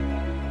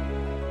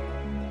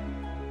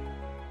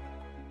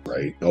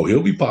right. Oh,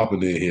 he'll be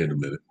popping in here in a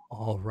minute.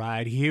 All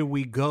right, here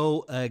we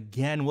go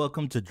again.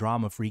 Welcome to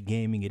Drama Free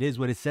Gaming. It is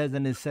what it says,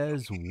 and it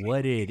says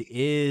what it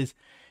is.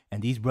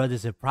 And these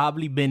brothers have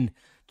probably been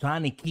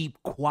trying to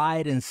keep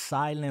quiet and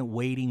silent,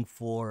 waiting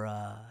for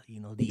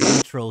the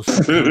intros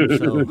to come.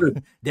 So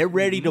they're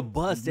ready to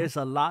bust. There's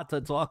a lot to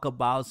talk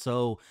about.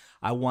 So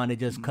I want to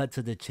just cut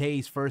to the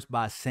chase first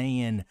by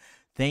saying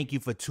thank you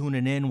for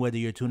tuning in, whether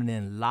you're tuning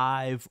in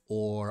live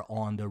or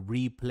on the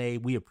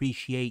replay. We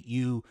appreciate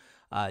you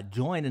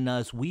joining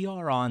us. We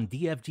are on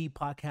DFG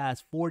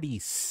Podcast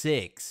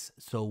 46.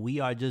 So we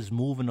are just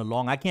moving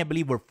along. I can't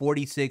believe we're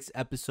 46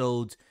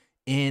 episodes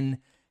in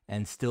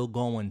and still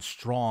going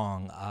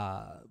strong.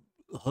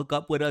 Hook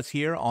up with us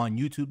here on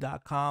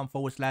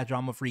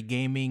youtube.com/drama free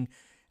gaming.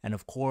 And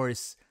of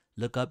course,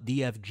 look up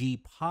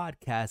DFG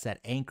Podcast at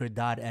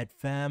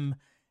anchor.fm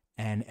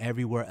and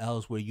everywhere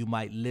else where you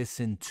might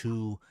listen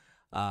to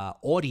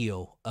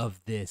audio of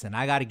this. And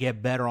I got to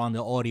get better on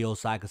the audio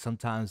side because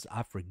sometimes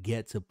I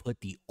forget to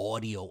put the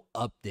audio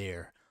up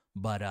there.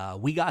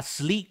 But we got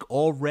Sleek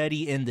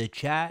already in the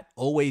chat,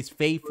 always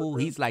faithful.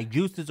 He's like,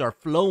 juices are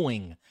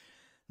flowing.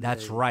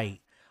 That's right.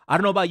 I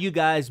don't know about you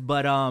guys,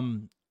 but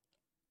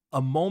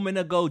a moment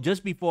ago,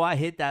 just before I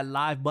hit that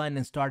live button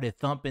and started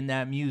thumping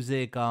that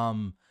music,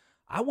 I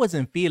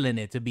wasn't feeling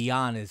it, to be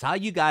honest. How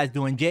you guys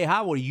doing? Jay,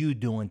 how are you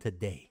doing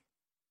today?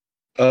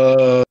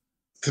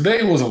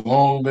 Today was a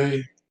long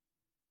day.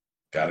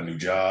 Got a new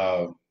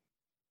job.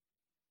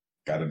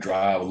 Got to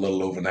drive a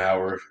little over an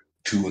hour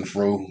to and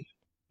fro.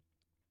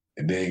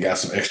 And then got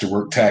some extra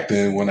work tacked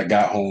in when I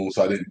got home,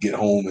 so I didn't get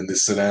home and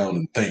just sit down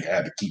and think. I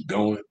had to keep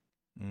going.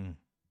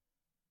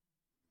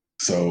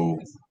 So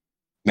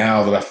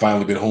now that I've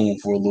finally been home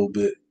for a little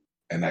bit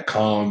and I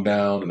calmed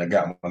down and I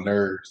got my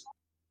nerves,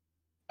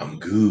 I'm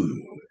good.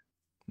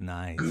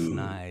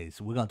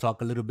 Nice. We're going to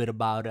talk a little bit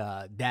about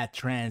that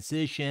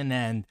transition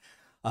and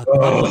a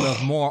couple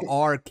of more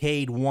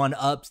arcade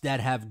one-ups that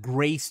have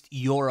graced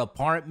your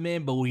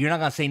apartment, but you're not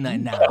going to say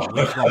nothing now.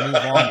 We're just going to move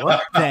on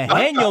to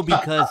Henyo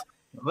because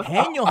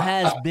Henyo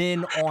has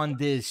been on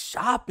this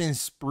shopping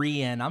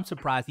spree, and I'm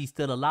surprised he's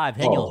still alive.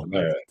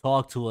 Henyo,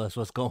 talk to us.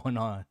 What's going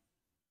on?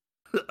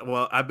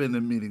 Well, I've been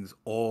in meetings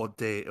all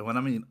day. And when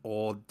I mean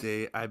all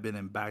day, I've been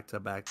in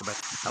back-to-back.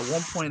 At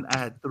one point, I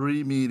had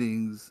 3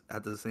 meetings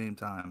at the same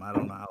time. I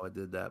don't know how I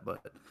did that,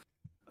 but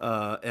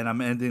and I'm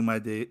ending my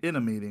day in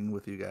a meeting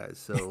with you guys.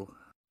 So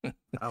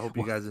I hope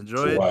you guys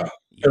enjoy it. Wow.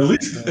 At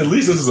least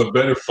this is a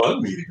better fun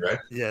meeting, right?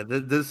 Yeah,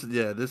 this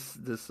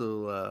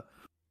will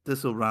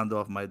round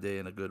off my day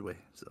in a good way.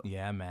 So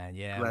yeah, man.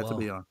 Yeah, glad to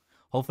be on.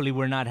 Hopefully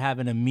we're not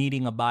having a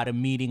meeting about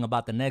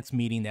the next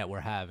meeting that we're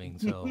having.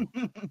 So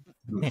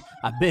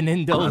I've been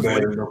in those.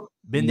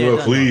 Been there.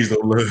 No, please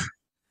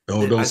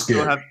don't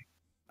scare.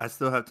 I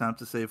still have time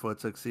to save for a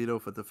tuxedo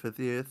for the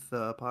 50th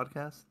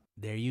podcast.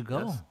 There you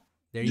go. Yes.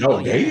 There you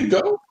go. There you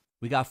go.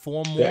 We got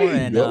 4 more,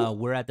 and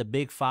we're at the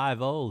big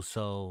 5-0.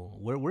 So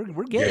we're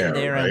getting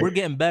there, right. And we're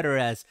getting better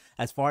as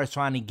far as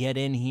trying to get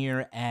in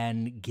here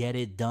and get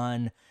it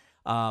done.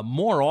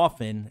 More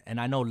often,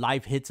 and I know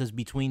life hits us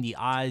between the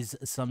eyes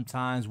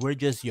sometimes. We're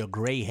just your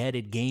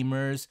gray-headed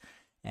gamers,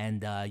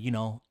 and the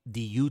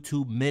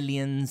YouTube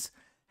millions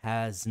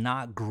has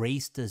not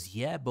graced us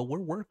yet, but we're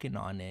working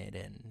on it.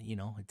 And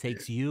it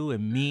takes you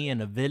and me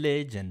and a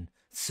village and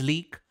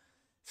Sleek.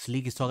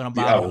 Sleek is talking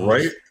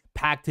about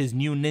packed his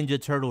new Ninja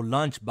Turtle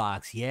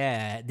lunchbox.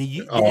 Yeah.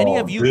 Did any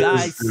of you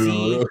guys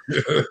see?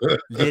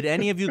 Did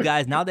any of you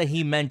guys, now that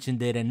he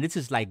mentioned it, and this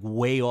is like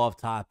way off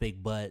topic,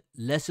 but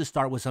let's just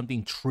start with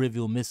something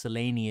trivial,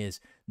 miscellaneous.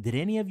 Did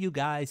any of you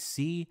guys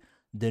see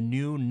the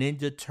new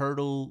Ninja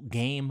Turtle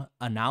game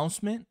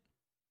announcement?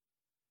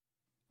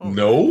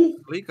 No.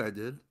 I think I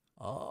did.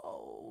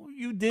 Oh,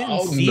 you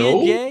didn't see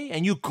it, Jay?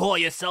 And you call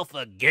yourself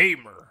a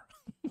gamer.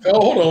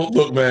 Hold on.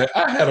 Look, man,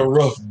 I had a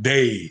rough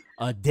day.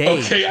 A day.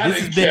 Okay, this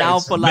has been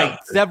out for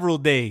like several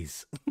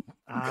days.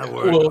 I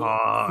worked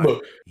hard.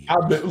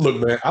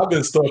 Look, man, I've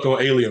been stuck on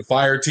Alien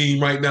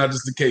Fireteam right now,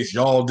 just in case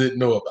y'all didn't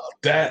know about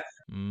that.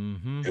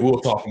 Mm-hmm. And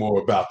we'll talk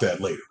more about that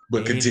later.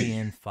 But continue.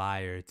 Alien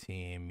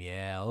Fireteam.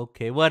 Yeah,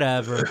 okay,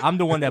 whatever. I'm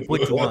the one that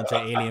put you onto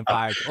Alien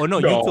Fireteam. Oh, no,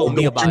 you told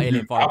me about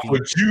Alien Fireteam. I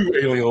put you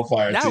Alien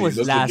Fireteam. That was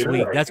last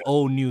week. Right. That's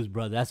old news,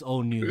 brother. That's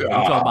old news. We're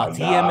talking about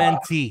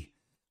TMNT.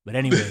 But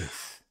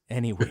anyways.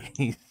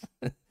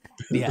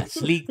 Yeah,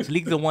 Sleek's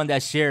the one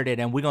that shared it,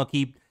 and we're going to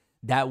keep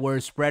that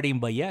word spreading.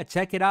 But yeah,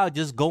 check it out.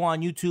 Just go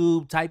on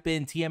YouTube, type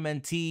in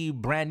TMNT,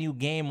 brand new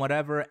game,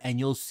 whatever, and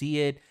you'll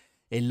see it.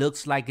 It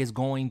looks like it's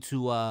going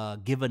to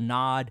give a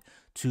nod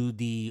to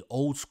the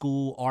old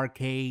school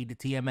arcade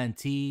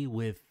TMNT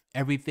with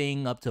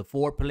everything up to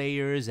 4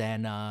 players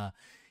and,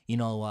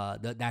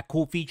 that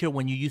cool feature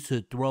when you used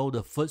to throw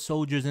the foot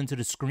soldiers into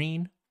the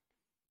screen.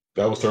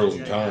 That was Turtles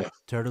in Time.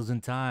 Turtles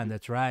in Time,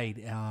 that's right.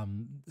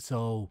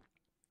 So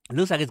it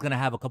looks like it's going to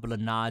have a couple of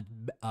nods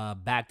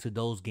back to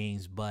those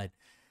games, but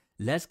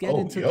let's get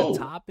into the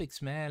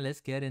topics, man. Let's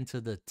get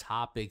into the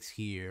topics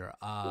here.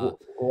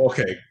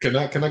 Okay, can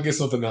I get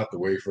something out the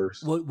way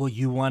first? Well,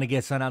 you want to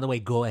get something out of the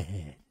way? Go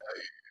ahead.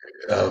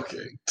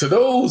 Okay. To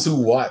those who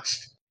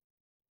watched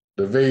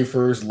the very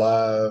first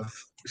live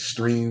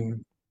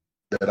stream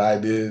that I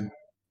did,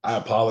 I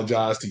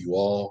apologize to you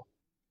all.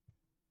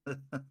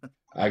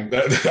 I mean,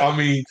 Why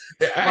would you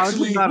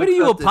actually, not What are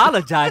you accept it?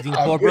 apologizing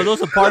for, bro?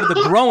 Those are part of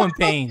the growing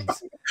pains.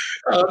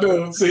 I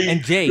know. See,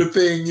 And Jay, the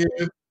thing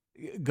is,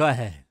 go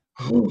ahead.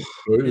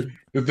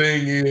 the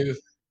thing is,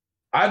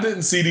 I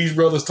didn't see these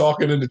brothers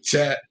talking in the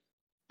chat.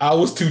 I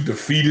was too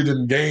defeated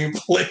in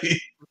gameplay,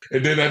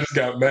 and then I just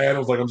got mad. I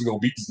was like, I'm just gonna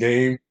beat this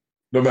game,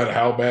 no matter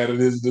how bad it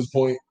is at this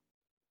point.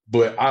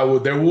 But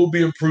there will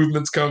be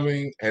improvements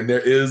coming, and there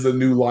is a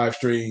new live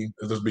stream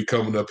that'll be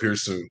coming up here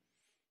soon.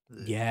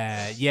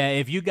 Yeah.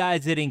 If you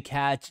guys didn't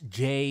catch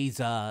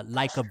Jay's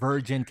like a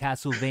Virgin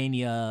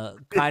Castlevania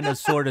kind of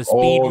sort of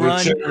speed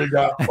run,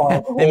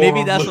 and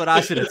maybe that's what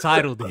I should have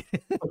titled it,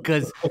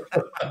 because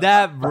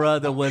that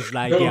brother was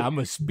like, "Yeah, I'm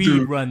gonna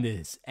speed run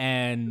this,"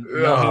 and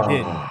no, he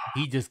didn't.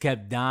 He just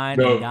kept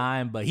dying and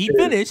dying, but he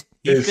finished.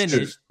 He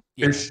finished.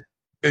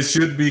 It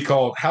should be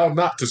called "How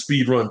Not to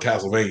Speed Run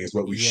Castlevania" is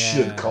what we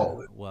should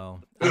call it.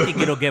 Well, I think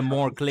it'll get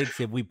more clicks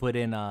if we put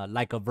in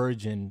like a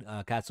Virgin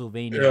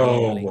Castlevania.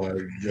 Oh my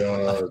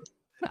god!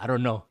 I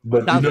don't know.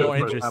 But sounds more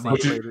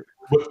interesting.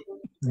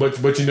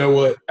 But you know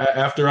what?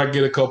 After I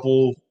get a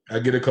couple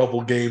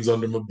games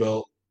under my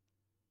belt,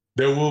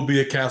 there will be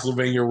a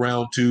Castlevania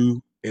round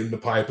 2 in the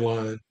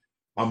pipeline.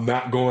 I'm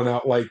not going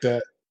out like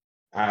that.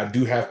 I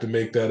do have to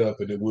make that up,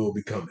 and it will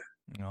be coming.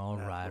 All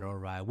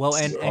right. Well,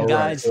 and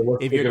guys, so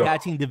if you're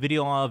catching the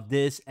video of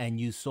this and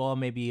you saw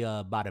maybe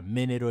about a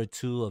minute or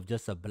two of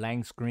just a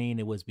blank screen,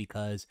 it was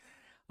because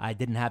I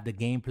didn't have the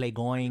gameplay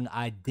going.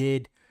 I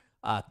did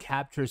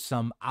capture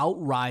some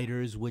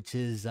Outriders, which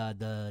is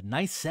the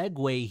nice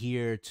segue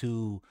here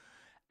to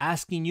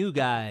asking you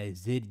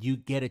guys, did you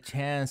get a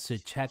chance to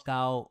check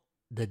out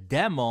the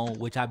demo,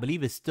 which I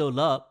believe is still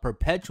up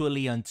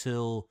perpetually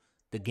until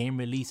the game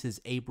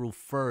releases April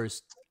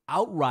 1st,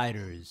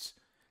 Outriders?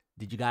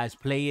 Did you guys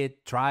play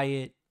it, try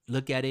it,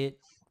 look at it?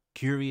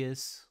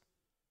 Curious?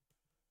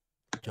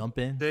 Jump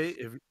in. Jay,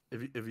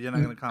 if you're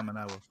not gonna comment,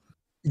 I will.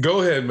 Go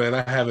ahead, man.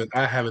 I haven't.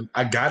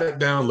 I got it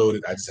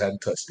downloaded. I just hadn't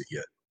touched it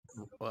yet.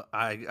 Well,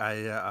 I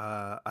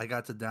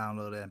got to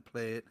download it and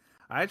play it.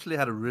 I actually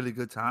had a really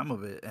good time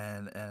of it,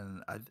 and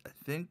I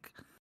think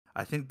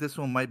this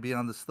one might be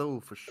on the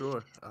stove for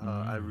sure.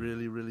 I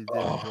really did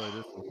enjoy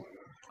this one.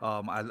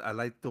 I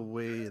liked the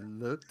way it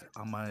looked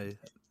on my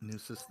new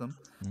system,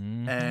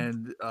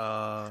 and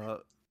I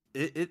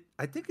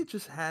think it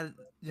just had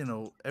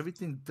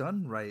everything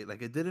done right.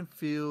 Like it didn't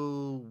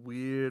feel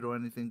weird or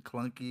anything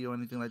clunky or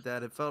anything like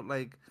that. It felt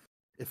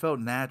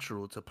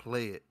natural to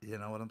play it. You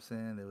know what I'm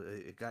saying?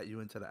 It got you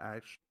into the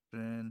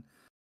action.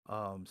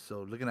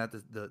 So looking at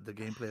the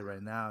gameplay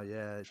right now,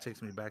 yeah, it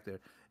takes me back there.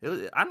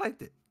 I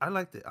liked it.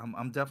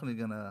 I'm definitely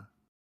gonna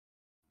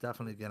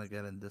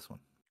get in this one.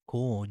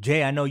 Cool.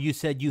 Jay, I know you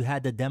said you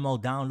had the demo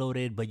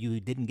downloaded, but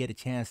you didn't get a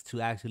chance to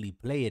actually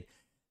play it.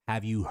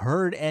 Have you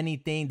heard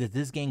anything? Does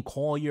this game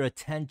call your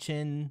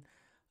attention?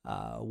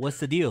 What's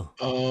the deal?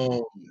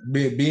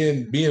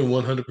 Being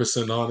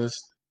 100%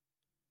 honest,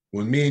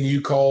 when me and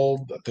you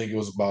called, I think it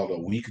was about a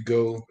week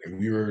ago, and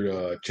we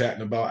were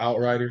chatting about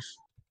Outriders,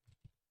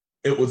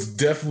 it was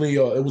definitely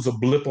it was a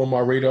blip on my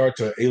radar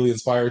to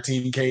Aliens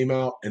Fireteam came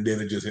out, and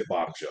then it just hit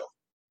bottom shelf.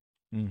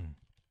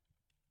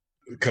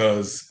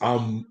 Because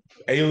I'm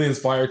Aliens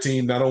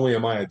Fireteam. Not only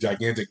am I a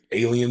gigantic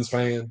Aliens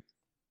fan,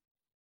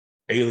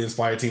 Aliens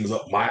Fireteam is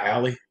up my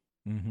alley.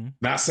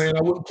 Not saying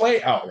I wouldn't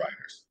play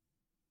Outriders,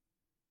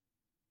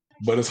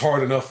 but it's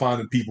hard enough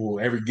finding people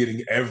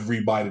getting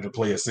everybody to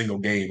play a single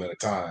game at a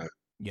time.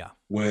 Yeah.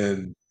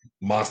 When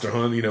Monster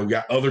Hunt, we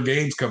got other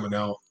games coming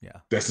out. Yeah.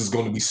 That's just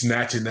going to be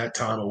snatching that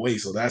time away.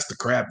 So that's the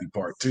crappy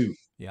part too.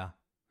 Yeah.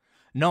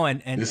 No,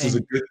 and this is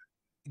a good.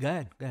 Go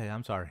ahead.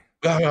 I'm sorry.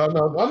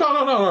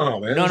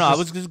 No, man. No, I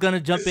was just gonna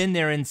jump in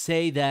there and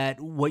say that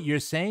what you're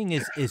saying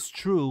is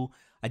true.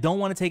 I don't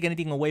want to take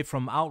anything away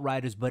from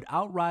Outriders, but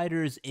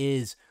Outriders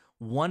is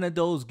one of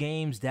those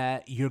games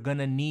that you're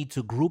gonna need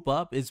to group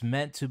up. It's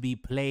meant to be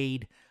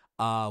played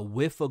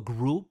with a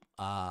group,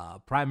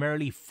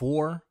 primarily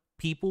 4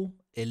 people.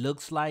 It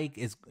looks like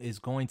it's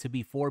going to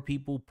be 4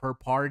 people per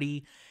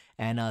party.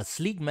 And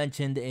Sleek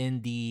mentioned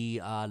in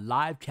the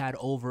live chat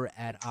over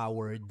at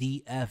our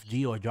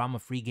DFG or Drama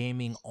Free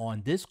Gaming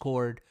on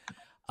Discord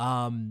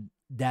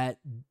that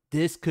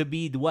this could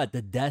be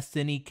the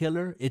Destiny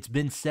killer. It's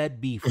been said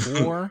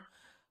before,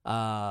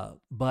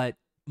 but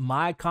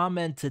my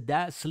comment to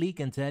that, Sleek,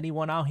 and to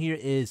anyone out here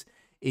is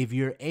if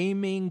you're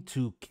aiming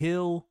to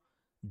kill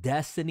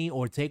Destiny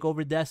or take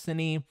over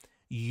Destiny,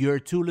 you're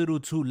too little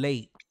too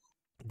late.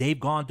 They've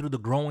gone through the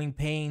growing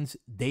pains.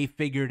 They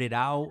figured it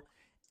out.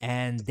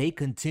 And they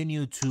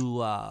continue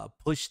to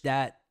push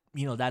that,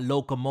 that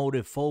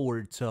locomotive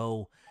forward.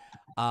 So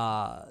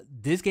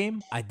this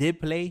game, I did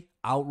play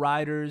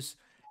Outriders.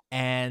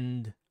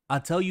 And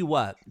I'll tell you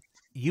what,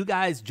 you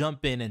guys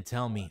jump in and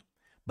tell me,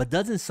 but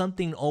doesn't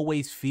something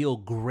always feel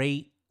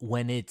great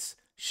when it's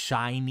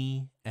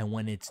shiny and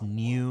when it's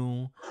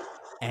new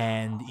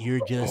and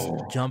you're just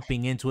Oh,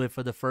 jumping into it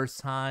for the first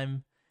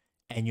time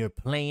and you're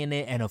playing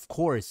it. And of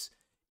course,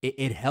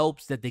 it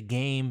helps that the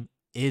game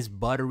is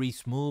buttery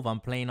smooth. I'm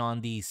playing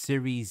on the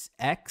Series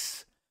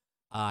X.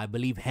 I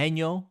believe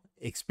Henyo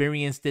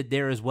experienced it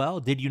there as well.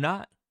 Did you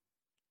not?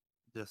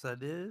 Yes, I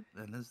did,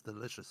 and it's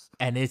delicious.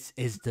 And it's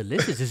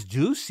delicious. It's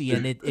juicy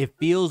and it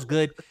feels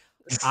good.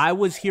 I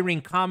was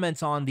hearing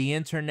comments on the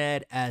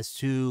internet as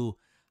to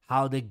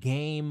how the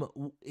game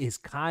is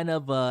kind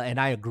of and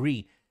I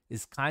agree,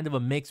 is kind of a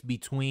mix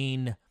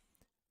between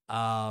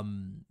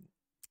um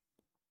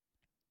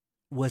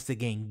what's the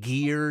game?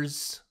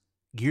 Gears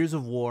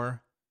of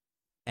War,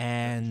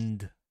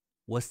 and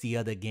what's the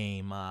other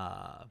game?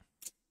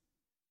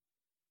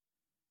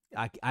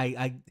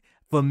 I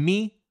for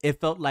me, it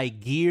felt like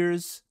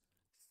Gears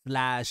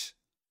slash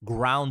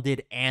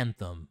grounded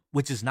Anthem,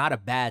 which is not a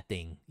bad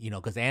thing,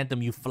 because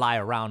Anthem you fly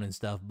around and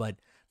stuff, but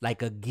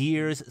like a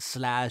Gears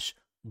slash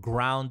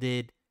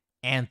grounded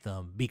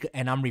Anthem.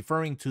 And I'm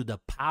referring to the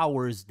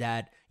powers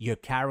that your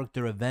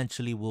character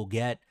eventually will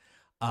get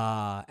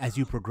as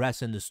you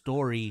progress in the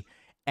story.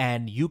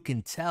 And you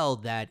can tell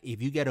that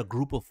if you get a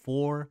group of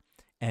 4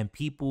 and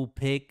people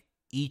pick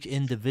each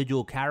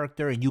individual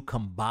character and you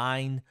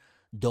combine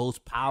those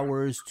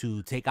powers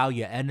to take out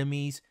your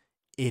enemies,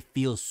 it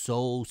feels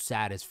so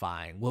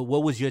satisfying.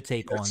 What was your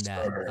take on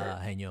that,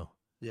 Henyo?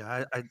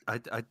 Yeah,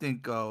 I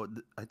think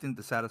I think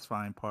the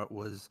satisfying part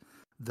was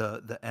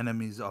the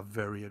enemies are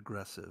very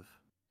aggressive.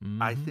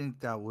 I Mhm. think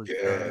that was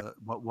yeah.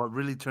 what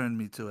really turned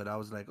me to it. I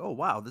was like, oh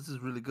wow, this is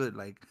really good.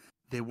 Like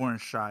they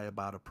weren't shy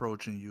about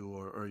approaching you,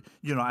 or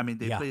I mean,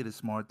 they Yeah. played it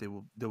smart. They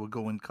would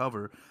go in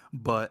cover,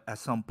 but at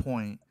some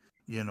point,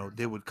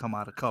 they would come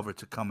out of cover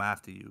to come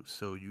after you.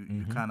 So you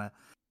Mhm. kind of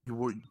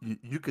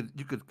you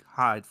could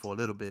hide for a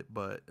little bit,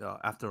 but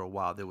after a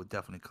while, they would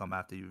definitely come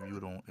after you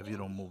if you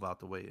don't move out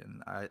the way.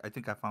 And I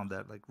think I found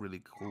that like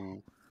really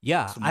cool,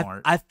 Yeah,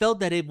 smart. I felt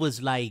that it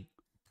was like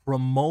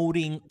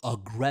promoting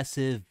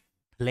aggressive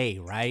play,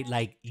 right?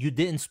 Like you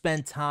didn't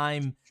spend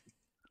time,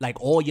 like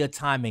all your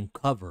time in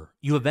cover.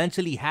 You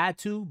eventually had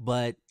to,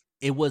 but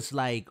it was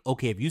like,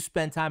 okay, if you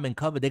spend time in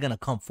cover, they're gonna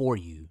come for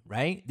you,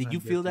 right? Did you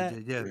And yes, feel they that?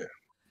 did. Yeah, Yeah. yeah,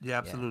 Yeah.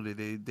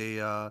 absolutely. They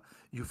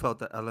you felt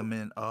the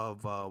element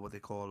of what they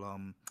call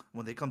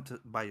when they come to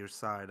by your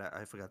side.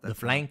 I forgot The that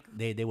term. flank,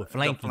 they were The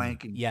flanking you.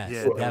 flanking. Yes, Yeah,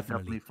 Well, they would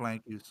definitely definitely.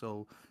 flank you.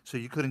 So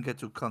you couldn't get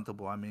too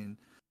comfortable. I mean,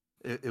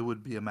 it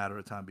would be a matter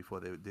of time before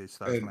they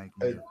start and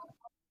flanking and you.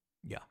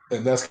 Yeah.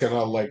 and that's kind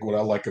of like what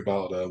I like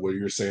about what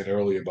you were saying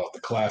earlier about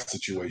the class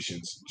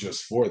situations.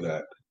 Just for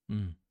that,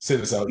 Mm.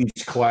 since how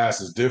each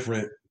class is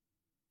different,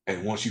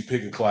 and once you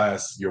pick a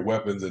class, your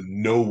weapons and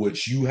know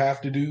what you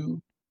have to do,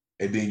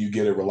 and then you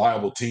get a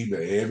reliable team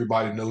that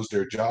everybody knows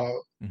their job.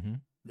 Mm-hmm.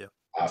 Yeah.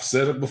 I've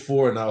said it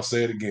before, and I'll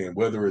say it again.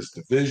 Whether it's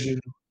Division,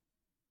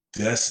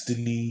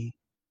 Destiny,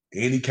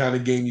 any kind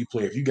of game you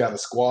play, if you got a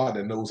squad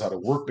that knows how to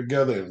work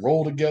together and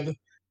roll together,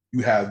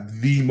 you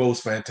have the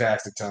most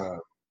fantastic time.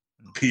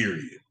 Mm.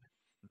 Period.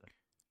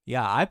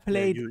 Yeah, I Yeah,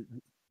 played.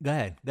 Go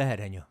ahead,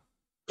 Henyo.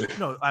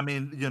 no, I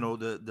mean,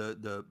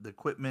 the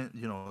equipment,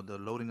 the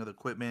loading of the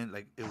equipment,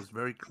 like it was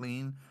very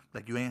clean.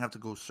 Like you ain't have to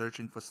go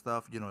searching for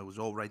stuff. It was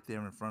all right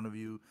there in front of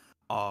you.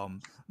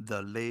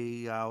 The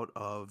layout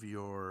of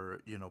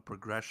your,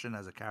 progression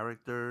as a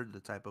character, the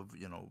type of,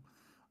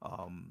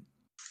 um,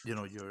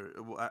 your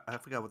I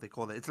forgot what they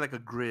call it. It's like a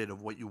grid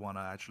of what you want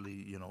to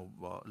actually,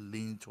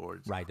 lean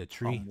towards. Right, the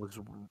tree. Was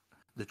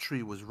the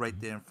tree was right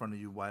Mhm. there in front of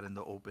you, wide in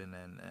the open,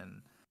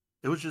 and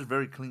it was just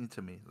very clean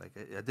to me. Like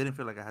I didn't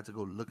feel like I had to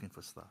go looking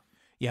for stuff.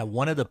 Yeah,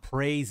 one of the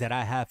praise that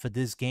I have for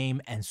this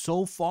game, and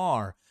so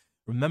far,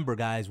 remember,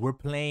 guys, we're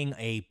playing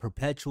a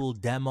perpetual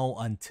demo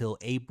until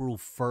April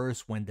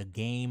 1st when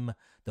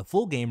the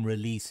full game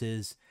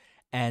releases.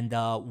 And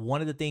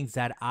one of the things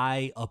that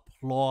I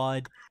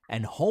applaud,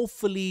 and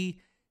hopefully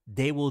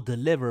they will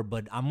deliver,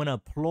 but I'm going to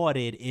applaud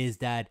it, is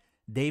that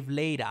the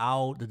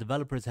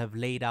developers have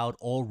laid out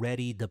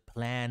already the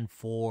plan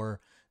for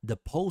the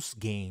post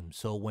game.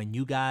 So when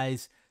you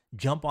guys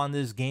jump on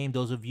this game,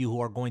 those of you who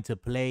are going to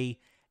play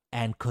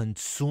and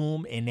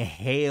consume,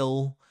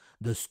 inhale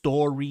the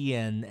story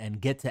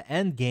and get to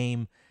end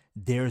game,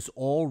 there's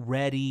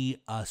already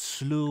a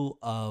slew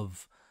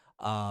of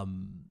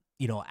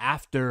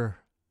after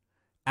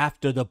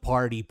the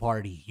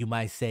party, you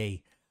might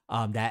say,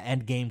 that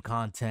end game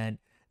content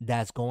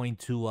that's going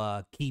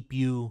to keep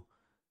you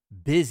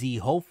busy,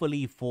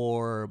 hopefully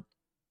for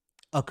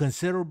a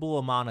considerable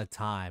amount of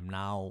time.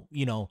 Now,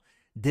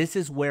 this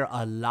is where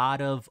a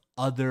lot of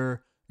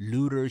other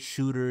looter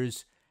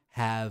shooters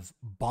have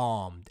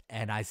bombed.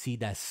 And I see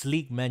that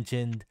Sleek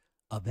mentioned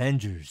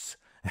Avengers.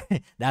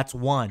 That's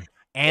one.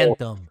 Oh,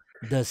 Anthem,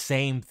 the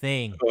same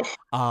thing.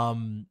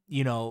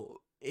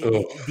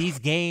 These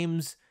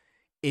games,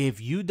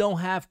 if you don't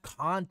have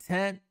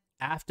content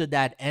after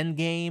that end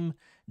game,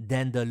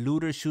 then the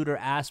looter shooter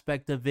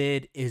aspect of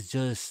it is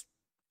just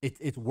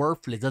it's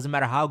worthless. It doesn't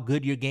matter how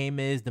good your game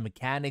is, the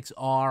mechanics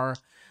are,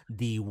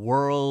 the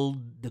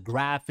world, the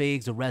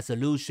graphics, the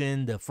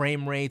resolution, the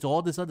frame rates,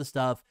 all this other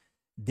stuff.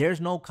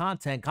 there's no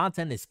content.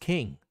 Content is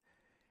king.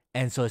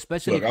 And so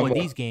especially Look, for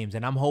these games,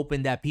 and I'm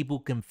hoping that People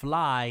Can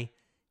Fly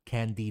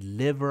can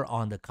deliver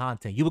on the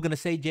content. You were going to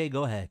say, Jay,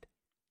 go ahead.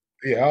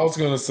 Yeah, I was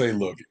gonna say,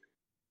 look,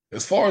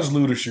 as far as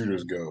looter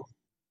shooters go,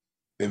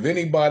 if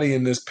anybody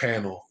in this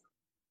panel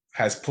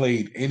has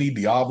played any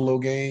Diablo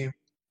game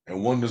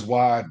and wonders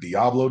why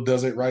Diablo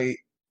does it right,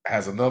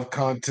 has enough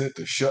content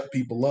to shut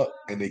people up,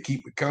 and they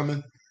keep it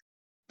coming,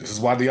 this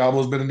is why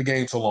Diablo's been in the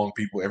game so long,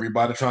 people.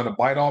 Everybody trying to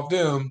bite off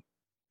them,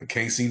 but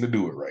can't seem to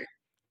do it right.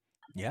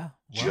 Yeah.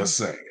 Well, just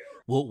saying.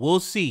 We'll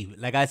see.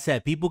 Like I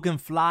said, People Can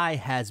Fly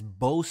has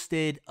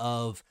boasted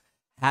of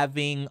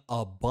having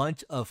a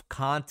bunch of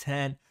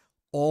content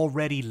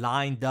already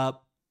lined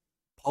up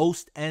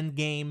post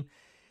Endgame.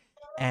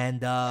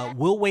 And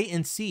we'll wait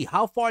and see.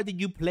 How far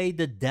did you play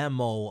the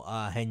demo,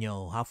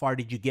 Henyo? How far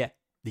did you get?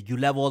 Did you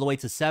level all the way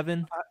to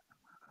 7?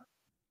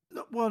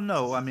 Well,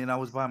 no. I mean, I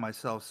was by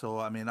myself, so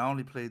I mean, I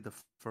only played the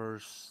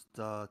first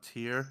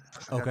tier.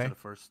 I got to the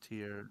first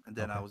tier, and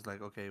then I was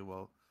like, okay,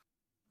 well,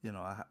 you know,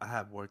 I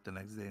have work the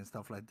next day and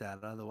stuff like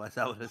that. Otherwise,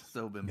 I would have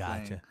still been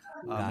playing.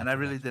 And I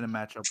really didn't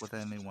match up with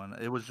anyone.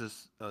 It was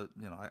just,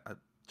 you know, I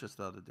just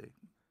the other day.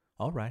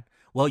 All right.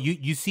 Well,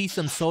 you see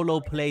some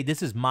solo play.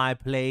 This is my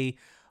play.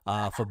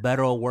 For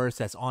better or worse,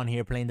 that's on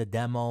here playing the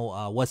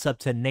demo. What's up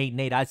to Nate?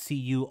 Nate, I see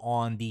you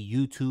on the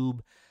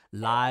YouTube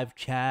live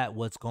chat.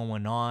 What's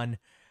going on?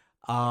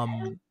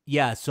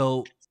 Yeah,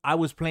 so I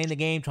was playing the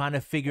game, trying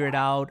to figure it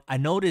out. I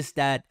noticed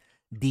that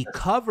the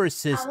cover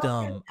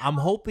system, I'm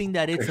hoping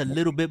that it's a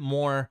little bit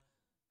more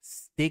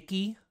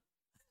sticky.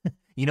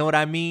 You know what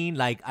I mean?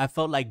 Like, I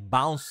felt like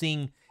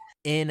bouncing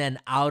in and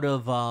out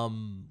of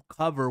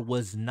cover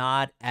was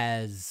not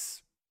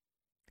as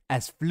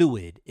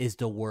fluid is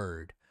the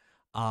word.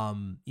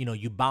 You know,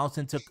 you bounce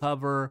into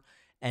cover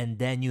and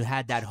then you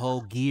had that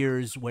whole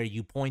gears where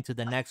you point to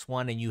the next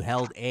one and you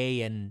held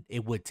A and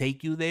it would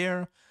take you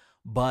there,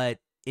 but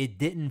it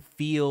didn't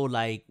feel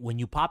like when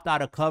you popped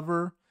out of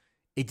cover,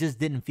 it just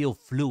didn't feel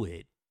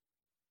fluid.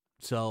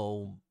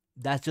 So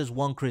that's just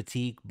one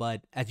critique,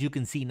 but as you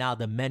can see now,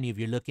 the menu, if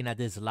you're looking at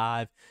this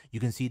live, you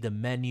can see the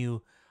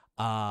menu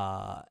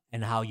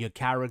and how your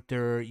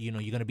character, you know,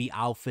 you're going to be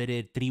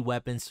outfitted, 3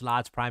 weapon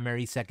slots,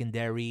 primary,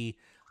 secondary,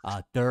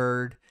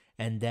 third,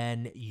 and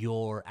then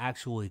your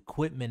actual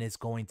equipment is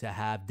going to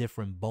have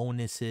different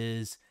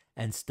bonuses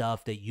and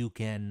stuff that you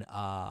can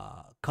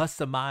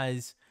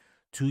customize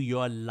to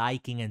your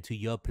liking and to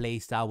your play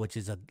style, which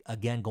is,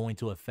 again, going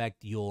to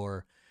affect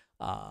your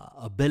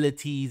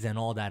abilities and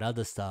all that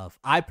other stuff.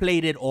 I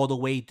played it all the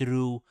way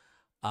through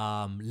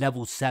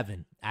level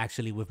 7,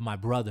 actually, with my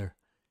brother.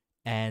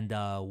 And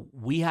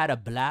we had a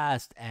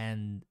blast,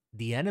 and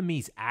the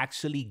enemies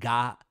actually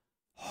got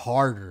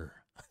harder,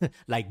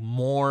 like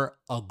more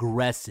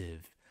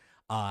aggressive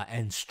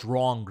and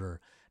stronger.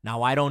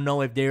 Now, I don't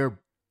know if they're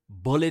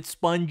bullet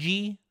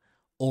spongy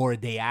or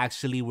they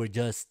actually were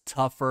just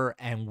tougher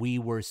and we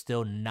were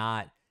still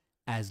not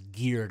as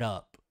geared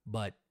up.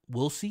 But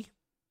we'll see.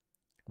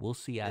 We'll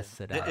see. I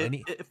said,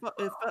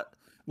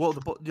 well,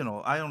 you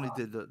know, I only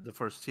did the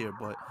first tier,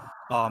 but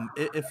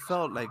it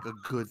felt like a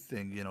good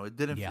thing. You know, it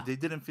didn't. Yeah. They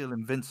didn't feel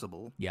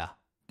invincible. Yeah.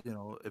 You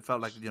know, it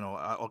felt like, you know,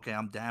 okay,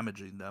 I'm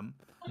damaging them.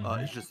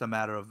 It's just a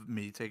matter of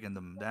me taking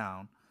them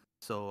down.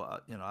 So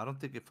you know, I don't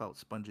think it felt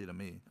spongy to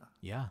me.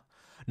 Yeah.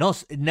 No,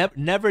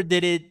 never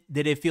did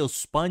it feel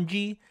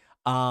spongy.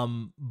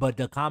 But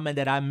the comment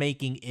that I'm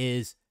making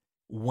is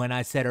when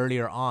I said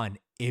earlier on,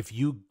 if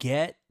you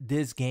get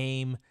this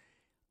game,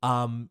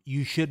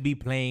 you should be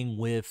playing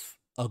with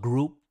a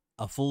group,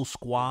 a full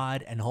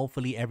squad, and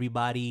hopefully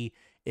everybody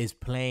is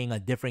playing a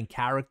different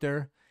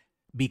character,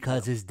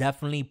 because it's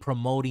definitely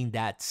promoting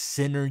that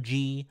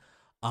synergy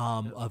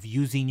of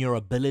using your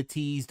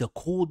abilities. The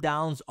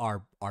cooldowns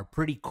are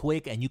pretty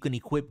quick, and you can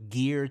equip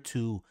gear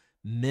to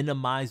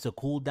minimize the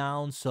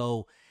cooldown.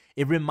 So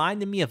it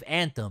reminded me of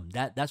Anthem.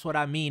 That's what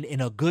I mean in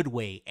a good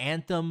way.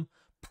 Anthem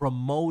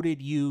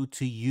promoted you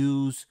to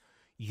use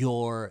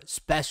your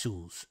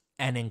specials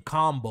and in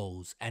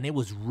combos, and it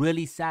was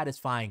really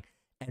satisfying.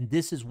 And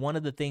this is one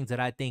of the things that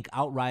I think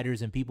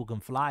Outriders and People Can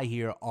Fly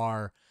here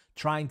are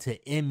trying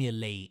to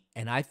emulate,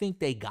 and I think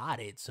they got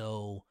it.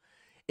 So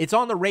it's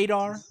on the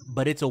radar,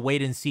 but it's a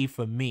wait and see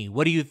for me.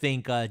 What do you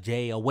think,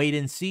 Jay? A wait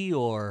and see,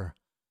 or?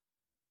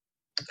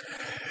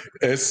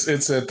 It's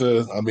at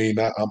the. I mean,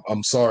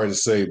 I'm sorry to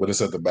say, but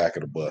it's at the back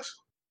of the bus.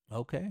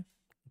 Okay,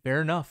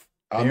 fair enough.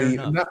 I mean,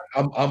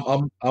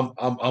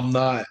 I'm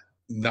not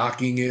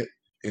knocking it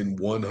in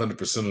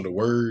 100% of the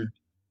word,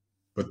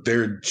 but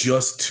there are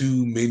just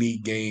too many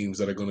games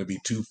that are going to be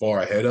too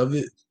far ahead of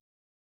it.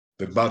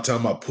 That by the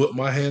time I put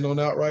my hand on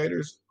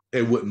Outriders,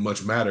 it wouldn't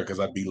much matter because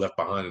I'd be left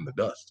behind in the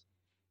dust.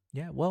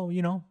 Yeah, well,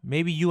 you know,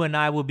 maybe you and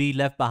I will be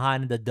left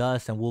behind in the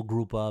dust, and we'll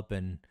group up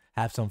and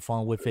have some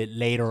fun with it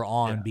later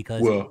on,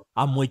 because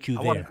I'm with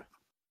you there.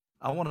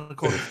 I want to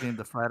call this game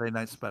the Friday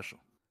Night Special.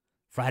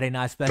 Friday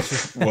Night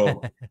Special.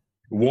 Well, it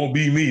won't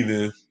be me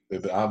then.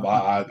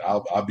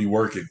 I'll be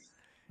working.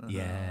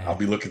 Yeah. I'll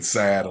be looking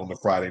sad on the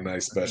Friday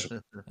night special.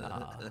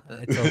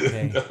 It's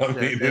okay. I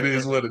mean, it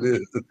is what it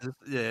is.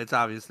 Yeah, it's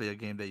obviously a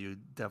game that you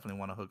definitely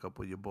want to hook up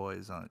with your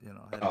boys on.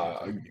 Heading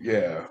into.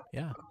 Yeah.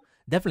 Yeah.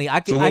 Definitely.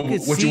 I So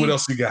could see what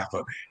else you got for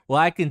me? Well,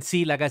 I can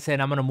see, like I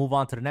said, I'm gonna move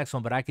on to the next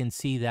one, but I can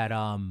see that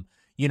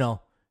you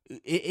know,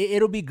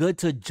 it'll be good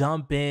to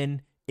jump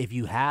in if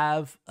you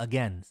have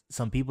again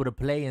some people to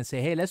play and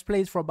say, hey, let's play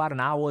this for about an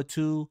hour or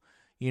two,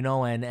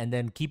 and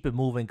then keep it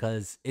moving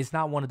because it's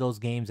not one of those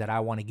games that I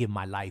want to give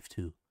my life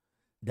to.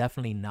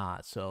 Definitely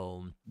not.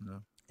 So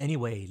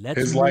anyway,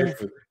 let's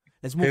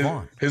move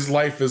on. His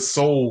life is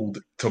sold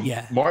to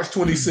March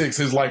 26th.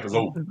 His life is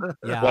over.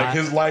 Yeah,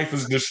 his life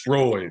is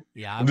destroyed.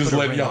 Yeah, I'm just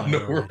letting y'all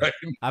know right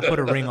now. I put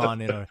a ring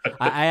on it.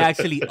 I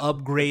actually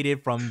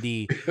upgraded from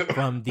the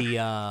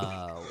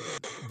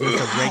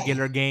just a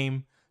regular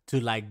game to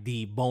like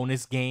the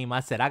bonus game. I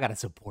said I gotta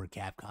support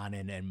Capcom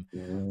and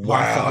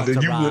wow, then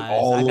you went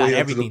all the way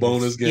up to the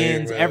bonus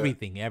game, man.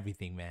 everything, man.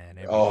 Everything.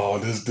 Oh,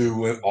 this dude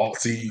went all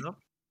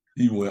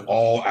he went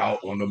all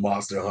out on the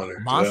Monster Hunter.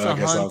 Monster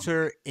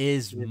Hunter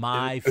is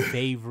my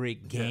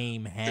favorite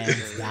game,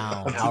 hands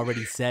down. I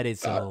already said it,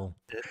 so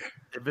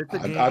if it's a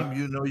game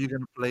you know you're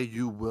gonna play,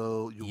 you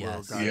will.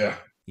 Yeah.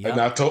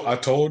 And I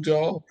told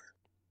y'all,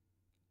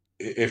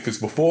 if it's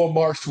before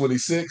March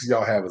 26th,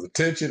 y'all have his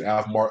attention.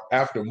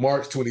 After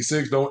March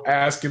 26th, don't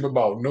ask him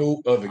about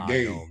no other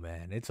game. No,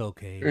 man, it's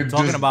okay.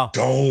 Talking about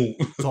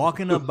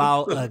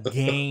a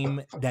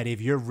game that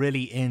if you're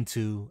really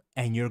into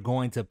and you're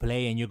going to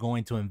play and you're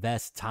going to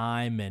invest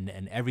time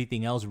and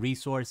everything else,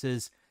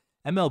 resources,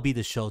 MLB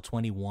The Show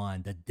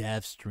 21, the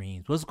dev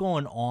streams. What's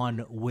going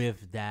on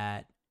with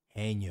that,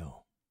 Henyo?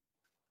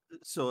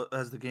 So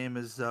as the game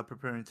is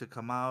preparing to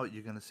come out,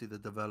 you're gonna see the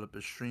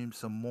developers stream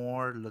some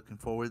more. Looking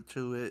forward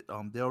to it.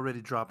 They're already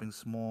dropping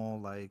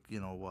small,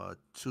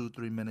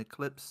 2-3 minute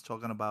clips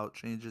talking about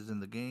changes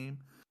in the game.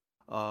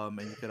 And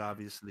you could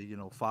obviously,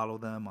 follow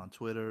them on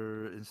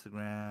Twitter,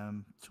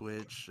 Instagram,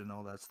 Twitch, and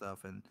all that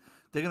stuff. And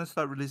they're gonna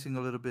start releasing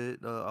a little bit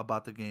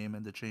about the game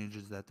and the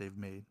changes that they've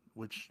made.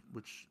 Which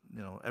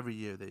every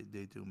year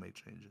they do make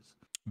changes.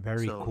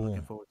 Very cool.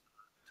 Looking forward to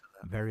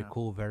that. Very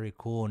cool. Very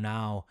cool.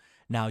 Now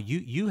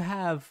you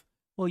have,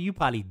 well, you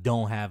probably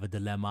don't have a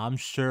dilemma. I'm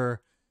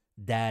sure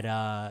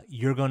that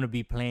you're going to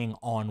be playing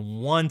on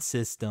one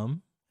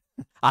system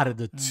out of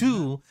the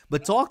two,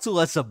 but talk to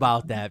us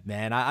about that,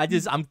 man.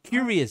 I'm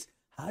curious.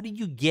 How did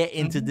you get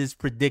into this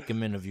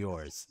predicament of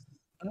yours?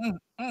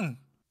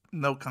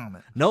 No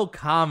comment. No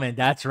comment.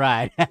 That's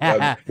right.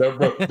 that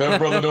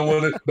brother don't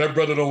want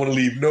to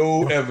leave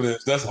no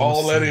evidence. That's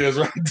all that is,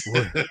 right?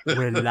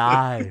 We're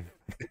live.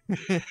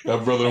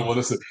 That brother don't want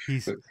to say.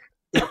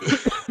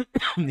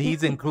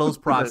 He's in close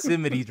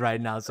proximities right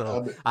now,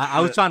 so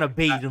I was trying to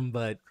bait him,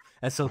 but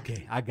that's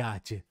okay. I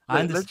got you. I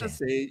understand. Let's just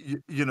say,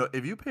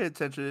 if you pay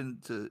attention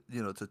to,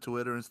 to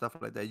Twitter and stuff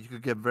like that, you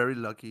could get very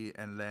lucky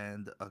and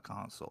land a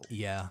console.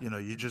 Yeah.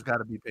 You just got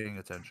to be paying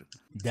attention.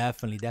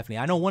 Definitely.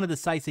 I know one of the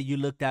sites that you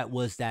looked at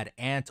was that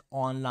Ant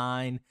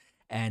Online,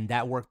 and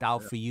that worked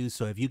out for you.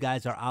 So if you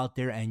guys are out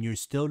there and you're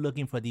still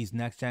looking for these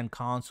next-gen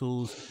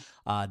consoles,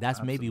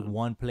 that's maybe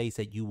one place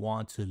that you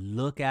want to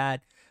look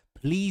at.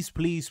 Please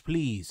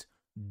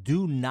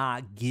do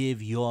not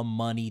give your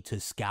money to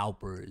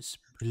scalpers.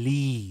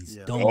 Please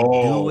don't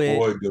do it.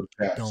 Boy,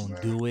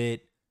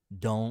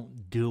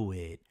 Don't do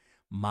it.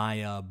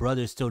 My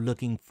brother's still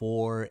looking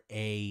for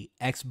a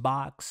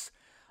Xbox,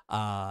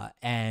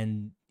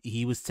 and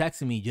he was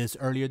texting me just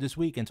earlier this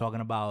week and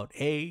talking about,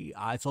 hey,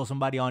 I saw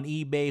somebody on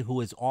eBay who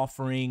is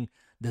offering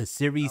the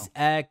Series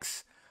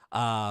X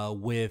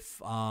with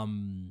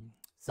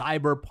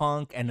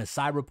Cyberpunk and a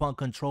Cyberpunk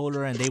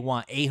controller, and they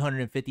want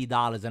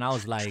 $850. And I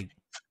was like,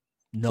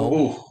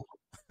 no.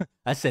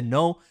 I said,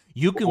 no.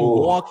 You can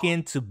walk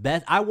into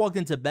Best. I walked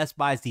into Best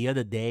Buys the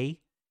other day,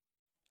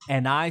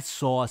 and I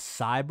saw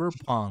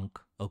Cyberpunk,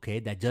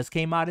 that just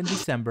came out in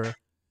December,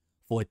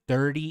 for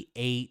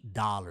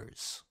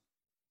 $38.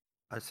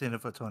 I've seen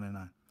it for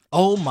 $29.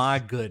 Oh my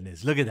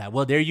goodness! Look at that.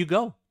 Well, there you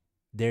go.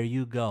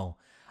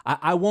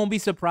 I won't be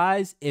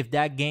surprised if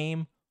that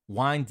game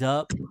winds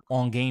up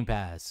on Game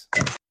Pass.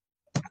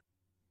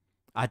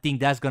 I think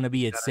that's gonna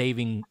be its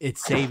saving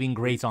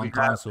grace on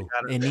console.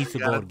 It needs to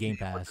go to Game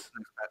Pass.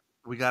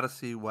 We got to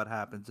see what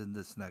happens in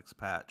this next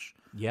patch.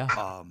 Yeah.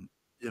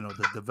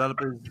 The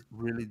developers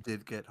really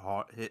did get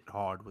hit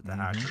hard with the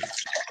hackers.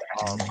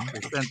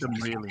 It sent them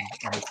reeling,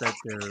 and it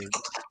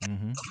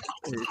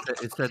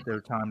set their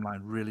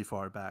timeline really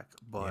far back.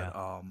 But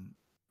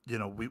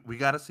we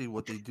got to see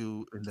what they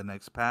do in the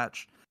next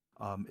patch.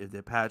 If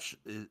their patch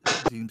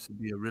seems to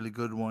be a really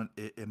good one,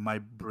 it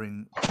might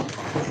bring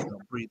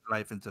breathe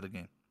life into the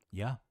game.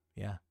 Yeah.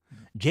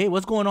 Jay,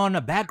 what's going on in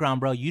the background,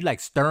 bro? You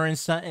like stirring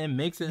something,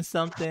 mixing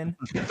something?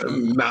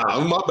 Nah,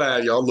 my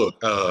bad, y'all.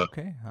 Look,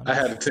 Okay. I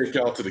had to take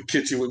y'all to the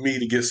kitchen with me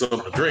to get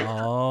something to drink.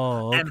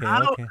 Oh, And okay,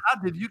 how okay.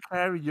 did you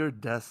carry your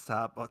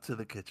desktop up to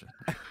the kitchen?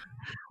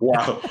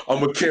 Wow, I'm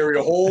gonna carry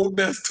a whole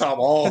desktop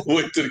all the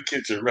way to the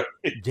kitchen, right?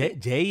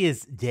 Jay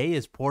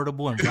is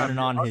portable and running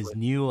on his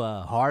new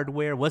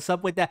hardware. What's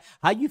up with that?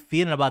 How you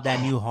feeling about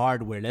that new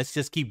hardware? Let's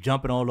just keep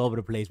jumping all over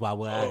the place while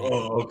we're at it.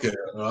 Oh, okay.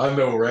 I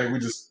know, right? We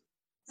just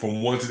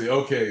from one to the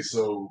okay.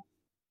 So,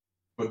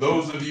 for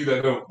those of you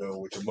that don't know,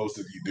 which most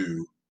of you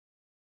do,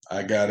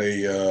 I got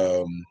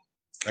an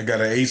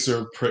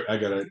Acer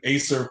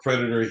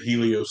Predator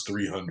Helios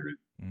 300,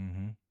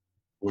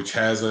 which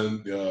has a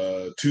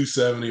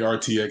 270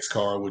 RTX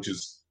card, which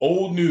is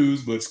old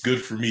news, but it's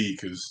good for me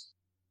because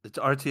it's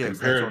RTX.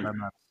 That's all that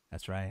matters.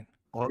 That's right.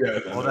 All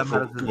that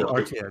matters is the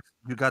RTX.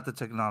 You got the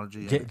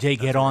technology. Jay,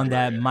 get on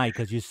that mic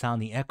because you're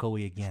sounding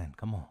echoey again.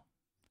 Come on.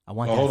 I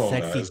want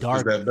that sexy dark.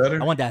 Is that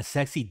better? I want that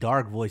sexy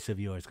dark voice of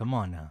yours. Come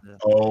on now. Yeah.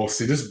 Oh,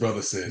 see, this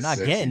brother says I'm not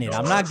getting it.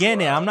 I'm not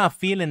getting it. I'm not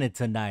feeling it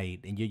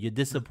tonight, and you're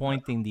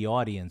disappointing the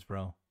audience,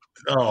 bro.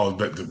 Oh,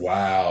 but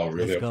wow,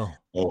 really? Let's go.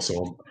 Oh,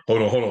 so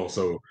hold on.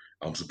 So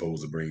I'm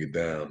supposed to bring it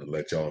down and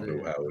let y'all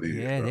know how it is.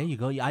 Yeah, bro. there you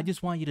go. I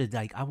just want you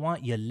to I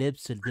want your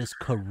lips to just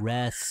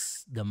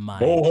caress the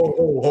mic.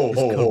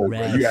 Oh,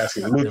 you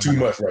asking a little too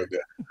much right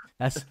there.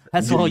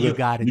 That's all you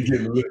got to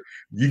do.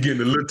 You're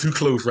getting a little too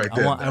close right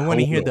there. I want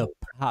to hear the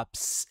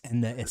pops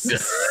and the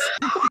assists.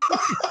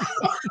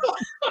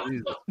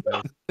 We're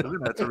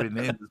gonna have to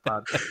rename this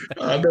podcast.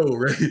 I know,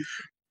 right?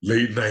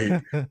 Late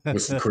night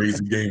with some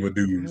crazy gamer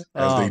dudes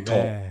as they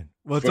talk.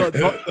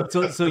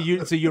 Well, so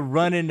you're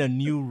running a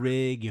new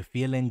rig. You're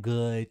feeling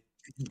good.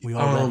 We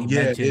already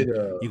mentioned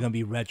you're gonna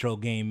be retro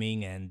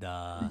gaming, and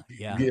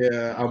yeah.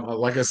 Yeah,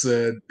 like I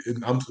said,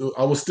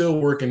 I was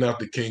still working out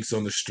the kinks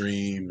on the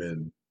stream,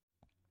 and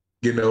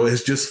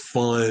it's just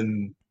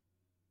fun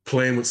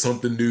playing with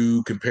something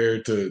new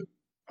compared to.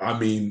 I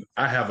mean,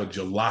 I have a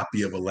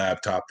jalopy of a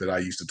laptop that I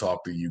used to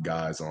talk to you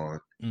guys on,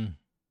 and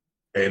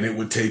it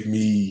would take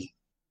me,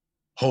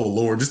 oh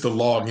Lord, just to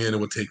log in, it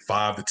would take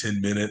 5 to 10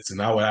 minutes, and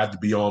I would have to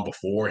be on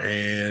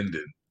beforehand.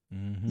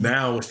 And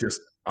now it's just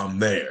I'm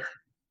there,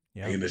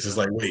 and it's just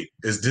like, wait,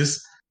 is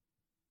this?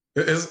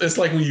 It's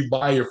like when you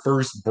buy your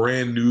first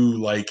brand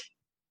new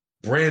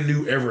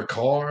ever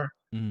car,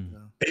 and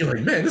you're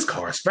like, man, this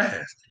car is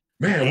fast.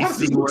 Man, why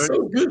does it look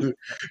so good?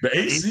 The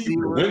AC,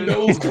 the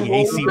windows, the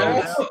AC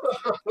down.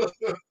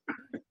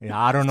 Yeah,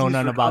 I don't know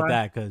nothing about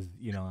that because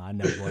I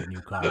never bought a new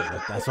car,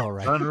 but that's all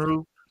right.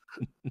 Sunroof.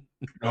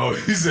 Oh,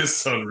 he said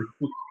sunroof.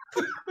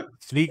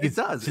 Sleek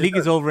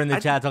is over in the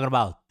chat talking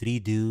about 3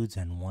 dudes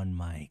and 1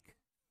 mic.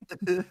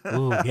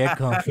 Ooh, get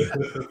comfy.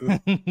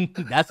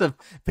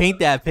 Paint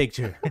that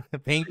picture.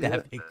 Paint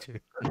that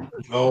picture.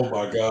 Oh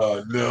my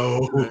God,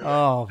 no.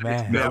 Oh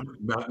man.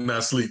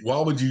 Not Sleek. Why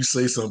would you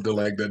say something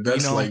like that?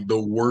 That's like the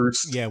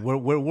worst. Yeah, we're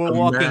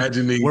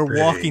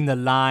walking the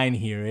line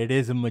here. It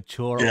is a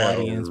mature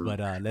audience, but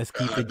let's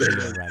keep it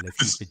chill, right?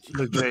 Let's keep it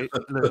chill. Look, Jay,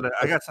 look,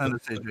 I got something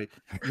to say, Jay.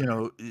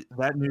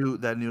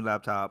 That new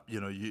laptop,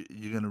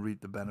 you're gonna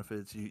reap the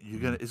benefits.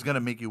 It's gonna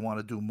make you want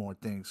to do more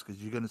things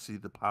because you're gonna see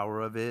the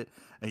power of it,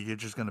 and you're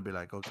just gonna be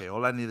like, okay,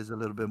 all I need is a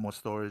little bit more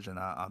storage, and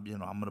I'm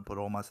gonna put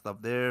all my stuff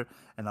there,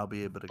 and I'll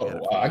be able to get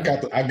it. I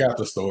got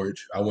the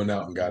storage. I went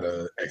out and got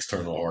an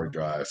external hard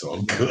drive, so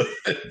I'm good.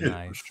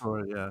 Nice. For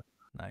sure, yeah.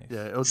 Nice.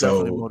 Yeah, it'll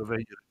definitely motivate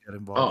you to get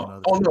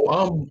involved.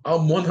 No,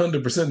 I'm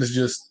 100%. It's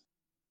just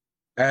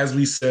as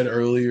we said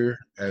earlier,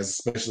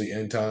 especially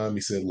End Time,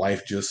 he said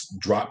life just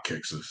drop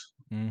kicks us.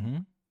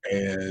 And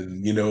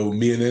me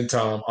and End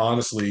Time,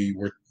 honestly,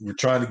 we're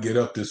trying to get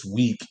up this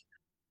week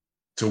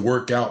to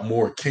work out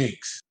more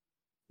kinks,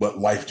 but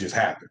life just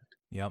happened.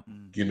 Yep.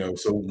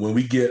 So when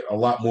we get a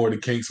lot more of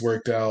the kinks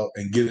worked out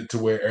and get it to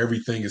where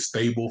everything is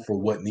stable for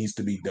what needs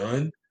to be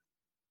done,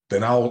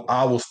 then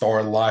I will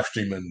start live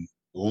streaming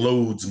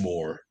loads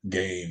more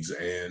games.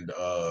 And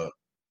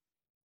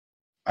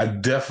I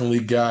definitely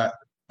got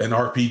an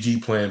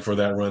RPG plan for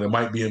that run. It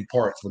might be in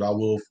parts, but I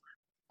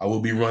will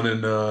be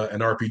running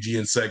an RPG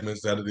in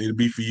segments that it'll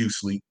be for you,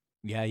 Sleek.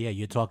 Yeah,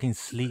 you're talking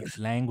Sleek's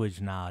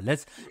language now.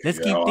 Let's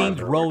keep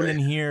things rolling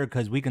here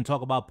because we can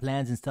talk about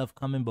plans and stuff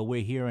coming, but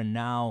we're here and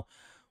now.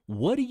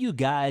 What do you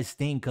guys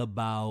think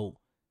about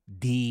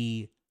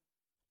the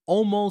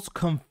almost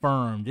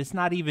confirmed? It's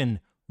not even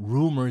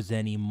rumors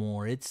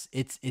anymore. It's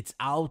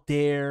out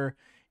there.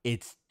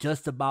 It's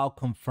just about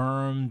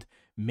confirmed.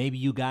 Maybe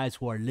you guys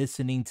who are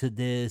listening to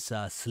this,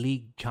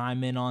 Sleek,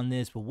 chime in on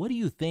this. But what do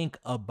you think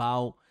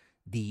about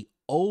the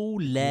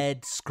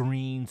OLED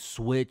screen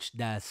switch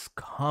that's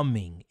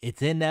coming?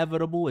 It's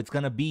inevitable. It's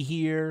going to be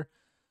here.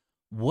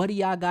 What do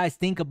y'all guys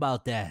think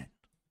about that?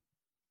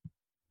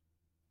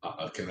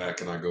 Can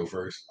I go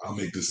first? I'll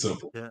make this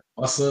simple. Yeah.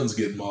 My son's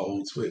getting my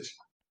old Switch.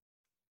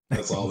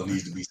 That's all that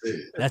needs to be said.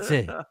 That's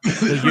it.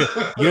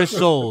 So you're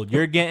sold.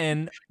 You're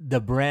getting the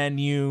brand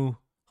new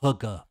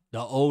hookup, the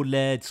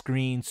OLED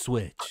screen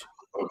switch.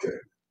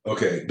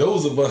 Okay.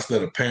 Those of us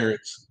that are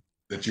parents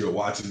that you're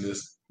watching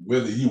this,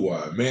 whether you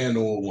are a man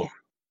or a woman,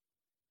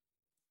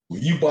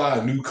 when you buy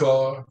a new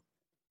car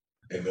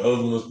and the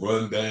other one's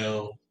run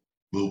down,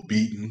 a little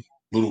beaten,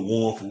 a little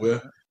worn for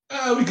wear,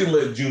 we can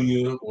let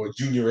Junior or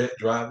Juniorette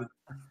drive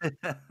it.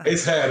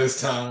 It's had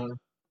its time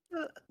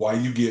while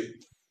you get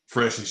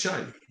fresh and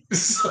shiny.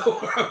 So,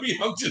 I mean,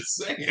 I'm just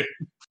saying.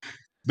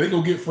 They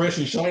gonna get fresh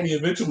and shiny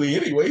eventually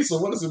anyway, so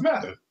what does it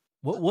matter?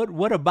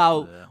 What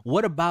about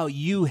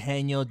you,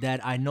 Henyo,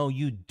 that I know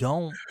you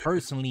don't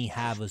personally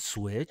have a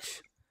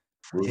Switch?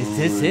 Is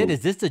this it?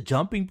 Is this the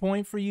jumping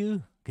point for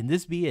you? Can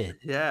this be it?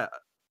 Yeah.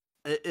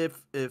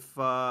 If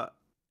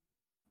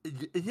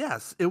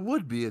yes, it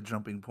would be a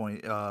jumping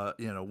point,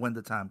 when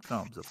the time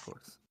comes, of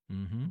course.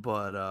 Mm-hmm.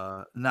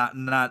 But not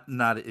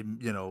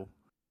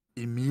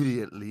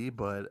immediately,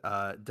 but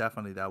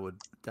definitely that would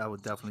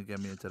definitely get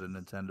me into the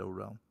Nintendo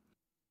realm.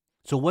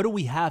 So what do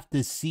we have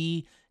to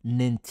see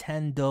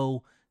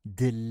Nintendo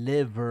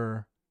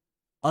deliver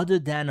other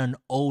than an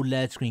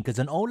OLED screen? Because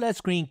an OLED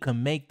screen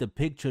can make the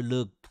picture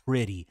look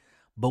pretty,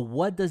 but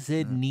what does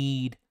it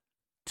need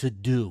to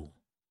do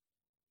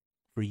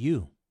for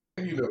you?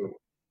 It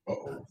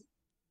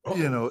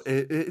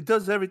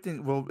does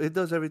everything well. It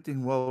does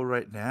everything well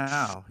right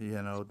now.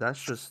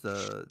 That's just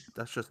the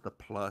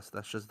plus.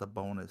 That's just the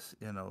bonus.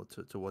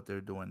 To what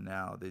they're doing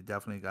now. They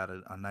definitely got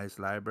a nice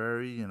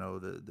library.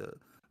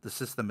 The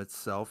system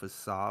itself is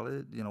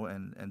solid.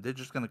 And they're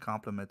just gonna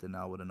complement it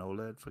now with an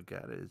OLED.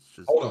 Forget it. It's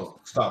just hold on.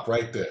 Stop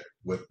right there.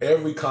 With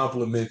every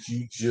compliment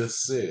you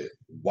just said,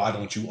 why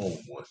don't you own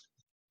one?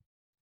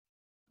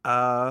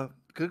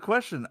 Good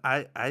question.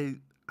 I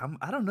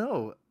don't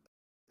know.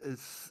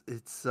 It's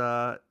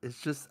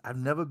just I've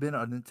never been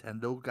a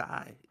Nintendo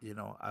guy.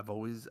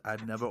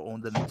 I've never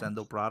owned a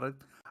Nintendo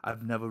product.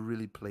 I've never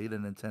really played a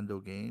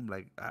Nintendo game.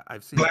 Like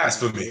I've seen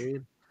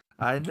blasphemy.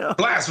 I know.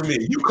 Blasphemy.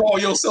 You call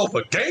yourself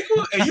a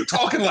gamer and you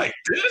talking like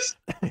this?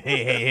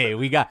 Hey,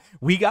 we got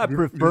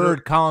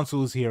preferred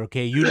consoles here,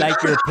 okay? You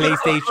like your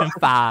PlayStation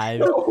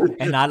 5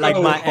 and I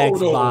like my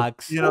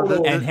Xbox.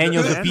 And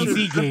Henyo's a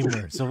PC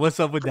gamer. So what's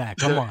up with that?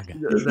 Come on, guys.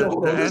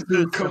 This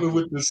dude coming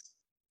with this.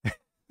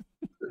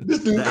 This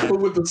dude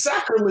coming with the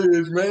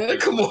sacrilege, man.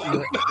 Come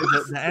on.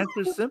 The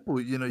answer's simple.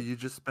 You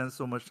just spend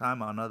so much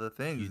time on other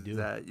things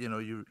that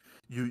you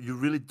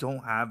really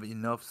don't have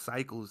enough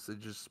cycles to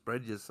just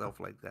spread yourself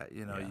like that.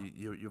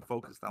 You're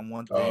focused on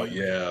one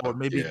thing, or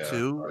maybe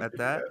two at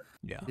that.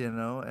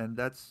 And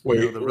that's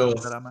the realm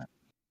that I'm at.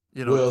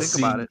 Think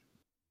about it.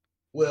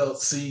 Well,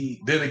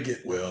 see, then again,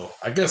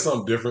 I guess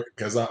I'm different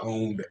because I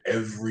owned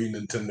every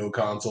Nintendo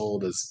console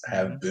that's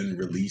have been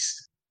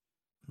released.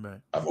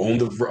 Right. I've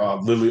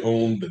literally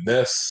owned the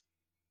NES,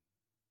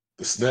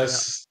 the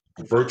SNES,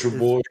 the Virtual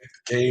Boy,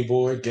 the Game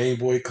Boy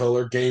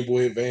Color, Game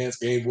Boy Advance,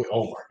 Game Boy.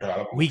 Oh my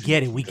God! We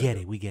get it.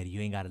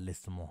 You ain't got to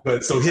list them all.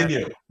 But so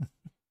Henyo,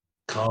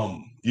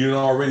 come. You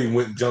already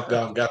went and jumped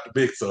out and got the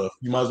big stuff.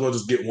 You might as well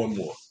just get one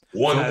more.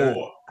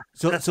 More.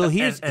 So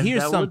here's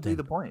that something. Would be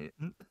the point.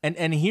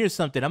 And here's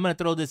something. I'm gonna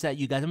throw this at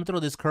you guys. I'm gonna throw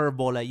this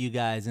curveball at you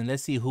guys, and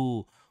let's see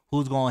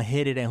who's gonna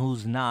hit it and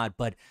who's not.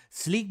 But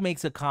Sleek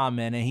makes a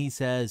comment and he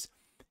says,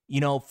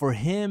 for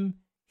him,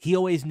 he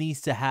always needs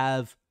to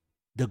have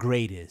the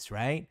greatest,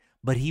 right?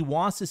 But he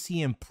wants to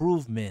see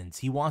improvements.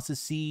 He wants to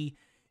see,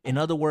 in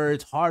other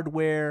words,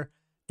 hardware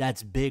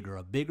that's bigger,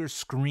 a bigger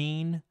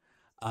screen,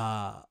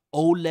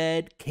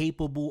 OLED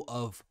capable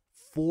of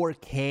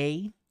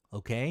 4K,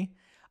 okay?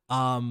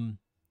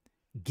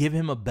 Give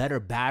him a better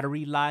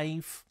battery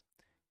life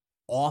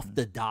off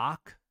the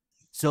dock.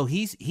 So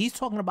he's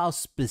talking about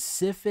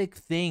specific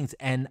things,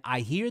 and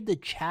I hear the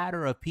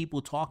chatter of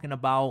people talking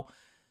about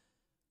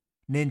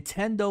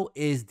Nintendo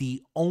is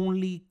the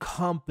only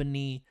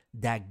company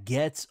that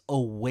gets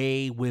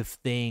away with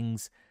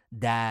things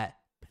that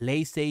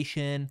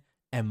PlayStation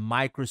and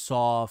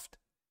Microsoft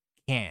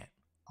can't.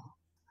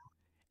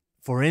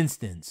 For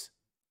instance,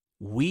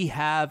 we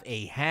have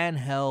a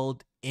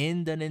handheld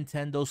in the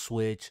Nintendo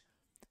Switch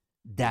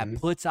that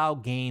puts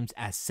out games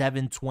at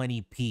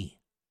 720p.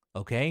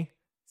 Okay?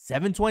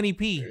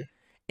 720p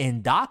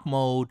in dock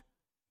mode,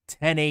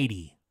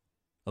 1080.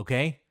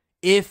 Okay?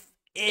 If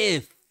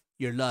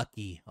you're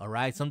lucky, all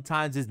right?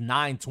 Sometimes it's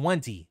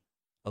 920,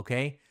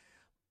 okay?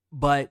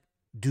 But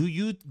do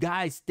you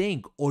guys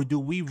think, or do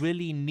we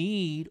really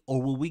need,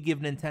 or will we give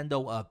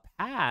Nintendo a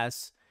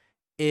pass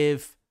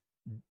if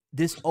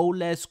this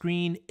OLED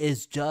screen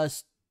is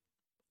just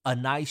a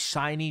nice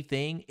shiny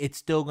thing? It's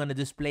still going to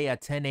display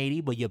at 1080,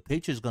 but your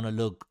picture's going to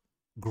look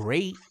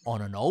great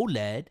on an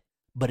OLED,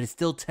 but it's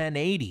still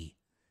 1080.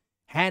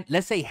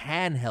 Let's say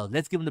handheld.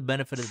 Let's give them the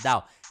benefit of the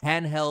doubt.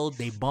 Handheld,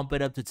 they bump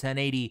it up to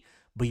 1080,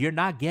 but you're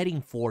not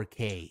getting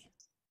 4K.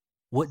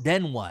 What?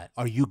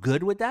 Are you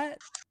good with that?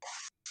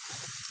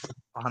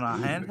 On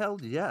a handheld,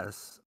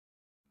 yes.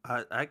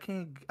 I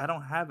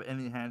don't have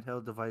any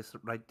handheld device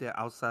right there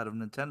outside of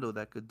Nintendo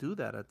that could do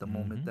that at the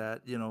moment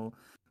that,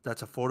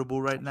 that's affordable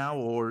right now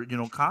or,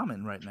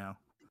 common right now.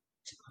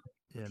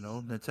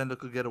 Nintendo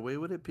could get away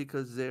with it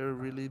because they're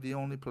really the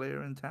only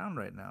player in town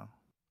right now.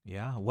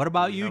 Yeah. What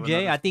about you,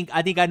 Jay? I think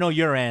I know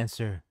your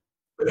answer.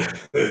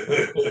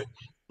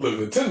 Look,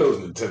 Nintendo's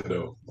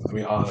Nintendo. I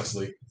mean,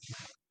 honestly,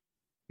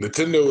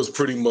 Nintendo is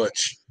pretty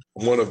much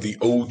one of the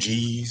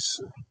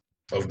OGs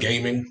of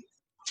gaming.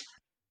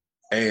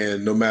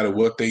 And no matter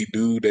what they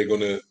do, they're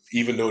gonna,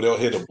 even though they'll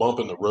hit a bump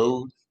in the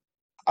road,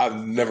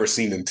 I've never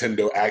seen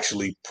Nintendo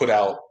actually put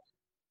out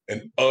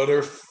an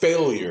utter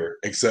failure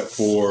except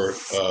for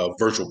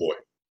Virtual Boy.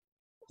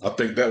 I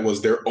think that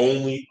was their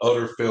only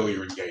utter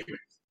failure in gaming.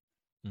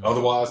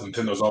 Otherwise,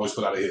 Nintendo's always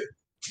put out a hit,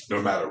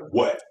 no matter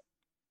what.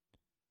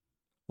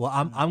 Well,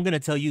 I'm gonna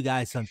tell you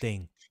guys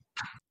something.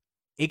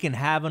 It can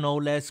have an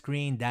OLED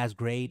screen. That's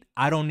great.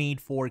 I don't need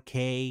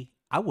 4K.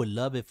 I would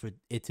love it for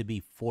it to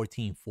be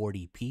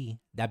 1440p.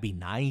 That'd be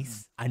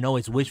nice. I know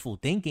it's wishful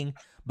thinking,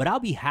 but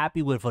I'll be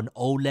happy with an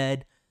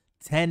OLED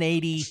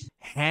 1080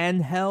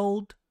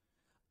 handheld,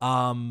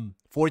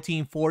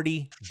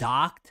 1440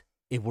 docked.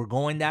 If we're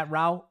going that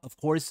route, of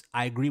course,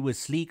 I agree with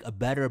Sleek. A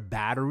better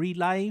battery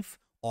life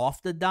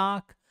off the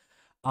dock.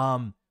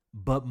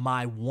 But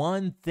my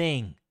one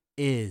thing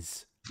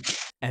is,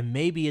 and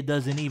maybe it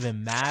doesn't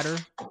even matter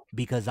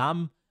because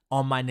I'm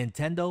on my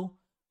Nintendo,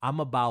 I'm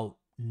about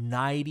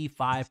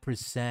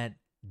 95%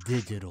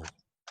 digital.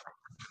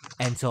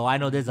 And so I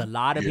know there's a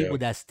lot of people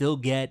that still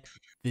get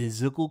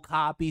physical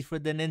copies for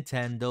the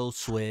Nintendo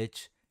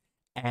Switch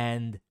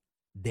and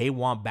they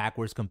want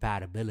backwards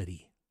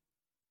compatibility.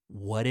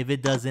 What if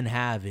it doesn't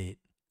have it?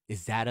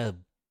 Is that a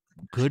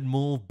good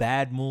move,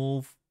 bad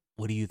move?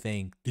 What do you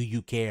think? Do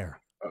you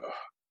care?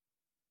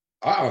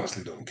 I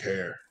honestly don't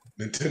care.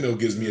 Nintendo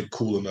gives me a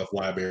cool enough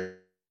library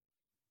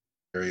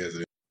as it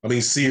is. I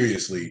mean,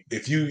 seriously,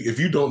 if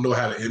you don't know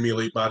how to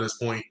emulate by this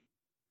point,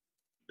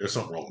 there's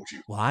something wrong with you.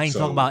 Well, I ain't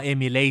talking about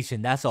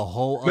emulation. That's a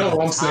whole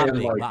other I'm topic. saying,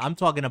 like, but I'm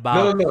talking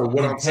about What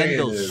Nintendo I'm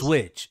saying is,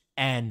 Switch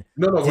and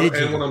and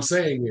digital. what I'm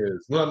saying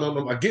is,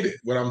 no, I get it.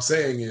 What I'm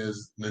saying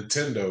is,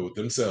 Nintendo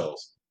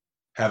themselves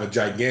have a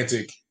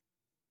gigantic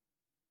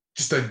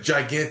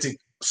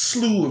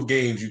slew of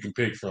games you can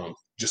pick from,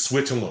 just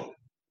Switch alone.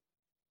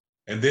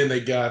 And then they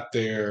got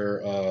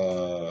their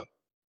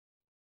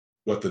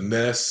the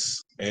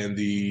NES and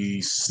the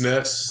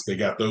SNES. They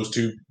got those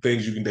two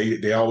things you can.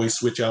 They always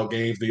switch out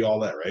games. Do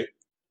all that, right?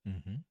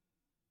 Mm-hmm.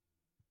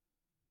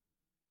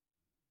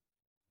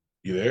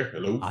 You there?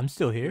 Hello? I'm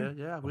still here.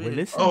 Yeah, we're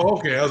listening. Oh,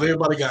 okay. How's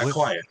everybody got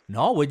quiet?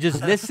 No, we're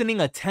just listening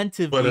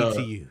attentively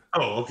to you.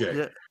 Oh,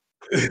 okay.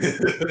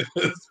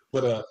 Yeah.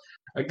 But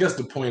I guess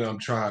the point I'm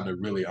trying to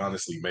really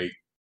honestly make,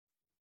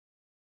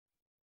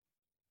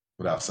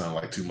 without sounding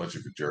like too much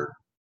of a jerk,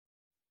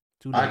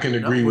 I can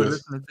agree with.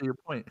 Listening to your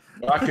point.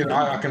 I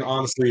can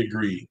honestly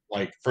agree.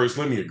 Like, first,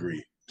 let me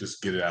agree.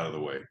 Just get it out of the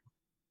way.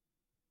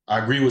 I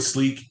agree with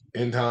Sleek,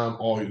 in time,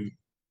 all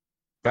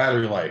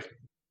battery life,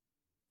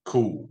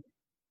 cool.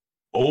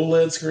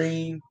 OLED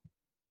screen,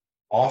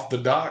 off the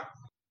dock,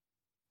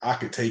 I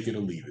could take it or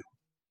leave it.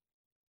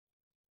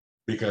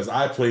 Because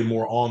I play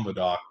more on the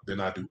dock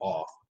than I do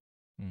off.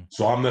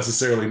 So I'm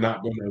necessarily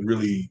not going to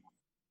really,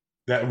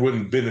 that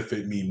wouldn't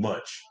benefit me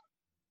much.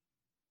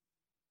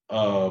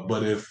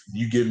 But if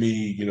you give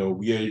me,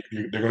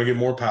 they're going to get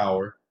more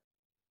power.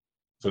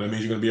 So that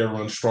means you're going to be able to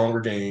run stronger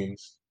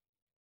games.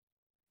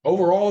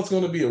 Overall, it's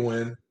going to be a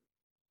win.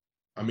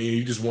 I mean,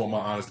 you just want my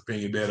honest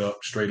opinion,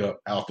 straight up,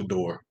 out the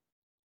door.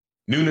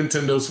 New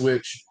Nintendo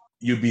Switch,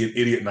 you'd be an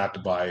idiot not to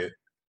buy it.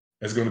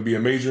 It's going to be a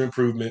major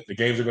improvement. The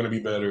games are going to be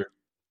better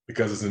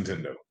because it's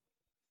Nintendo.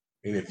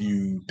 And if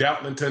you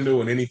doubt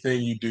Nintendo and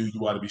anything you do,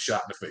 you ought to be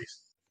shot in the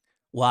face.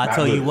 Well, I'll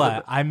tell you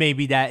what, I may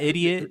be that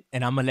idiot,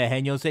 and I'm going to let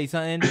Henyo say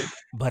something,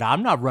 but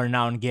I'm not running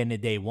out and getting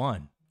it day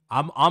one.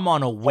 I'm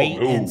on a wait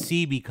and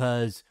see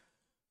because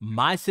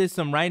my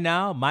system right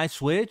now, my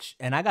Switch,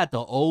 and I got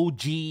the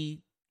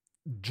OG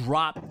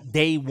drop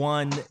day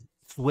one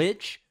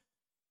Switch,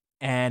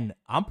 and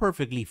I'm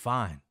perfectly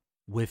fine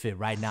with it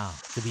right now,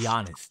 to be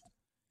honest.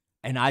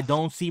 And I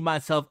don't see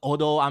myself,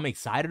 although I'm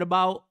excited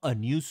about a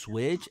new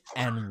Switch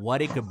and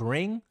what it could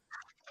bring,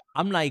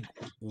 I'm like,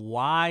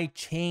 why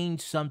change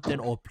something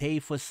or pay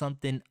for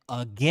something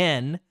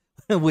again,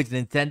 which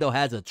Nintendo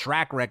has a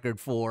track record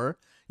for?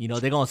 You know,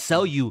 they're going to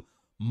sell you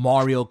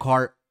Mario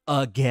Kart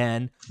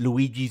again,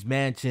 Luigi's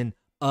Mansion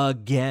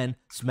again,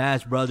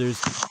 Smash Brothers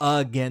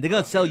again. They're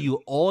going to sell you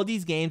all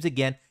these games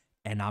again.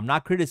 And I'm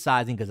not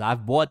criticizing because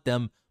I've bought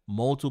them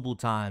multiple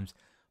times.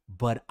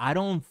 But I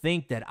don't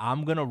think that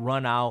I'm going to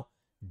run out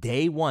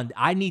day one.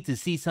 I need to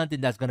see something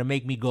that's going to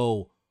make me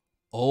go,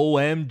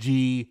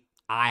 OMG,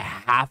 I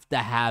have to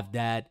have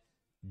that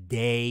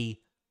day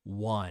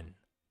one.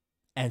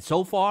 And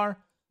so far,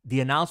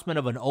 the announcement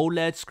of an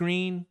OLED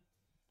screen,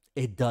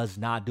 it does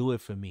not do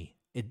it for me.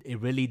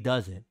 It really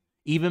doesn't.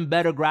 Even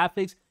better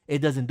graphics, it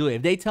doesn't do it.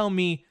 If they tell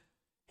me,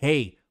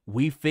 hey,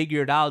 we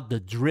figured out the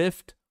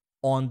drift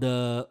on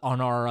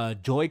our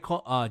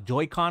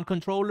Joy-Con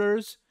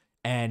controllers,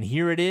 and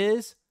here it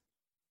is,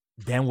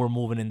 then we're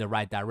moving in the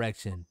right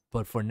direction.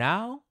 But for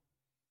now,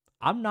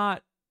 I'm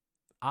not.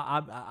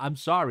 I'm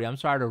sorry. I'm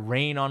sorry to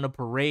rain on the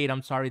parade.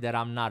 I'm sorry that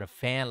I'm not a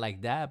fan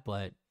like that,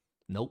 but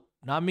nope,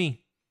 not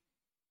me.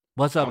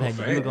 What's up,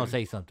 Henry? You were going to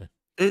say something.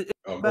 Is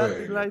Oh, go battery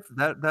ahead. Yeah. life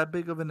that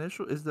big of an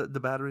issue? Is the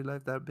battery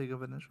life that big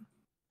of an issue?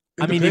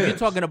 It I mean, if you're depends.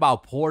 talking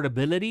about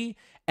portability,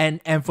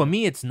 and for Yeah.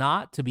 me, it's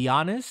not, to be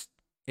honest.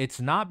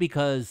 It's not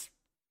because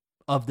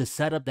of the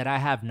setup that I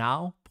have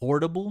now,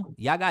 portable.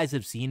 Y'all guys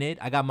have seen it.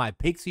 I got my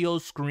Pixio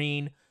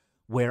screen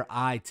where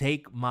I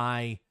take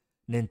my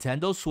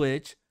Nintendo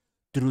Switch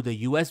through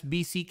the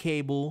USB-C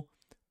cable,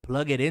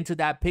 plug it into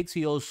that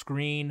Pixio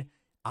screen.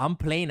 I'm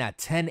playing at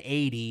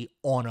 1080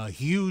 on a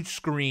huge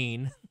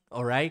screen,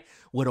 all right,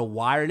 with a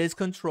wireless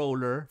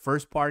controller,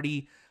 first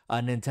party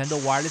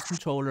Nintendo wireless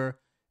controller,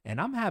 and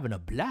I'm having a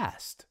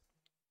blast.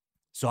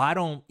 So I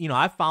don't,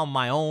 I found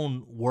my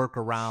own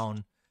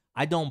workaround.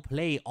 I don't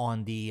play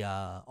on the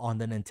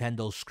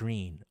Nintendo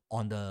screen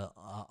on the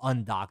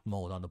undocked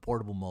mode, on the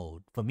portable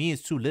mode. For me,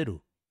 it's too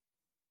little.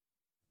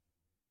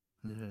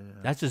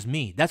 Yeah. That's just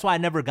me. That's why I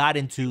never got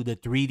into the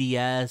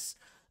 3DS,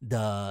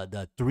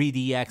 the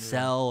 3D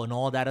XL, and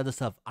all that other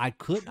stuff. I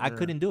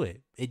couldn't do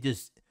it.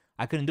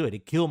 I couldn't do it.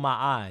 It killed my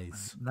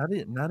eyes. Not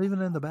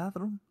even in the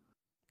bathroom.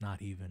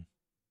 Not even.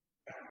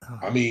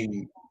 I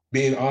mean,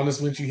 being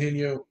honest with you,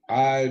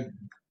 Henyo,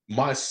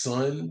 my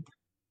son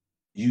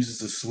uses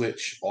the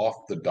Switch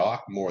off the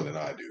dock more than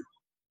I do.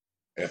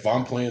 If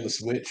I'm playing the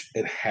Switch,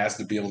 it has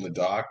to be on the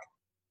dock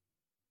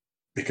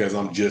because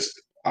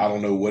I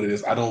don't know what it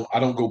is. I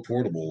don't go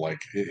portable. Like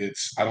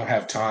I don't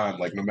have time.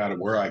 Like no matter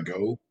where I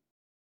go,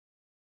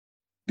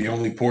 the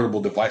only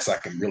portable device I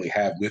can really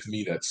have with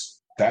me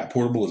that's that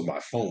portable is my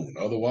phone.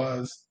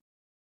 Otherwise,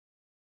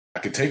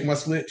 I could take my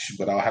Switch,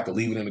 but I'll have to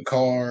leave it in the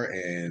car.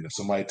 And if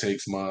somebody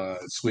takes my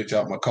Switch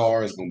out my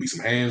car, it's gonna be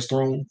some hands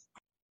thrown.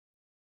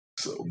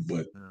 So,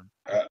 but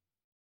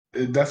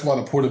that's why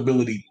the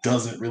portability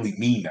doesn't really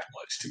mean that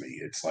much to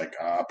me. It's like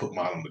I put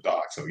mine on the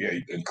dock. So yeah,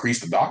 you increase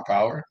the dock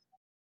power.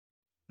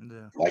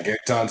 Yeah. Like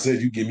Anton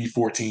said, you give me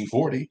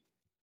 1440.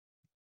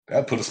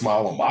 That put a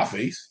smile on my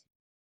face.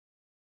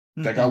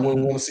 Think I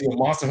wouldn't want to see a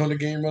Monster Hunter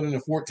game running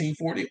at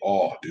 1440?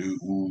 Oh,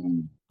 dude.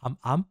 Ooh.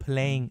 I'm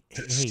playing.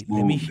 The Hey,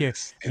 let me share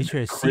smoothness and a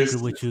the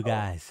secret with crispness. you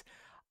guys.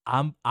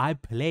 I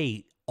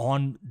play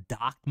on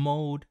docked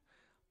mode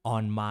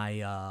on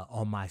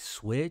my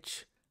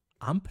Switch.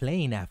 I'm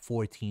playing at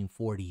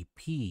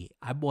 1440p.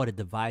 I bought a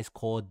device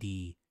called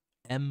the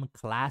M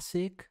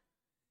Classic,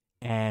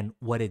 and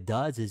what it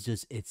does is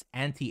it's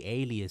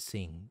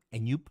anti-aliasing,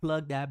 and you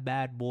plug that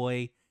bad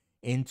boy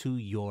into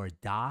your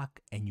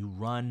dock and you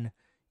run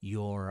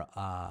your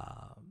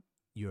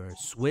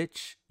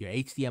Switch, your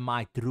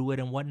HDMI through it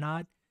and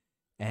whatnot,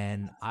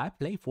 and I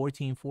play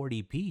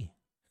 1440p.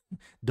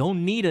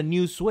 Don't need a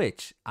new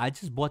Switch. I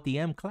just bought the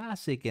M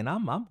Classic and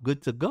I'm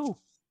good to go.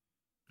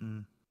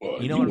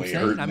 Well, You know what I'm ain't saying?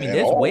 I hurting mean, at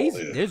there's all, ways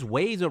then. there's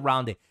ways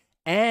around it.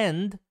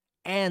 And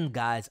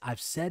guys,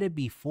 I've said it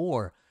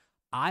before.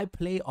 I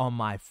play on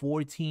my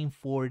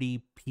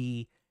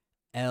 1440p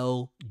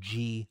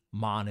LG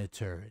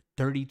monitor,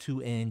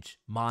 32-inch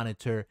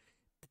monitor.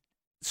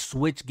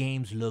 Switch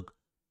games look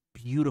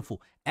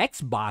beautiful.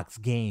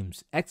 Xbox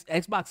games,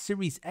 Xbox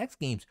Series X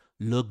games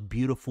look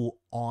beautiful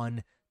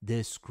on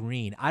this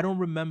screen. I don't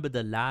remember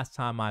the last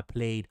time I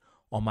played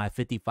on my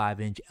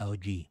 55-inch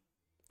LG,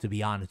 to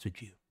be honest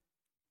with you.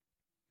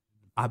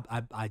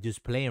 I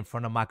just play in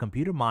front of my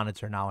computer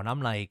monitor now, and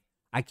I'm like,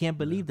 I can't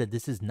believe that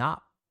this is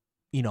not,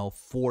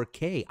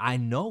 4K. I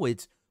know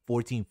it's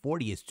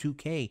 1440, it's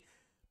 2K,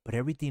 but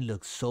everything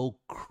looks so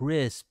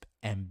crisp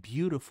and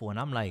beautiful, and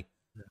I'm like,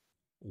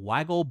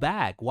 why go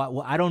back? Why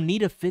I don't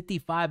need a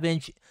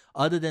 55-inch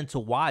other than to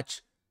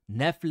watch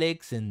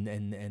Netflix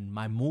and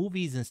my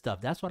movies and stuff.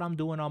 That's what I'm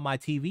doing on my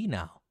TV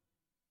now.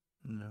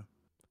 Yeah.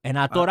 And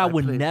I thought I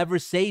would never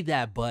say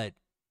that, but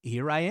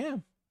here I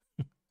am.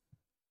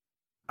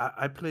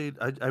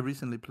 I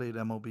recently played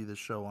MLB The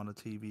Show on a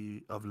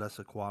TV of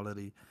lesser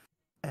quality,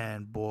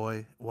 and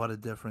boy, what a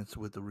difference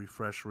with the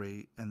refresh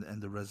rate and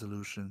the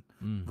resolution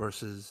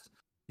versus,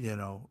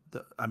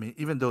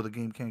 even though the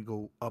game can't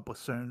go up a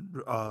certain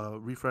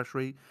refresh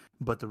rate,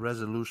 but the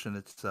resolution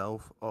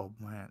itself, oh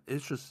man,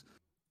 it's just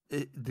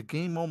the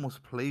game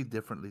almost played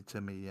differently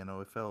to me.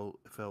 It felt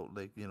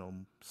like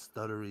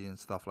stuttery and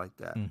stuff like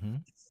that.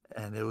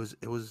 And it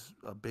was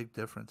a big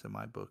difference in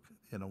my book.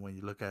 When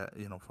you look at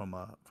from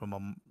a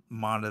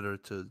monitor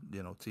to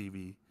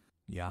TV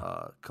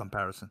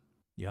comparison.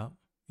 Yeah.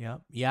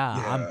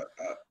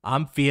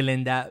 I'm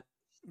feeling that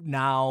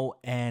now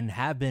and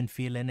have been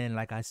feeling it.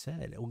 Like I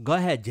said, go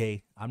ahead,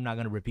 Jay. I'm not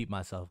gonna repeat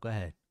myself. Go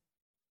ahead.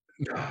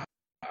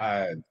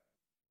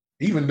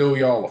 Even though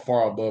y'all are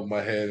far above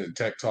my head in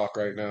tech talk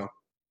right now,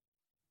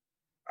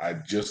 I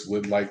just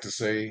would like to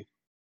say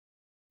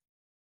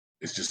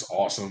it's just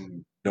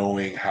awesome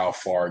knowing how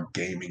far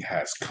gaming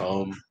has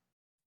come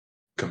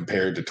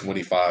compared to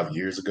 25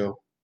 years ago.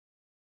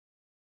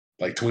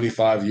 Like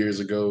 25 years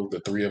ago, the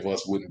three of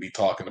us wouldn't be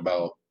talking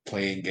about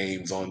playing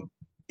games on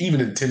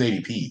even in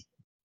 1080p.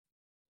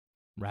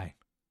 Right.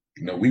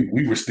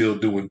 We were still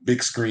doing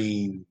big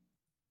screen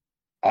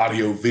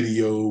audio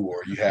video,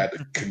 or you had to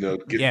get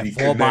the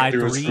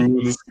connector and screw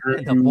in the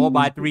screen. The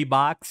 4x3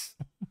 box.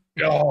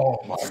 Oh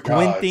my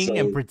God! Squinting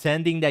and So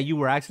pretending that you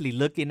were actually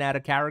looking at a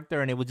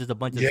character and it was just a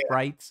bunch of yeah,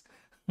 sprites.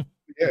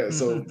 yeah.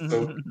 So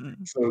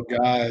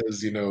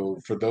guys,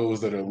 for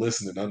those that are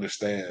listening,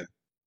 understand.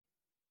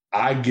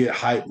 I get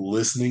hyped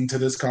listening to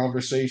this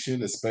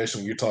conversation,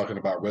 especially when you're talking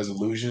about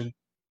resolution.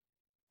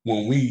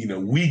 When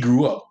we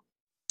grew up,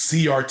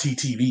 CRT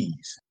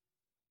TVs.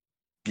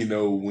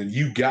 When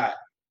you got,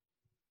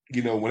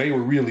 when they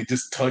were really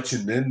just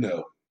touching in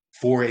the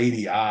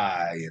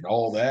 480i and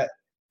all that,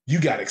 you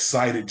got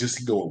excited just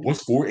to go,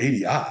 what's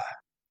 480i?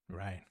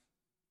 Right.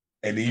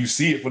 And then you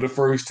see it for the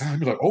first time,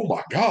 you're like, oh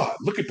my God,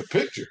 look at the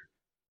picture.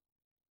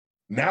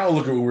 Now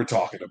look at what we're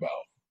talking about.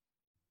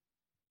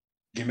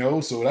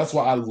 So that's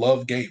why I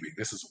love gaming.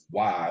 This is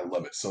why I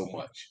love it so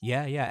much.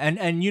 Yeah, yeah.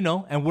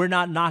 And we're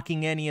not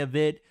knocking any of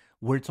it.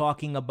 We're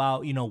talking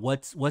about,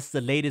 what's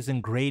the latest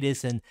and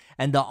greatest and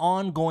the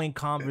ongoing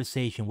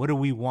conversation. What do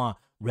we want?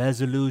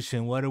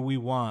 Resolution, what do we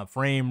want?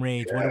 Frame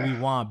rates, what do we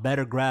Yeah. want?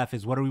 Better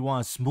graphics, what do we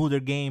want? Smoother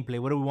gameplay,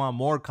 what do we want?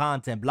 More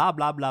content, blah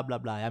blah blah blah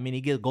blah. I mean,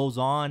 it goes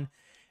on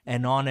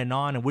and on and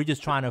on, and we're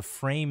just trying to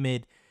frame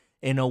it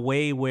in a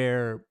way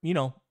where,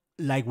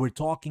 like we're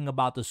talking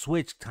about the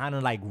Switch, kind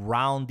of like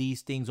round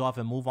these things off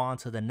and move on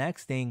to the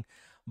next thing.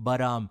 But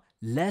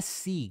let's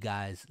see,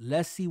 guys.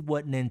 Let's see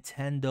what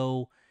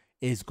Nintendo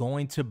is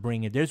going to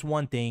bring. If there's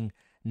one thing,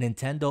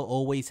 Nintendo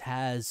always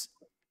has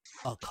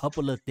a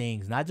couple of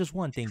things, not just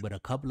one thing, but a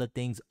couple of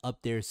things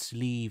up their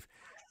sleeve,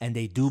 and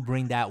they do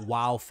bring that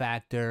wow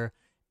factor.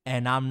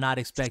 And I'm not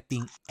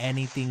expecting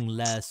anything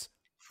less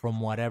from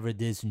whatever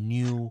this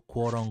new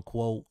quote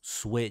unquote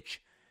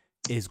Switch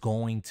is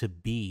going to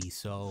be.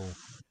 So,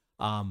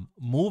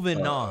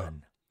 moving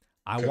on.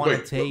 I want to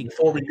Wait, take.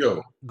 before we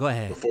go, Go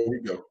ahead.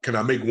 can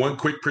I make one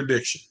quick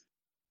prediction?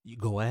 You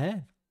go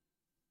ahead.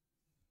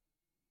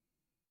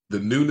 The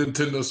new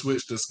Nintendo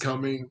Switch that's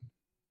coming,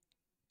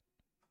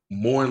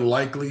 more than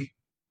likely,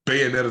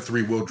 Bayonetta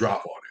 3 will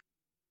drop on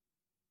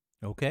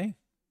it. Okay.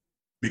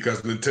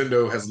 Because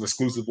Nintendo has an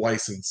exclusive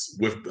license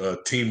with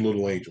Team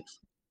Little Angels.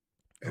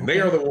 And Okay.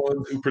 they are the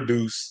ones who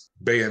produce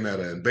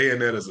Bayonetta, and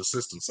Bayonetta is a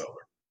system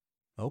seller.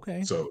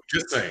 Okay. So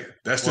just saying,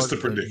 that's just a Was a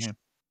great prediction.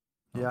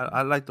 game. Yeah, Okay.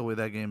 I like the way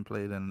that game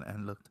played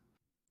and looked.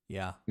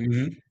 Yeah,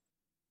 Mm-hmm.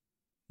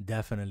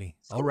 definitely.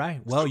 So- All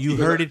right. Well, so you keep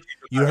an heard it.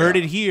 eye You heard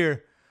out. it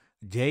here.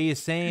 Jay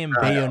is saying Keep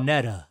an eye out.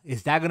 Bayonetta.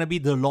 Is that gonna be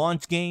the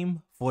launch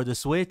game for the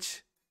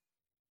Switch?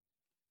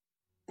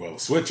 Well, the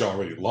Switch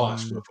already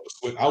launched, but for the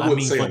Switch, I I wouldn't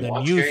mean, say for a the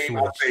launch new game.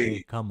 Switch.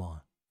 Hey, come on.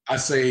 I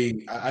say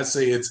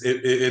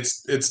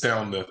it's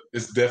down the.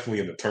 It's definitely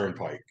in the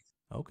turnpike.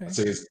 Okay. I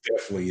say it's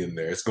definitely in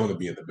there. It's going to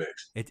be in the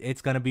mix.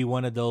 It's gonna be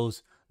one of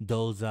those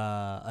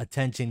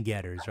attention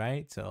getters,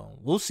 right? So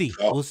we'll see.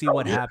 Oh, We'll see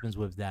what yeah. happens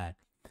with that.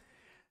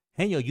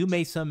 Hey, you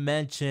made some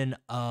mention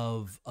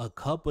of a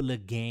couple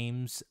of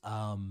games.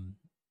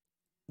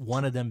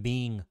 One of them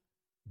being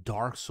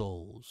Dark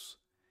Souls.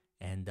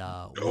 And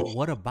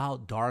what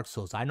about Dark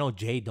Souls? I know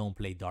Jay don't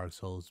play Dark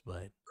Souls,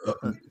 but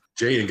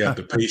Jay ain't got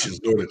the patience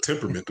nor the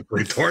temperament to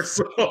play Dark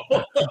Souls.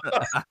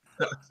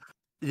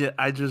 Yeah,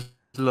 I just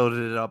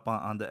loaded it up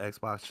on the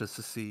Xbox just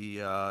to see.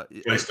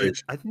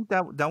 PlayStation. I think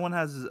that one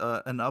has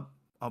an up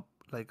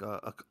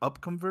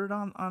convert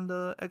on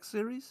the X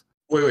series.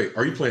 Wait.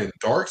 Are you playing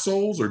Dark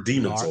Souls or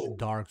Demon Souls?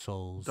 Dark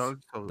Souls. Dark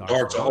Souls.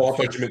 Dark Souls. Oh, I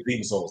thought you meant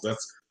Demon Souls.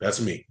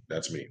 That's me.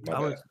 That's me. My I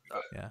bad. was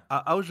Yeah.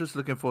 I was just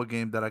looking for a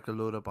game that I could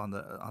load up on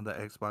the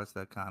Xbox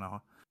that kind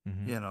of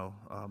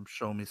Mhm.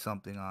 show me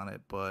something on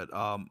it. But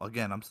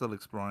again, I'm still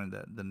exploring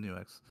the new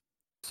X.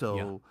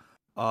 So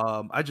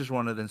I just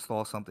wanted to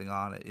install something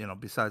on it.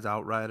 Besides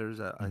Outriders,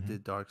 I Mhm.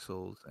 did Dark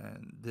Souls,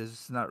 and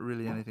there's not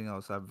really anything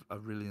else I've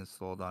really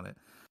installed on it.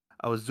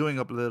 I was doing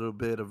up a little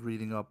bit of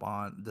reading up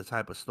on the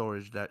type of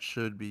storage that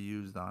should be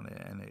used on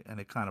it, and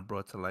it kind of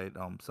brought to light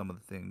some of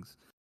the things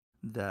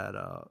that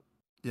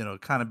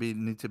kind of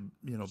need to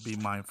be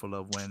mindful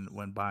of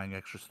when buying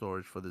extra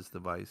storage for this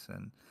device,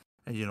 and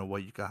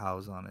what you can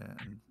house on it,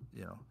 and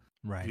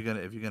Right.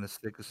 if you're gonna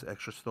stick this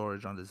extra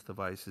storage on this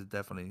device,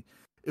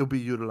 it'll be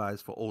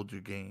utilized for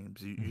older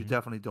games. You Mhm.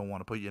 definitely don't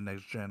want to put your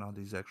next gen on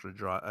these extra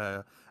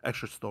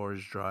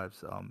storage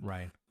drives.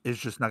 Right. It's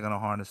just not gonna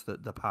harness the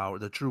power,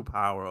 the true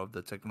power of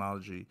the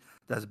technology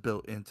that's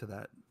built into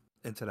that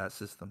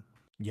system.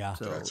 Yeah.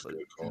 So That's a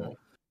good call.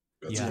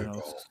 That's Yeah. a good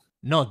call.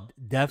 No,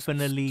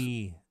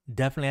 definitely.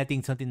 I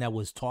think something that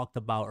was talked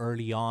about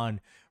early on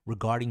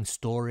regarding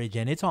storage,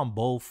 and it's on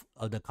both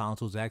of the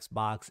consoles,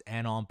 Xbox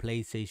and on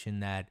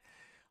PlayStation, that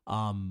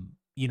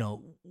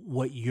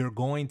what you're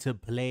going to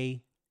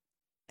play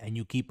and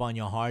you keep on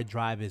your hard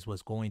drive is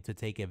what's going to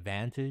take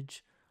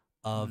advantage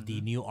of the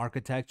new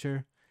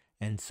architecture.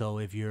 And so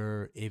if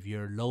you're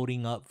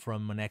loading up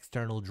from an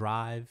external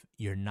drive,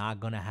 you're not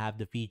going to have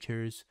the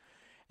features.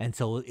 And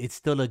so it's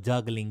still a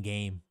juggling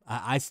game.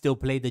 I still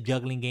play the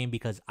juggling game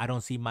because I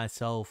don't see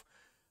myself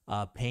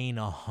paying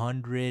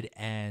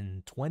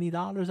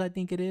 $120, I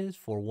think it is,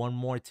 for one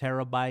more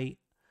terabyte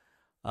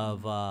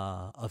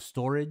of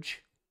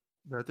storage.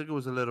 I think it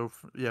was a little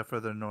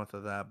further north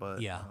of that,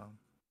 but Yeah.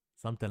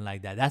 something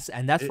like that. That's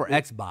for It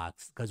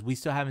Xbox, because we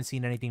still haven't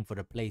seen anything for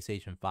the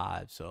PlayStation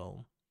 5.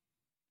 So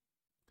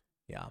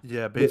yeah,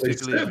 yeah, Well, they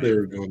basically if said they you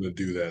were going to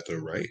do that though,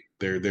 right?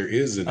 There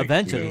is an,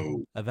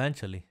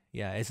 eventually,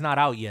 yeah, it's not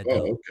out yet oh,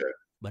 though, okay.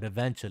 but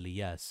eventually,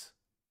 yes,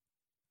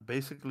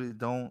 basically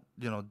don't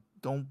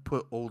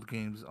put old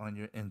games on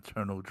your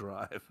internal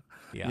drive.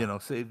 yeah,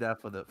 Save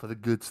that for the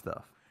good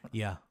stuff.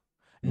 yeah.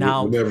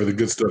 Now, Whenever the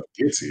good stuff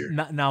gets here.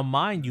 now,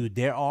 mind you,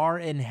 there are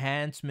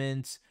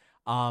enhancements.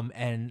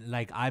 And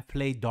like I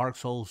played Dark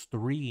Souls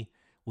 3,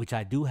 which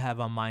I do have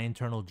on my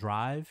internal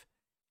drive,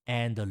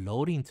 and the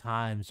loading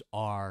times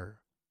are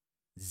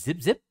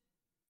zip zip.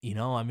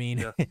 I mean,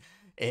 Yes,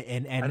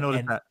 and I and noticed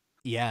and that.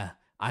 yeah,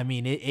 I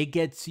mean it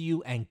gets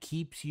you and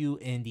keeps you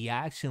in the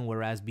action.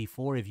 Whereas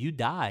before, if you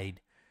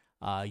died,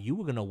 you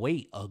were gonna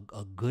wait a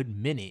good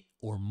minute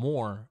or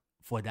more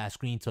for that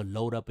screen to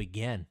load up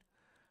again.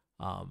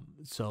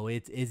 So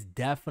it's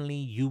definitely,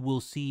 you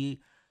will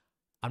see.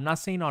 I'm not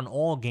saying on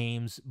all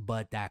games,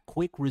 but that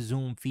quick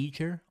resume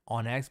feature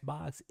on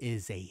Xbox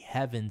is a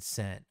heaven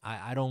sent.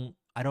 I don't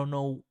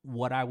know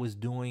what I was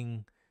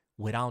doing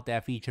without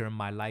that feature in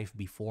my life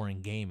before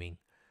in gaming,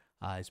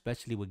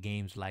 especially with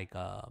games like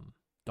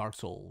Dark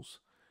Souls,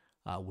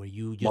 where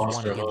you just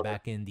want to Monster get Hunter.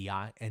 back in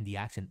the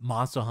action.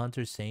 Monster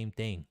Hunter, same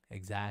thing,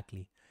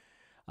 exactly.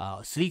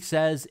 Sleek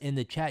says in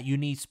the chat, you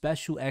need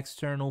special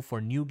external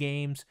for new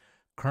games.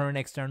 Current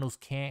externals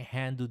can't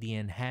handle the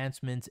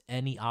enhancements.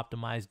 Any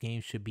optimized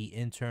game should be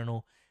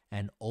internal,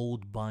 and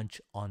old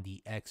bunch on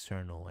the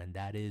external. And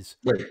that is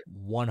Wait,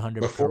 100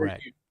 before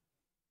correct.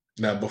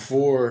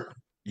 before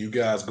you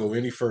guys go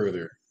any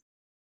further,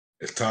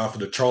 it's time for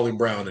the Charlie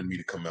Brown and me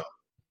to come out.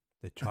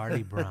 The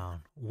Charlie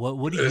Brown.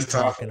 What are you It's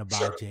time talking for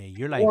about, Jay?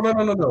 You're like well,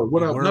 no.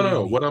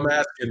 worrying me. What I'm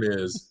asking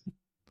is,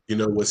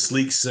 what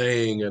Sleek's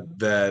saying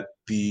that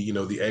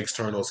the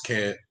externals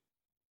can't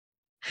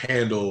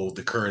handle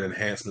the current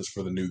enhancements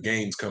for the new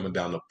games coming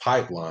down the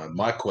pipeline.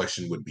 My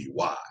question would be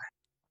why?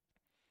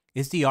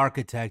 It's the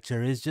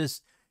architecture.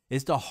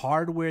 It's the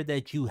hardware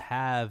that you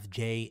have,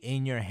 Jay,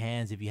 in your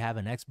hands. If you have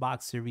an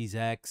Xbox Series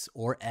X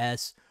or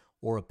S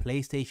or a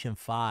PlayStation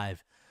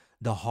 5,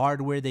 the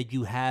hardware that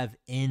you have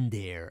in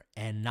there,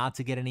 and not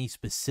to get any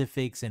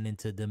specifics and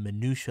into the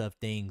minutia of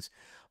things,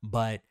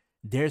 but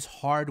there's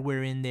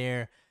hardware in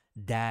there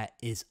that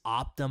is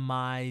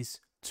optimized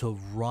to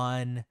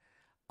run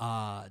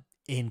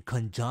in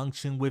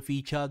conjunction with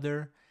each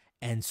other.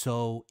 And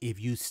so if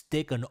you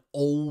stick an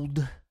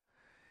old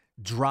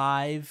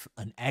drive,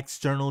 an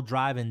external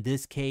drive in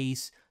this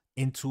case,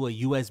 into a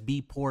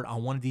USB port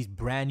on one of these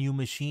brand new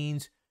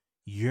machines,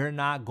 you're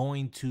not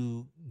going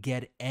to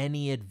get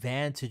any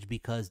advantage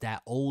because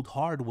that old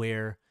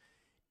hardware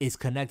is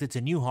connected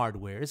to new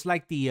hardware.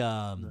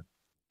 I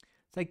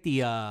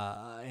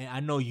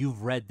know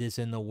you've read this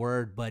in the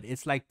word, but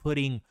it's like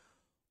putting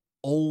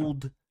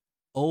old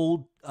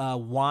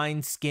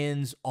wine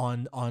skins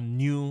on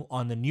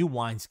the new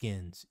wine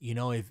skins.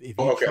 If you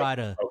Okay, try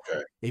to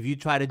okay, if you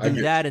try to I do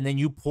get that and then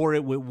you pour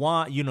it with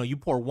wine, you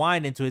pour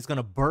wine into it, it's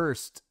gonna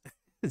burst.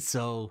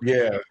 So you.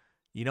 Yeah,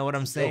 you know what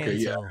I'm okay, saying?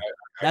 yeah, So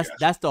I got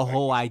that's the you.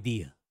 whole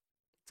idea.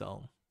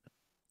 So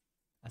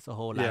that's the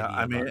whole Yeah, idea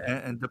I mean, about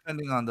that. and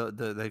depending on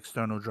the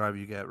external drive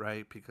you get,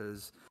 right?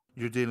 Because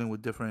you're dealing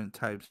with different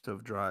types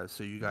of drives.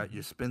 So you got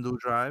your Mhm. spindle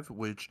drive,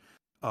 which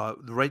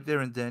right there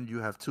and then you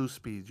have two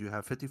speeds. You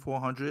have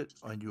 5400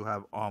 and you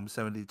have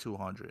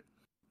 7200,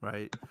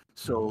 right?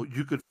 So Mhm.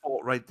 you could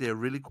fault right there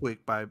really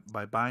quick by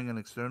buying an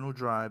external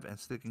drive and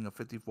sticking a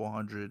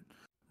 5400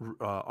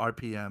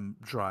 RPM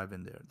drive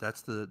in there.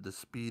 That's the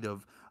speed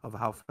of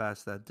how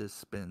fast that disk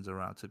spins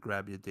around to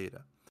grab your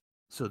data.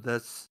 So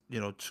that's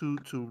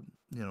two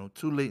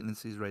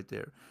latencies right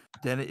there.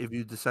 Then if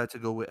you decide to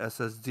go with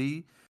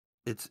SSD,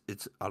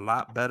 it's a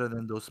lot better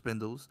than those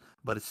spindles,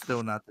 but it's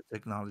still not the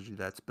technology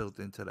that's built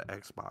into the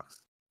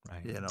Xbox.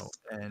 Right.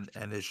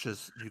 And it's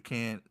just you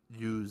can't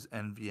use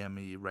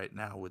NVMe right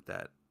now with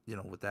that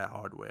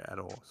hardware at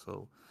all.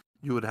 So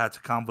you would have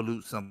to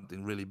convolute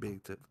something really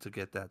big to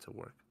get that to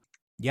work.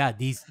 Yeah,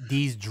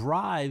 these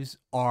drives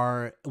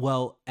are,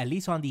 well, at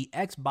least on the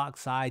Xbox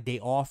side, they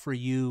offer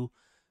you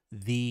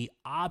the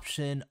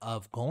option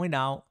of going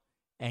out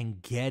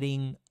and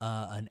getting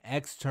an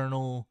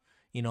external,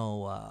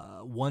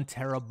 1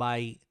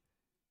 terabyte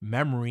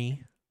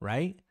memory,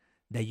 right?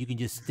 That you can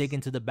just stick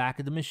into the back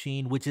of the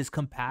machine, which is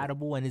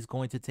compatible and is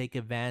going to take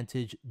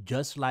advantage,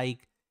 just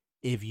like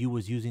if you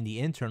was using the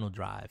internal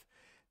drive.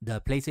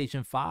 The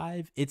PlayStation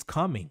 5, it's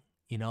coming,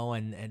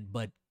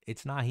 but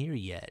it's not here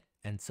yet.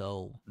 And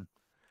so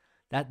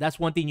that's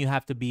one thing you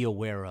have to be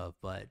aware of.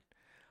 But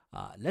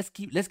let's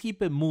keep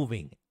it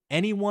moving.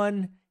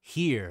 Anyone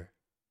here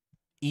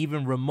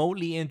even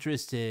remotely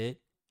interested,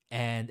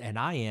 and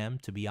I am,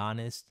 to be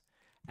honest,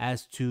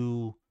 as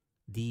to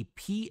the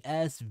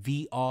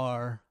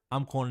PSVR,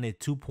 I'm calling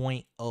it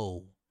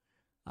 2.0,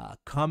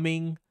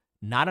 coming,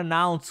 not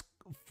announced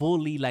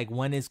fully like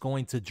when it's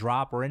going to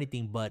drop or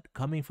anything, but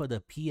coming for the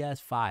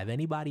PS5.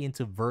 Anybody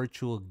into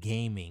virtual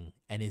gaming,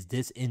 and is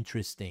this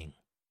interesting?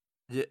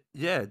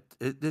 Yeah,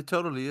 it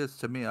totally is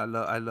to me. I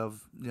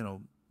love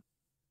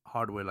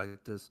hardware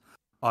like this.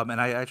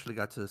 And I actually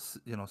got to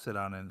sit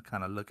down and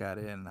kind of look at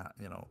it and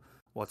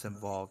what's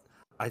involved.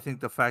 I think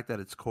the fact that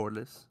it's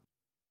cordless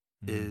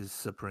Mm, is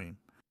supreme.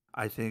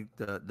 I think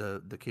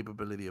the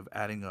capability of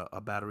adding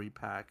a battery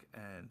pack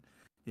and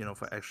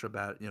for extra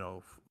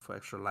for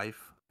extra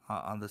life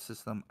on the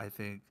system, I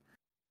think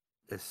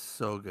is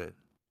so good.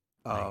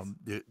 nice.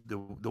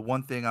 The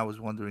one thing I was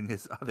wondering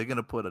is, are they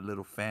gonna put a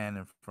little fan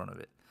in front of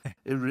it?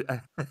 It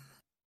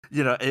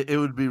it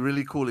would be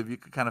really cool if you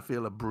could kind of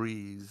feel a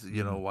breeze,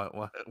 Mm,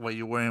 while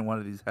you're wearing one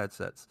of these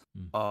headsets.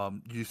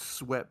 mm, You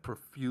sweat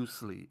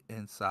profusely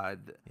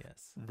inside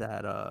yes.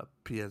 that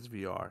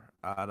PSVR.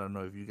 I don't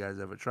know if you guys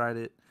ever tried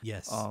it,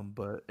 Yes,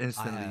 but I have.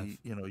 instantly,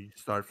 you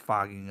start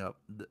fogging up,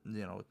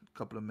 a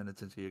couple of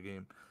minutes into your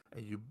game,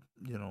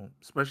 and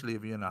especially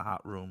if you're in a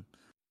hot room.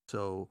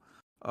 So,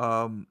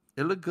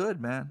 it looked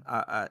good, man.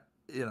 I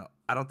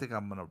don't think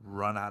I'm gonna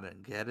run out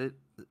and get it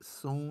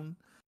soon.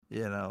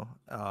 You know,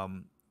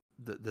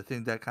 the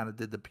thing that kind of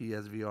did the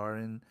PSVR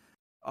in,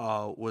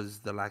 was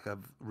the lack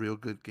of real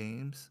good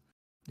games.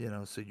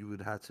 So you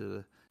would have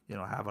to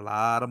have a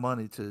lot of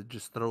money to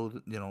just throw,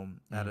 at,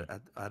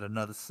 Mm. at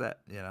another set,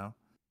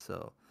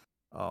 So,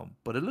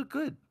 but it looked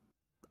good.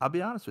 I'll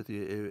be honest with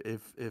you.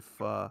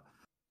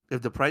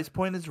 If the price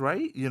point is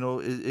right,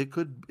 it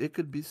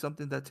could be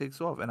something that takes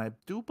off, and I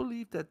do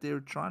believe that they're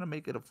trying to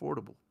make it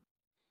affordable.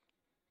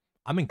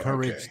 I'm Okay.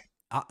 encouraged.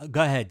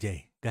 Go ahead,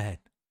 Jay. Go ahead.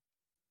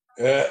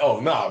 Oh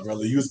nah,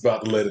 brother, you was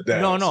about to let it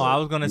No, down. no, I So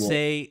was gonna you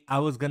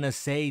want?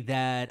 say,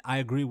 that I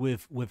agree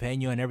with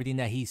Henyo and everything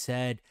that he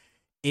said.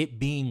 It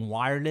being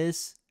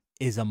wireless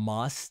is a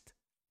must.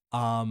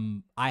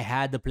 I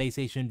had the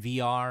PlayStation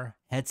VR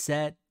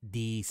headset,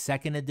 the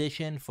second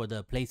edition for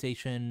the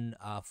PlayStation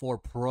 4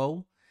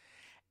 Pro,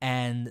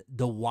 and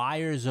the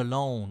wires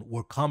alone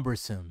were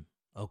cumbersome.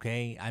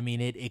 Okay, I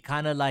mean it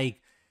kind of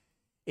like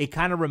it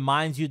kind of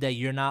reminds you that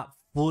you're not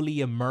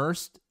fully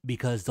immersed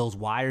because those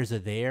wires are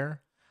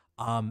there.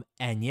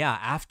 And yeah,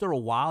 after a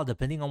while,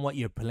 depending on what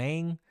you're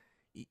playing,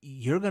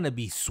 you're gonna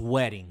be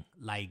sweating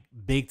like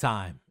big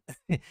time.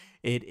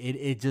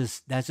 It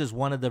just that's just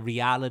one of the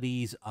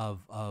realities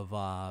of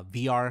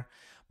VR.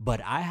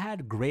 But I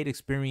had great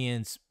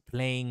experience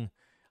playing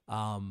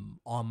on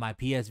my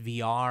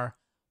PSVR.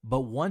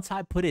 But once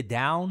I put it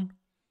down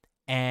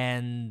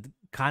and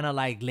kind of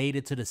like laid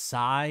it to the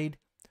side,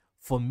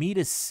 for me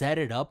to set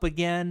it up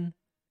again,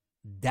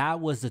 that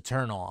was the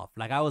turn off.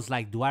 Like I was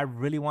like, do I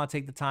really want to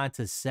take the time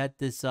to set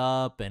this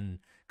up and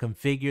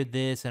configure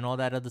this and all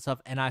that other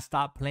stuff? And I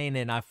stopped playing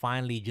it and I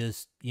finally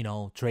just,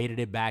 traded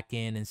it back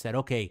in and said,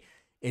 okay,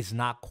 it's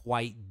not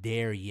quite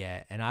there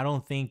yet. And I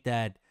don't think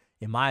that,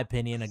 in my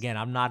opinion, again,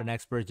 I'm not an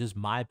expert, just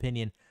my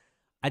opinion,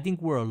 I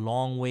think we're a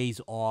long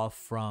ways off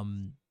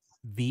from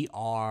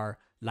VR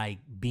like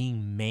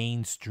being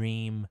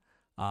mainstream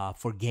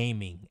for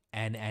gaming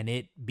and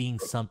it being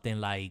something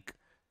like,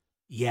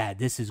 yeah,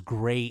 this is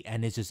great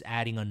and it's just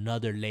adding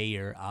another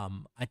layer.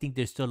 I think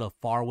there's still a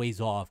far ways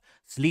off.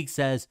 Sleek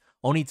says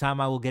only time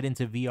I will get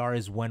into VR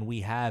is when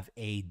we have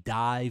a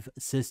dive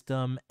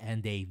system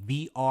and a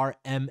VR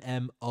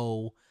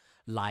MMO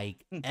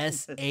like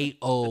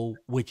SAO,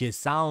 which it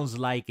sounds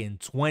like in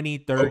Okay,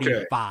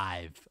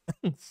 2035.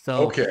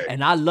 So, okay.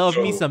 and I love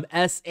me So some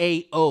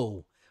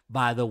SAO,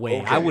 by the way.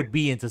 I okay, would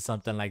be into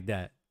something like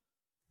that.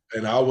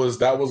 and that was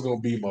gonna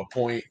be my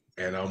point,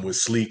 and I'm with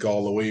Sleek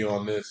all the way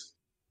on this.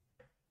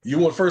 You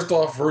want first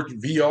off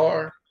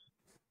VR?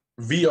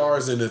 VR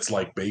is in its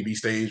like baby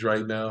stage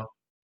right now.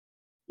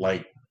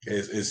 Like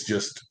it's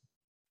just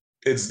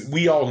it's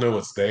we all know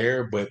it's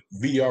there, but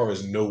VR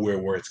is nowhere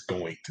where it's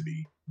going to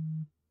be.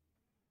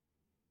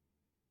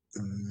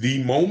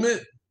 The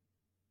moment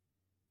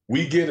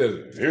we get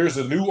here's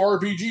a new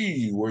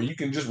RPG where you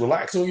can just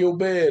relax on your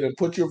bed and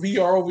put your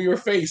VR over your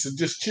face and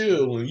just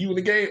chill and you in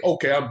the game,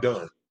 okay, I'm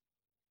done.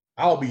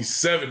 I'll be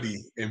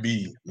 70 and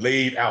be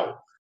laid out.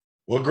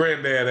 Where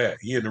granddad at?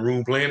 He in the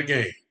room playing the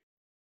game.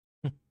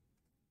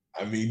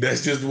 I mean,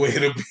 that's just the way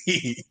it'll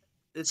be.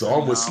 It's So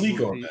a I'm with Sleek on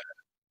novelty. that.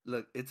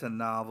 Look, it's a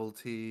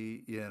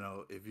novelty.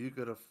 If you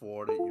could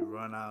afford it, you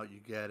run out, you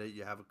get it.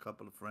 You have a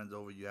couple of friends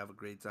over, you have a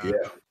great time.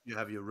 Yeah. You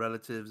have your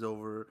relatives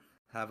over,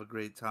 have a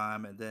great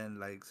time, and then,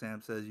 like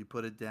Sam says, you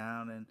put it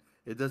down, and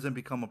it doesn't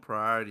become a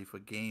priority for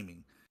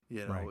gaming.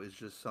 Right. It's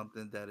just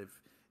something that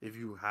if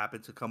you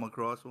happen to come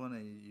across one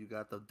and you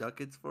got the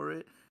ducats for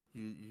it,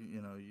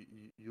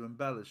 you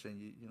embellish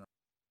and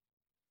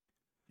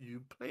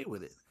you play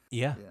with it.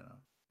 Yeah. You know,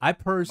 I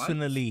mine's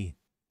personally,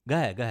 go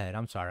ahead, go ahead.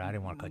 I'm sorry. I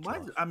didn't want to cut you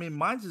Mine's, off. I mean,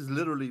 mine's is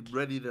literally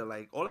ready to,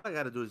 like. All I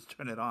got to do is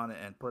turn it on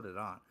and put it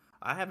on.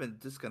 I haven't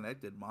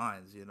disconnected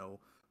mine's,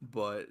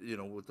 but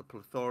with the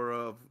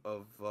plethora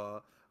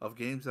of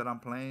games that I'm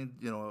playing,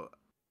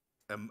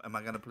 am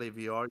I gonna play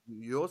VR?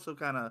 You also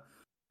kind of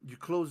you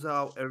close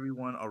out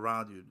everyone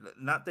around you.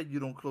 Not that you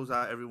don't close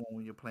out everyone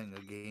when you're playing a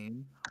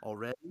game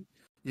already,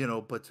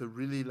 but to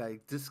really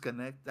like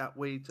disconnect that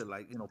way to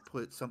like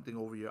put something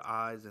over your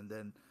eyes and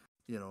then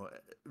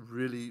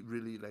really,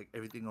 really like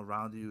everything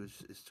around you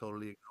is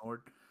totally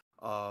ignored.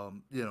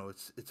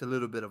 It's a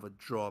little bit of a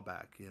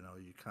drawback. You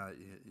kind of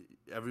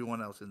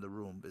everyone else in the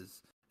room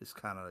is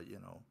kind of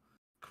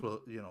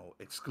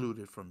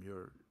excluded from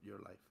your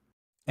life.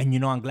 And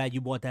I'm glad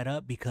you brought that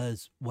up,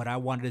 because what I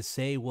wanted to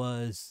say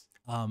was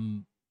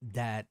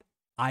that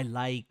I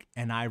like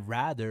and I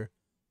rather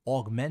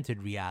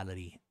augmented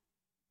reality.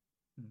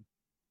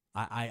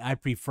 I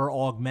prefer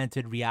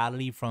augmented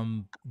reality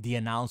from the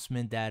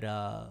announcement that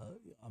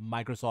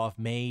Microsoft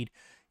made.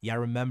 Yeah, I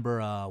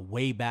remember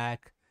way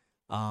back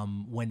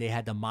when they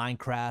had the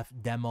Minecraft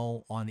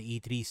demo on the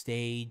E3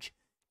 stage,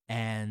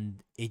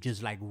 and it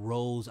just like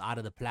rose out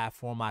of the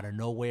platform out of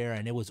nowhere,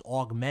 and it was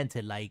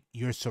augmented. Like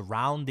your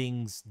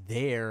surroundings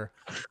there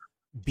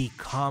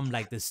become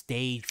like the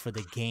stage for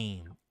the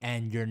game,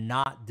 and you're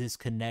not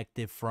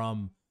disconnected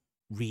from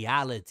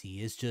reality.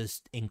 It's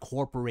just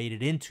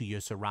incorporated into your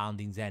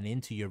surroundings and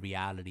into your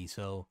reality.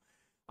 So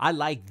I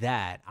like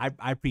that.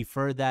 I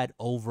prefer that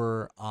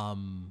over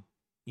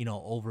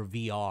over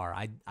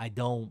VR. I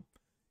don't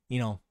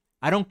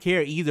I don't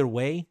care either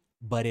way,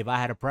 but if I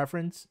had a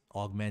preference,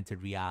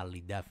 augmented reality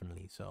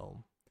definitely.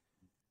 So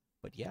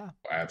but yeah,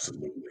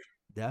 Absolutely.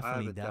 I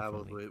haven't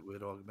dabbled definitely.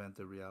 with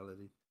augmented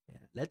reality.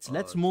 Yeah.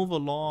 Let's move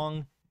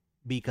along,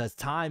 because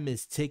time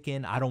is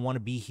ticking. I don't want to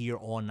be here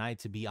all night,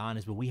 to be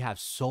honest, but we have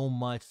so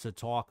much to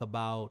talk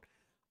about.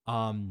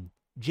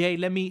 Jay,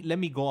 let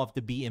me go off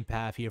the beaten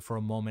path here for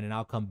a moment, and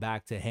I'll come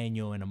back to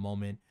Henyo in a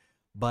moment.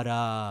 But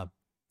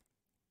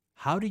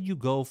how did you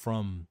go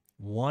from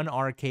one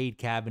arcade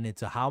cabinet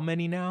to how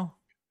many now?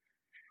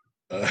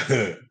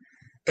 Better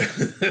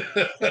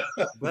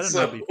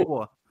not be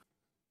 4.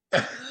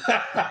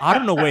 I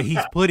don't know where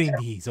he's putting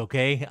these,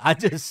 okay? I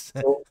just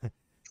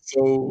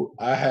So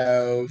I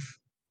have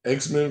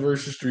X-Men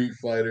versus Street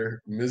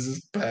Fighter,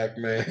 Mrs.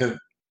 Pac-Man,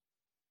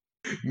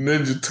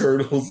 Ninja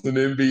Turtles, and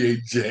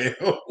NBA Jam.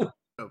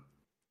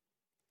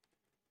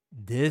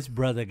 This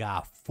brother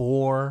got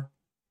 4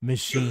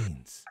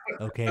 machines,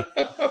 okay?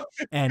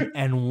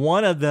 And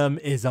one of them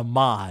is a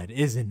mod,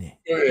 isn't it?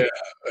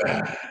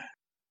 Yeah.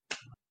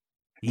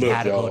 He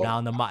had to go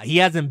down the mod. He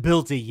hasn't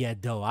built it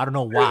yet, though. I don't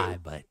know why,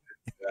 but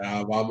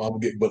I'm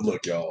getting. But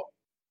look, y'all,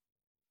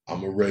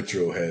 I'm a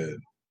retro head.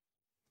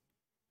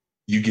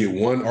 You get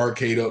one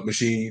arcade up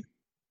machine.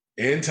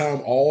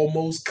 Anton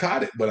almost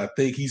caught it, but I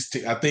think he's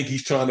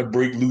trying to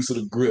break loose of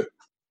the grip.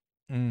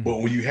 But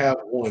when you have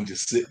one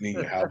just sitting in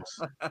your house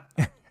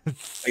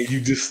and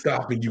you just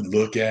stop and you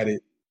look at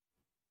it,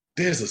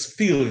 there's this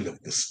feeling of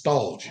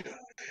nostalgia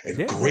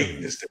and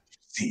greatness that you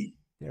see.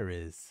 There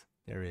is.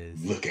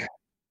 Look at it.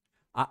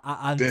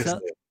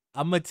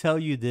 I'm gonna tell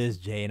you this,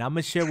 Jay, and I'm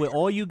gonna share with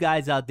all you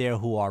guys out there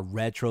who are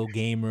retro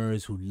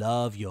gamers, who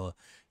love your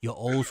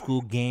old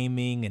school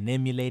gaming and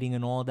emulating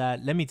and all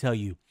that. Let me tell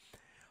you,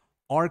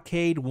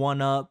 Arcade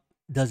 1-Up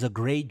does a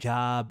great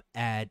job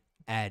at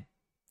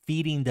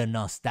feeding the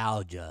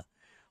nostalgia.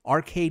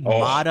 Arcade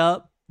Mod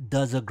Up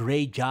does a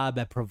great job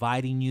at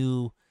providing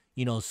you,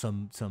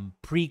 some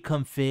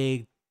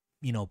pre-config,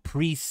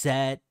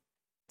 preset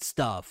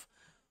stuff.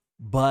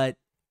 But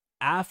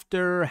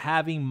after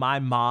having my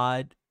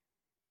mod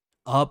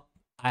up,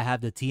 I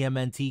have the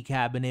TMNT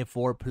cabinet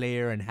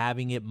 4-player and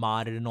having it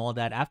modded and all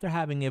that. After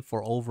having it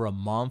for over a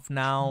month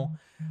now,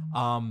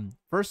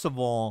 first of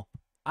all,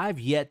 I've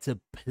yet to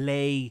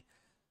play.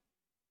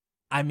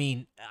 I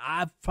mean,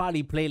 I've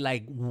probably played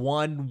like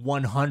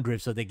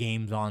 1/100th of the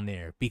games on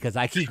there, because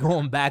I keep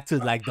going back to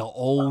like the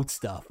old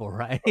stuff. All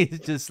right.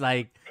 It's just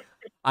like,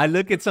 I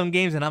look at some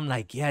games and I'm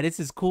like, yeah, this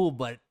is cool,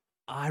 but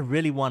I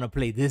really want to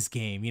play this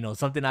game,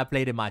 something I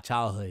played in my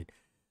childhood.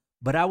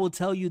 But I will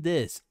tell you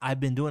this, I've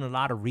been doing a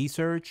lot of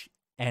research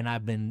and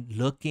I've been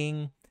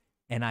looking,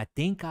 and I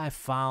think I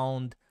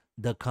found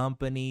the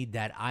company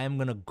that I am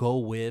going to go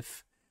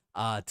with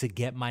to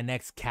get my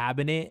next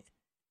cabinet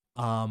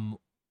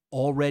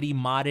already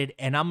modded,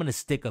 and I'm going to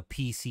stick a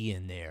PC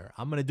in there.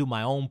 I'm going to do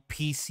my own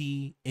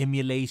PC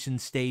emulation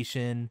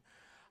station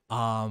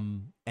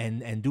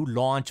and do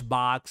launch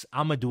box.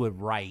 I'm going to do it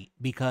right,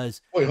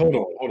 because wait, hold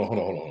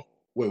on.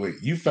 Wait,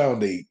 you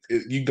found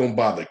you going to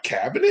buy the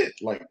cabinet?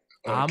 Like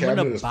I'm going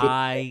to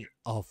buy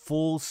a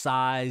full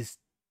size,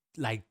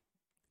 like,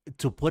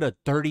 to put a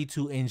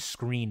 32-inch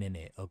screen in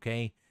it,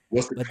 okay?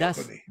 What's the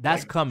company?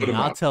 That's coming.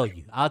 I'll tell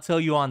you. I'll tell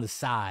you on the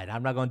side.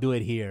 I'm not going to do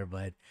it here,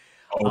 but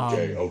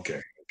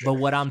okay. But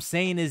what I'm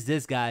saying is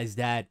this, guys,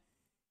 that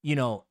if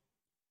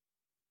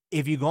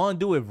you're going to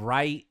do it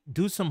right,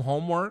 do some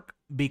homework,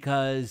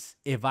 because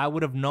if I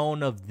would have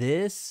known of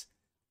this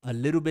a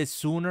little bit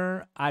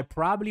sooner, I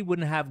probably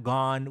wouldn't have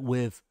gone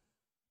with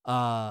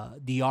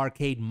the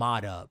Arcade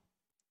Mod Up.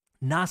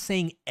 Not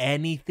saying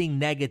anything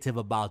negative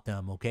about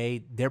them,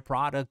 okay? Their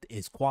product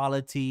is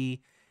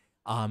quality.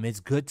 It's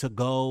good to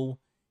go.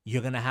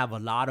 You're going to have a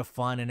lot of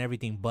fun and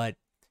everything. But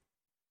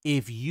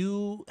if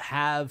you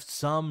have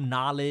some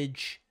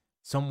knowledge,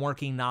 some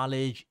working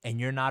knowledge, and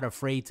you're not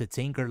afraid to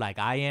tinker like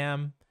I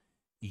am,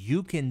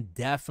 you can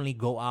definitely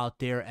go out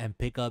there and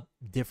pick up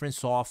different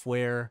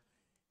software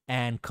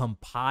and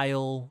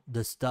compile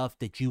the stuff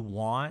that you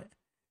want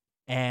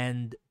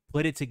and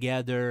put it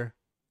together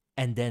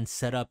and then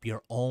set up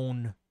your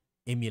own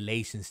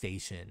emulation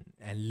station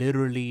and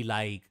literally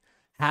like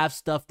have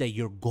stuff that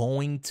you're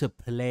going to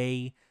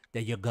play,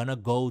 that you're gonna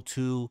go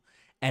to,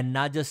 and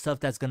not just stuff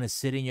that's gonna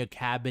sit in your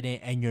cabinet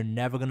and you're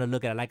never gonna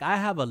look at it. Like I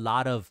have a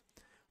lot of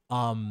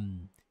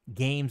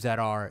games that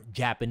are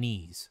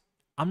Japanese.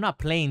 I'm not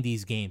playing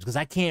these games because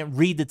I can't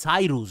read the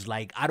titles.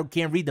 Like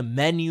can't read the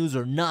menus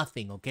or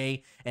nothing.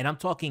 Okay, and I'm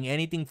talking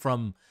anything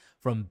from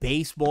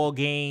baseball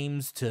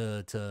games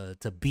to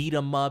beat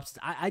 'em ups.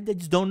 I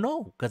just don't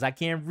know because I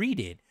can't read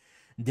it.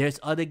 There's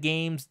other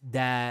games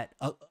that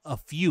a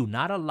few,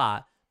 not a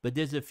lot, but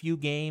there's a few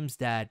games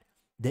that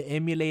the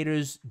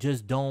emulators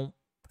just don't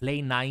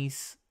play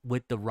nice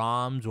with the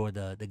ROMs or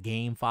the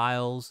game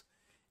files.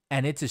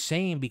 And it's a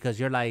shame because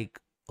you're like,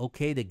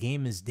 okay, the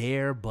game is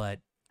there, but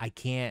I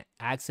can't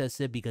access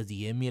it because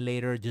the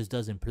emulator just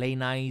doesn't play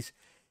nice.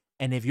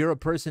 And if you're a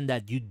person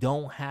that you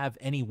don't have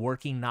any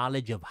working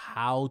knowledge of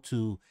how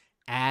to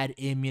add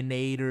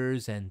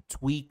emulators and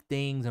tweak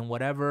things and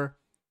whatever,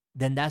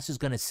 then that's just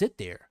going to sit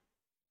there.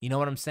 You know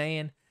what I'm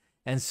saying?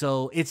 And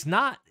so it's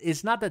not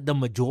that the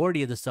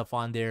majority of the stuff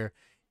on there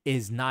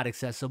is not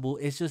accessible.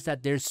 It's just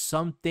that there's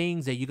some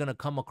things that you're going to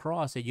come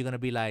across that you're going to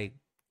be like,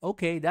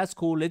 okay, that's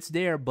cool. It's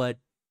there, but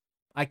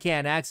I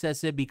can't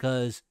access it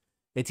because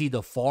it's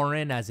either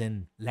foreign, as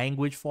in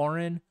language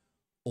foreign,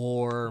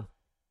 or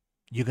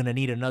you're going to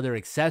need another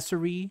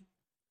accessory,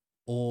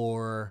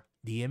 or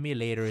the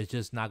emulator is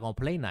just not going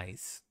to play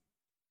nice.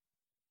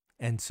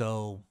 And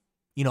so,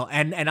 you know,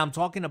 and I'm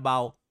talking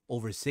about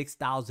over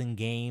 6,000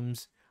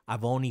 games.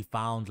 I've only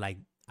found like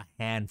a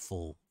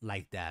handful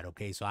like that,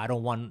 okay? So I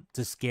don't want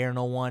to scare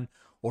no one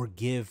or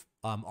give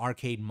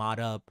Arcade Mod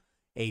Up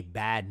a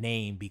bad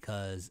name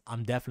because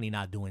I'm definitely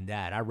not doing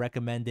that. I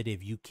recommend it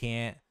if you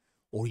can't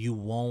or you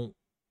won't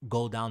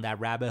go down that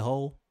rabbit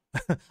hole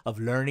of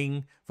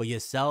learning for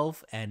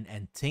yourself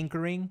and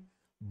tinkering.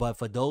 But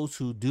for those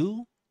who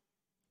do,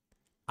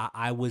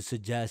 I would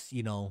suggest,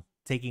 you know,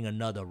 taking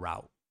another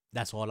route.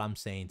 That's all I'm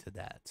saying to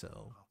that.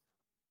 So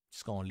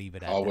just gonna leave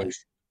it at Always.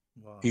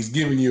 that. Wow. He's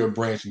giving you a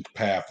branching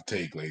path to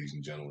take, ladies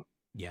and gentlemen.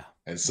 Yeah.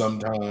 And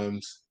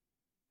sometimes,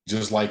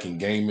 just like in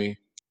gaming,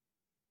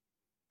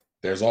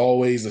 there's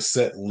always a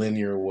set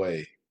linear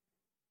way.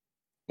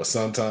 But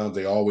sometimes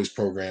they always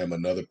program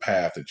another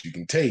path that you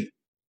can take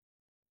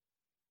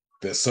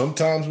that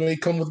sometimes may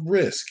come with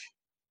risk,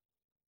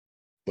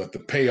 but the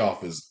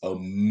payoff is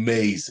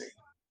amazing.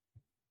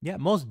 Yeah,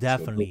 most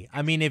definitely.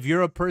 I mean, if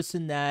you're a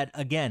person that,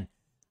 again,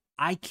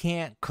 I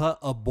can't cut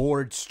a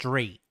board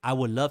straight. I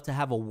would love to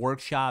have a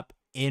workshop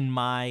in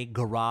my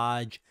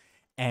garage.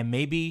 And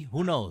maybe,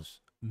 who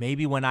knows,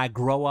 maybe when I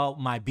grow out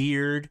my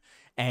beard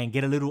and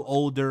get a little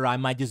older, I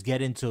might just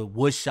get into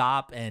wood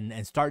shop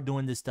and start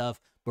doing this stuff.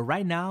 But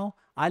right now,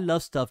 I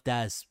love stuff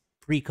that's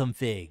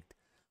pre-configured.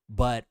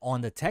 But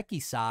on the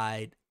techie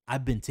side,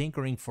 I've been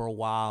tinkering for a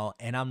while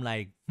and I'm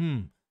like,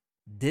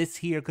 this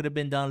here could have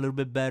been done a little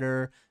bit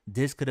better.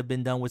 This could have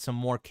been done with some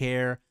more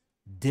care.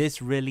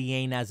 This really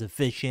ain't as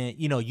efficient.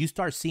 You know, you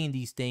start seeing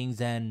these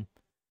things and,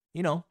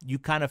 you know, you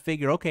kind of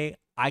figure, okay,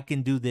 I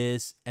can do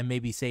this and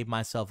maybe save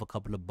myself a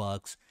couple of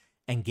bucks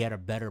and get a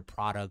better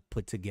product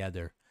put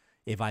together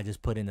if I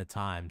just put in the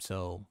time.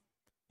 So,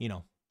 you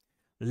know,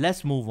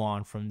 let's move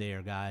on from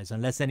there, guys,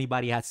 unless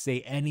anybody has to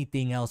say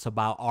anything else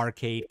about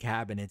arcade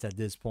cabinets at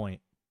this point.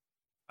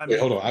 I Wait,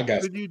 hold on. I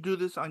got Could you do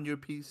this on your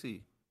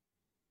PC?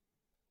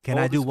 Can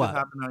All I do this could what?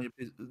 happen on your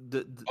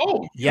PC.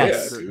 Oh,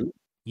 Yes. yeah, dude.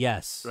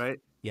 Yes. Right?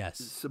 Yes.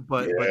 So,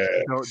 but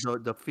Yes.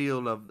 the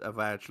feel of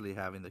actually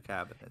having the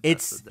cabinet.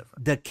 It's that's the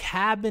difference. the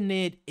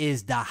cabinet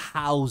is the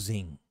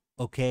housing,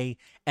 okay?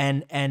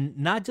 And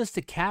not just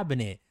the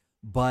cabinet,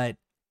 but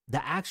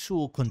the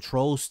actual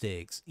control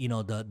sticks, you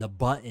know, the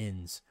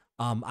buttons.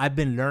 I've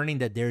been learning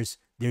that there's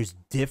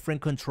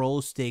different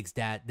control sticks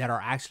that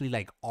are actually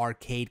like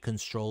arcade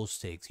control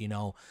sticks, you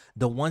know.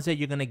 The ones that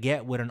you're going to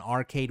get with an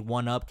arcade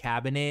 1-up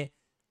cabinet,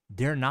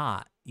 they're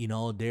not, you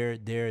know,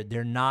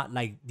 they're not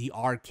like the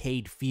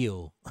arcade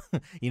feel.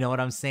 You know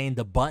what I'm saying?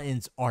 The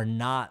buttons are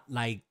not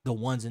like the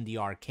ones in the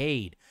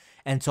arcade.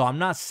 And so I'm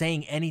not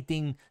saying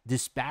anything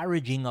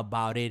disparaging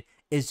about it.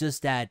 It's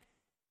just that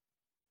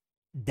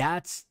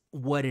that's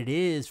what it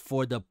is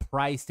for the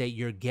price that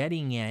you're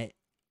getting it,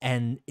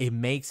 and it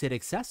makes it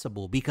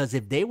accessible. Because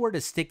if they were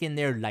to stick in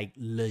there like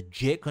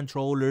legit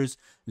controllers,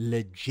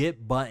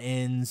 legit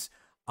buttons,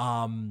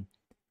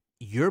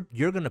 you're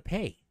gonna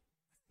pay.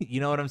 You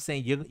know what I'm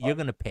saying? You're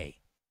gonna pay.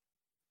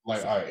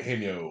 Like, all right,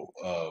 Henyo,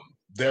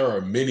 there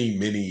are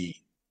many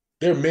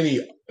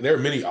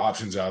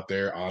options out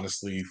there,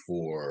 honestly,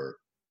 for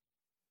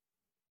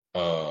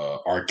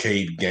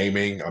arcade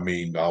gaming. I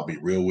mean, I'll be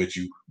real with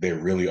you, there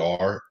really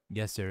are.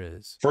 Yes, there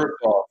is. First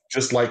off,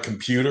 just like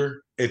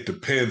computer, it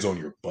depends on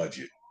your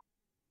budget.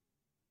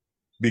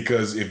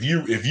 Because if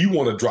you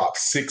want to drop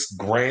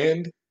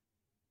 $6,000,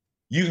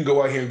 you can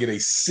go out here and get a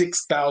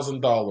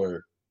 $6,000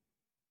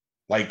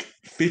 like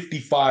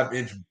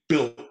 55-inch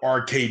built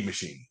arcade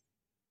machine.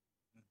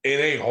 It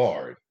ain't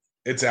hard.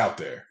 It's out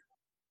there.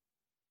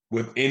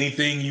 With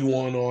anything you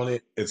want on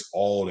it, it's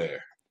all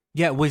there.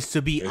 Yeah, which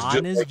to be It's just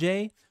honest, like,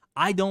 Jay,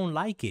 I don't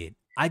like it.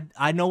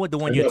 I know what the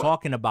one I you're know.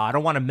 talking about. I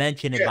don't want to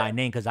mention it Yeah. by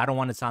name because I don't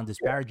want to sound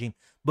disparaging.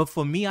 But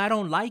for me, I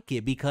don't like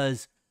it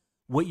because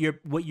what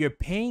you're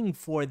paying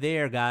for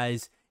there,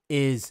 guys,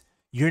 is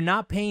you're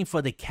not paying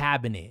for the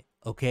cabinet,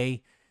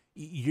 okay?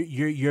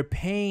 You're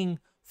paying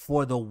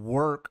for the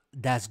work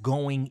that's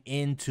going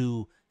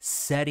into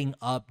setting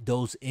up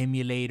those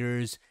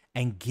emulators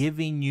and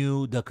giving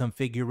you the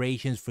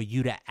configurations for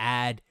you to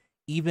add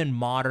even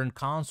modern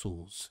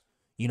consoles.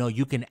 You know,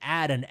 you can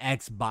add an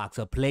Xbox,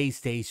 a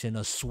PlayStation,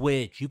 a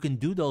Switch. You can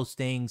do those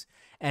things.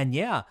 And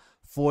yeah,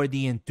 for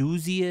the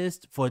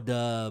enthusiast, for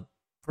the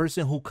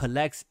person who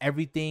collects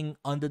everything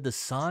under the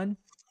sun,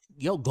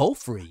 yo, go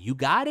for it. You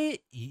got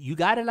it. You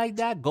got it like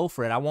that. Go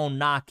for it. I won't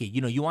knock it.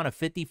 You know, you want a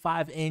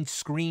 55-inch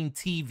screen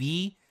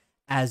TV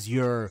as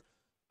your,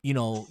 you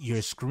know,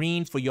 your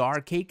screen for your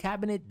arcade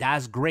cabinet.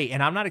 That's great.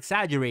 And I'm not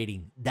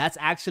exaggerating. That's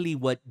actually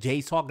what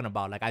Jay's talking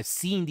about. Like, I've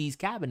seen these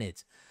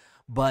cabinets,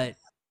 but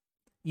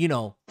you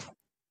know,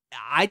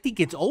 I think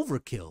it's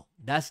overkill.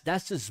 That's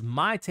just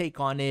my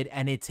take on it,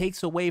 and it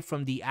takes away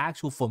from the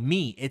actual. For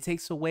me, it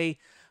takes away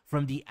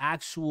from the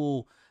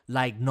actual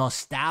like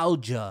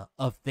nostalgia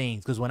of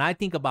things. Because when I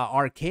think about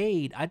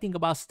arcade, I think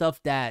about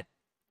stuff that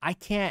I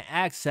can't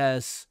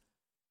access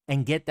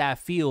and get that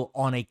feel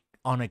on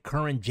a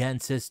current gen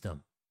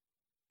system.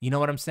 You know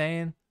what I'm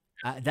saying?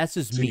 That's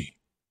just me.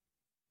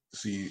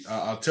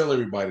 I'll tell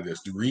everybody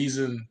this. The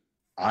reason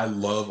I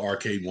love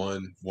Arcade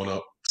One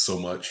Up so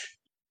much,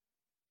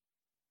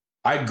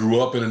 I grew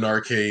up in an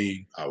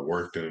arcade. I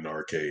worked in an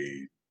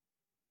arcade.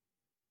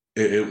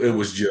 It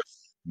was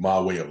just my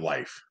way of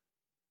life.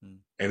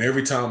 And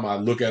every time I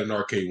look at an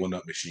Arcade One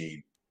Up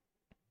machine,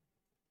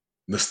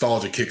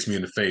 nostalgia kicks me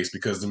in the face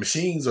because the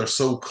machines are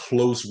so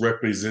close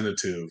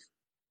representative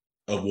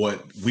of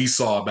what we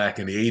saw back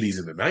in the 80s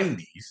and the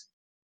 90s.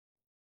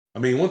 I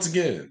mean, once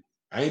again,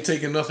 I ain't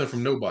taking nothing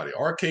from nobody.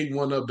 Arcade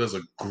One Up does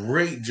a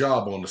great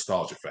job on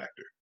nostalgia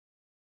factor.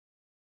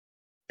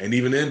 And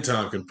even End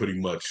Time can pretty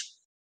much,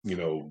 you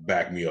know,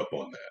 back me up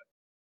on that.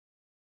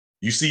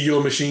 You see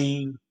your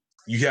machine,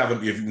 you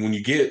have when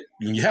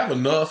you have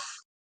enough.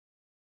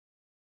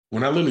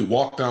 When I literally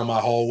walk down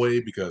my hallway,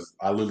 because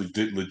I literally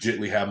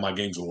legitimately have my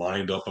games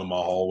lined up in my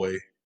hallway,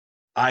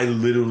 I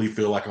literally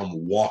feel like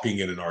I'm walking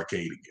in an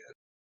arcade again.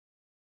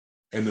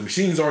 And the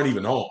machines aren't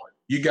even on.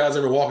 You guys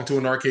ever walk into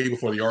an arcade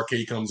before the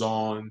arcade comes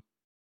on,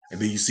 and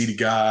then you see the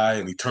guy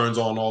and he turns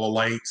on all the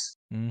lights,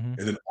 and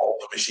then all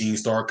the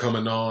machines start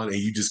coming on, and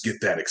you just get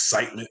that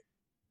excitement?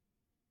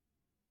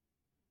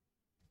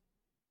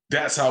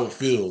 That's how it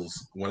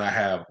feels when I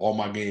have all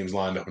my games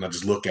lined up and I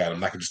just look at them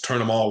and I can just turn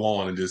them all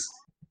on and just,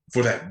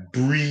 for that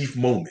brief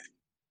moment,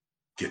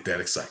 get that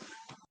excitement.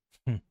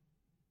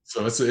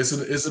 So it's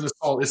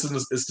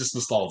just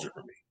nostalgia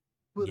for me.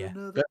 Put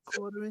another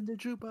quarter in the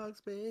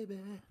jukebox, baby.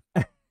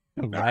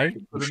 Right?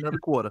 Put another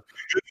quarter.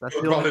 That's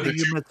the only thing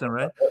you're missing,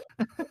 right?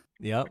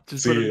 Yep.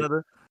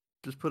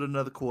 Just put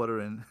another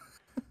quarter in.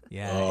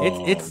 Yeah,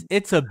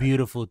 it's a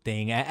beautiful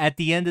thing. At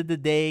the end of the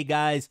day,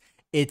 guys,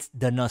 it's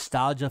the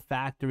nostalgia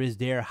factor is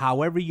there.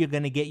 However you're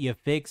gonna get your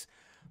fix,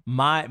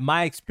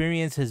 my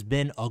experience has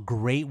been a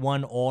great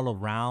one all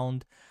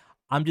around.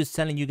 I'm just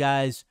telling you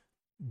guys,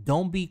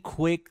 don't be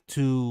quick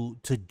to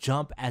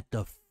jump at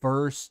the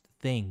first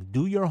thing.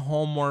 Do your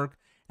homework,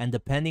 and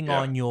depending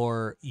on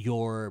your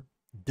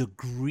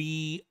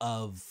degree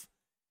of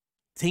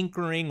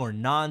tinkering or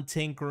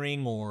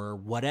non-tinkering or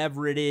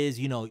whatever it is,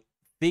 you know,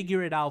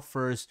 figure it out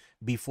first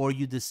before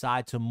you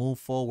decide to move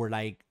forward.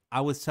 Like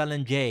I was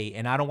telling Jay,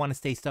 and I don't want to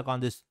stay stuck on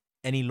this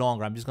any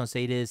longer. I'm just gonna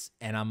say this,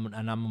 and I'm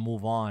gonna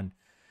move on.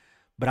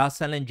 But I was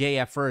telling Jay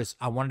at first,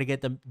 I wanted to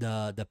get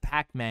the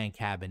Pac-Man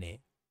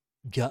cabinet.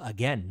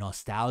 Again,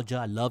 nostalgia.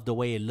 I love the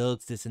way it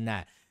looks, this and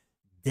that.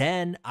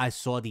 Then I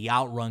saw the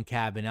Outrun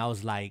cabinet. I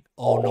was like,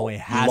 oh no, it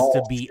has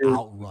to be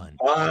Outrun.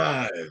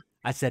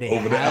 I said it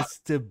has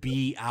to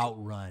be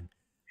Outrun.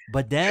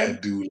 But then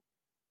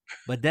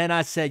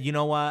I said, you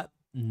know what?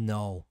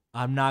 No,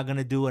 I'm not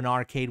gonna do an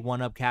Arcade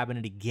One-Up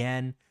cabinet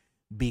again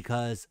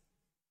because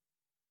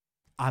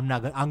I'm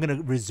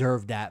gonna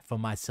reserve that for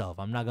myself.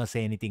 I'm not gonna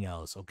say anything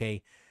else,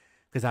 okay?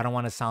 Because I don't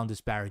want to sound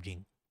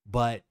disparaging.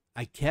 But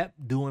I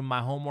kept doing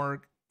my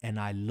homework and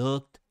I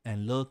looked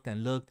and looked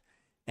and looked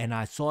and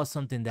I saw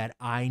something that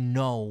I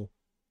know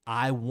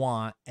I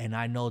want, and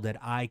I know that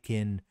I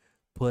can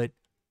put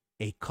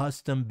a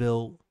custom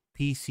built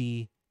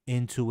PC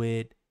into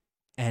it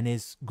and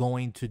it's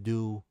going to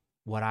do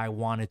what I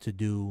want it to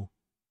do,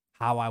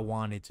 how I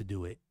want it to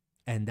do it.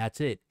 And that's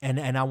it.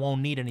 And I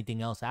won't need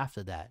anything else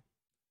after that.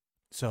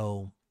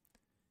 So,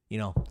 you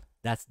know,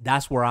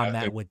 that's where I'm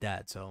at with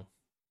that. So,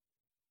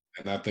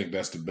 and I think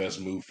that's the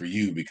best move for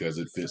you because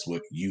it fits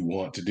what you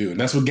want to do. And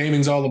that's what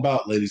gaming's all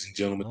about, ladies and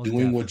gentlemen. Most doing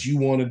definitely. What you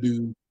want to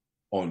do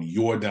on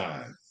your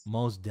dime.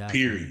 Most definitely.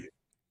 Period.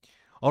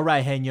 All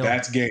right, Henyo.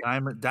 That's game.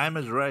 Dime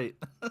is right.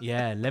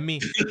 Yeah, let me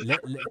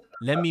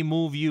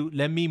move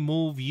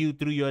you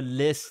through your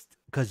list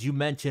because you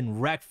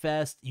mentioned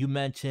Wreckfest, you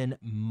mentioned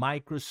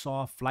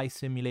Microsoft Flight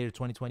Simulator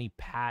 2020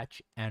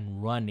 patch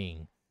and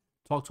running.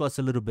 Talk to us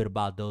a little bit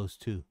about those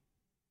two.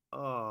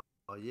 Oh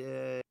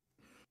yeah.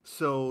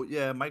 So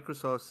yeah,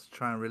 Microsoft's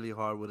trying really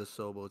hard with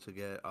Asobo to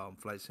get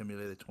Flight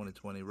Simulator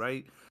 2020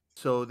 right.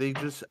 So they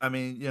just, I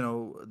mean,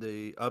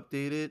 they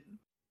update it,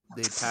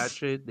 they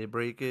patch it, they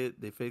break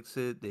it, they fix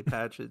it, they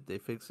patch it, they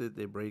fix it,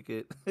 they break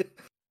it.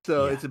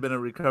 So Yeah. it's been a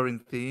recurring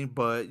theme,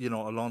 but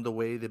along the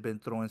way they've been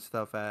throwing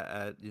stuff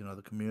at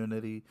the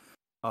community.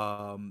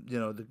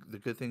 The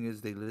good thing is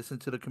they listen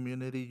to the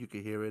community. You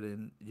can hear it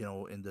in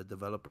the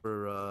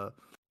developer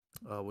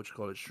what you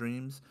call it,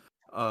 streams.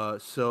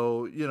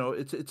 So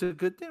it's a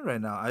good thing right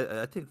now.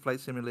 I think Flight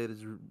Simulator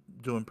is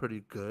doing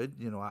pretty good.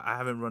 I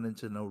haven't run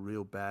into no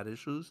real bad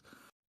issues.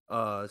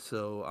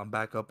 So I'm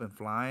back up and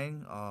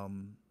flying.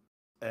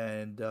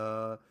 And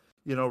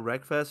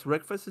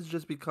Wreckfest is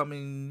just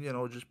becoming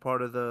just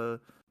part of the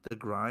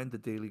grind, the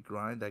daily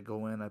grind. I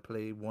go in, I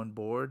play one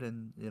board,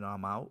 and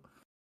I'm out.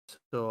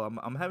 So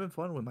I'm having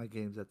fun with my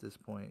games at this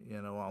point.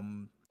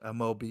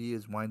 MLB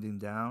is winding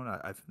down.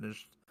 I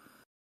finished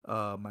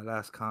my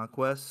last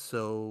conquest.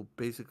 So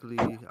basically,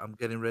 I'm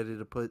getting ready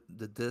to put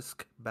the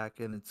disc back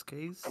in its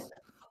case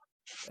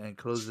and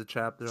close the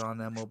chapter on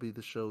MLB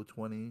The Show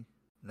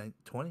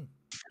 2020.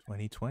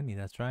 2020,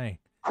 that's right.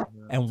 Yeah,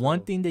 And one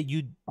so thing that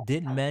you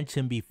didn't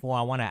mention before,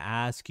 I want to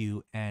ask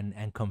you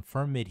and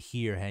confirm it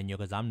here, Henyo,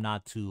 because I'm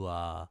not too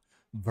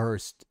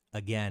versed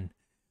again.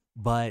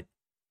 But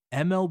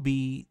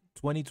MLB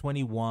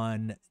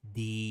 2021,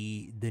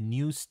 the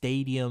new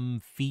stadium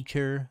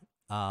feature,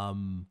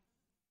 to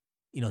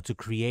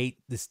create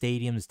the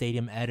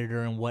stadium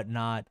editor and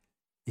whatnot,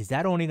 is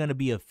that only going to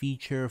be a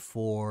feature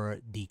for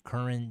the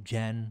current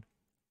gen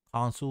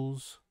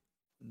consoles?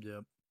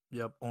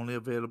 Yep. Only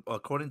available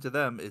according to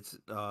them. It's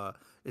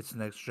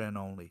next gen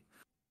only.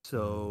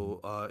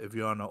 So if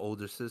you're on an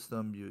older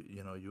system,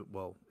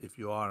 if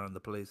you are on the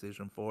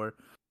PlayStation 4,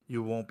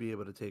 you won't be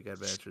able to take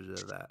advantage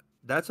of that.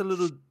 That's a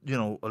little,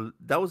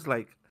 that was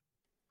like,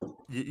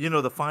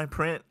 the fine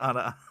print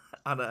on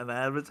on an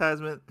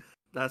advertisement.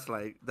 That's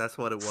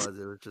what it was.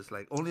 It was just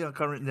like only on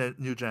current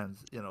new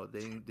gens.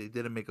 They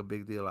didn't make a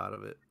big deal out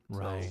of it.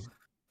 Right. So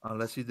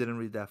unless you didn't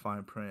read that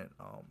fine print,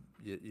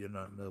 you're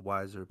none the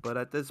wiser. But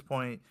at this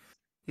point,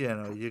 you're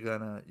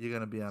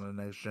gonna be on a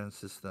next gen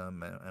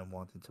system and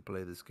wanting to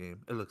play this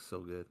game. It looks so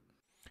good.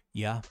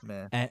 Yeah.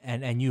 Man.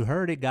 And you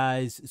heard it,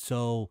 guys.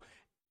 So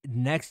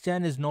next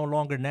gen is no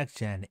longer next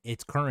gen.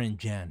 It's current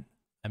gen.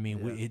 I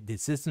mean, the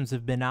systems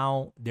have been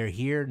out. They're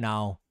here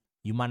now.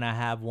 You might not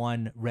have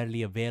one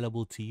readily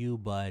available to you,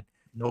 but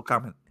no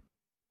comment.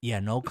 Yeah,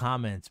 no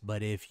comments.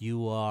 But if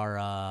you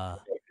are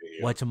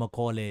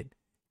whatchamacallit,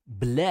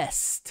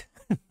 blessed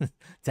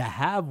to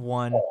have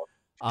one,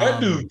 that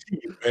dude,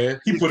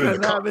 man, he put in the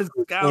comments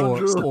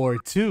or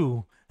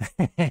two,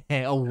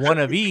 or one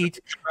of each,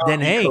 then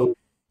hey,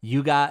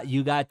 you got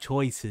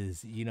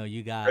choices. You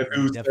definitely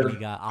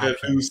got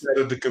options. That dude sat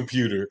at the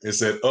computer and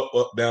said up,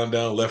 down,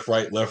 left,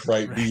 right,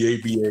 BA,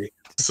 BA.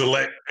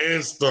 Select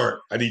and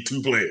start. I need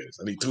 2 players.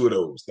 I need 2 of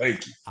those.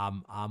 Thank you.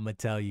 I'm gonna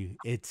tell you,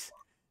 it's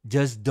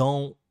just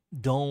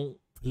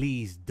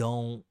please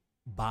don't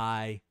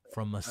buy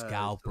from a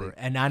scalper.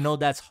 And I know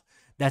that's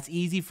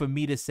easy for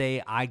me to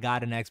say. I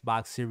got an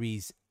Xbox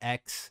Series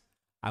X.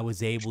 I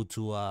was able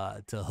to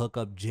hook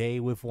up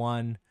Jay with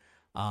one.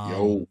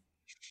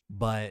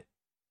 But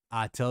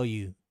I tell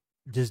you,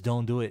 just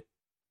don't do it.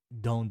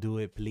 Don't do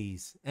it,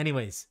 please.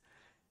 Anyways,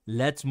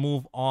 let's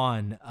move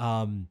on.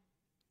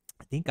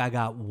 I think I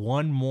got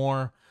one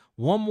more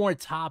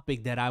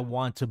topic that I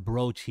want to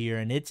broach here,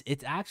 and it's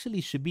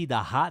actually should be the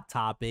hot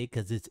topic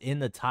because it's in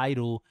the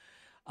title.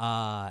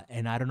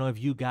 And I don't know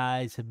if you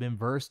guys have been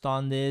versed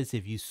on this,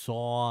 if you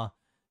saw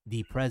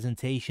the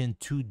presentation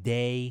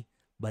today,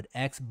 but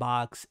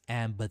Xbox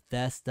and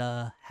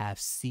Bethesda have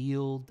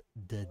sealed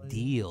the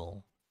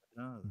deal.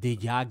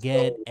 Did y'all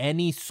get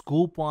any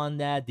scoop on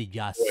that? Did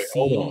y'all see?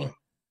 Hold on.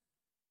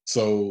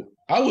 So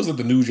I was at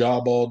the new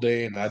job all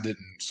day, and I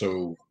didn't.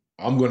 So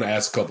I'm going to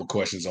ask a couple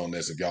questions on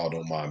this if y'all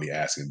don't mind me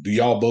asking. Do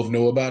y'all both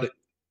know about it?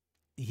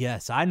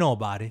 Yes, I know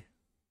about it.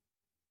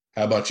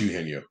 How about you,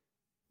 Henyo?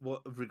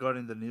 What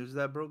regarding the news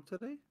that broke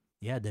today?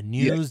 Yeah, the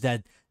news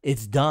that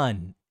it's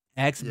done.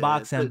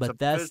 Xbox and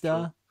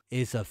Bethesda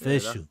is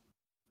official.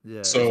 So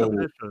it's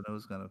official. It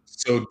was gonna...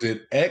 So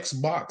did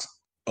Xbox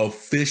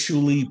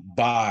officially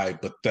buy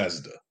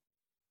Bethesda?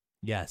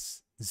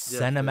 Yes.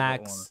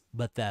 ZeniMax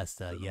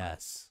Bethesda,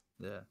 yes.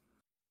 Yeah.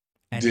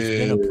 And it's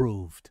been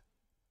approved.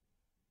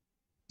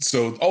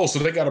 So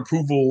they got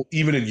approval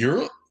even in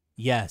Europe?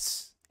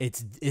 Yes.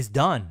 It's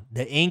done.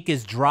 The ink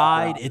is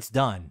dried. It's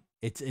done.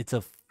 It's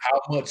a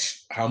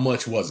How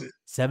much was it?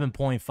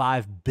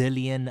 $7.5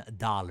 billion.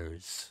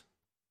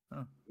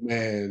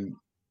 Man,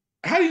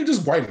 how do you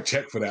just write a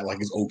check for that like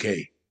it's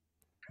okay?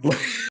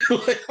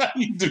 Like, how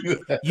do you do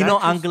that?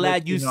 I'm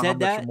glad you said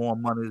that. More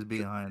money is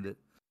behind it.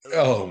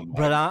 Oh,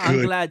 but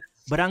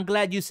I'm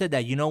glad you said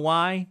that. You know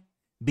why?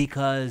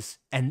 Because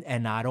and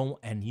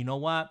you know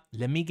what?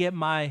 Let me get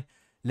my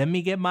let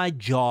me get my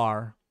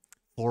jar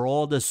for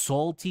all the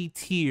salty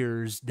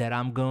tears that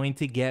I'm going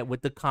to get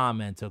with the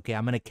comments, okay?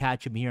 I'm going to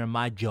catch them here in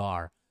my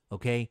jar,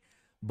 okay?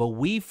 But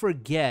we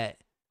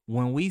forget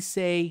when we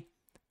say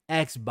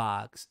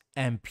Xbox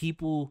and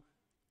people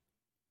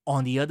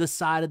on the other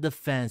side of the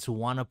fence who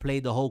want to play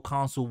the whole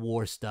console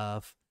war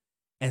stuff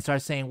and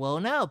start saying, well,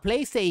 no,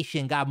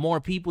 PlayStation got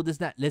more people, this,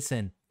 that.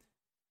 Listen,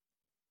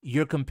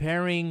 you're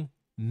comparing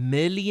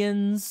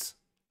millions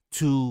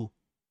to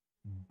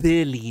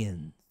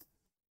billions.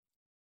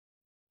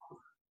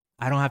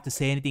 I don't have to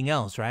say anything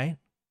else, right?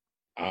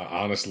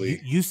 Honestly,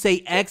 you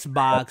say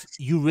Xbox,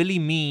 you really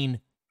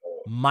mean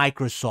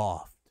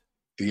Microsoft.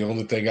 The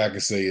only thing I can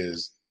say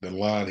is the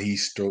line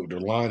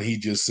he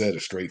just said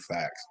is straight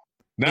facts.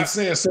 Not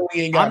saying Sony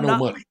ain't got no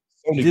money.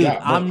 Sony dude,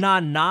 got money. I'm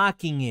not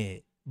knocking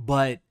it,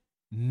 but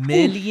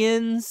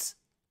millions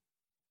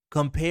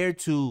compared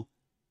to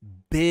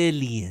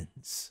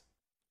billions.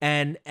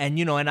 And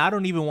you know, and I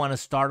don't even want to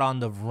start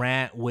on the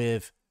rant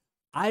with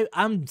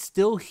I'm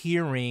still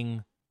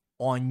hearing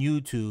on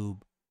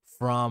YouTube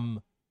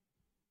from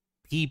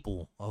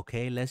people,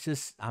 okay?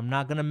 I'm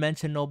not going to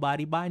mention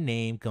nobody by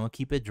name, gonna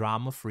keep it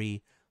drama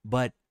free,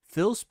 but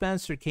Phil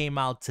Spencer came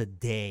out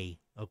today,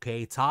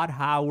 okay? Todd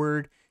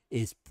Howard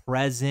is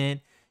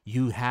present.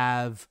 You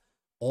have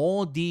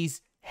all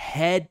these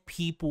head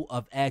people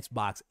of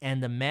Xbox,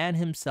 and the man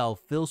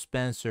himself, Phil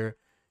Spencer,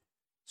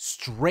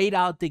 straight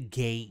out the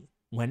gate,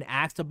 when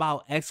asked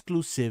about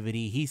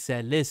exclusivity, he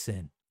said,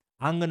 listen,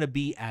 I'm going to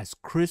be as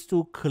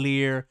crystal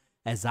clear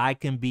as I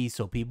can be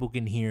so people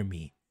can hear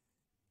me.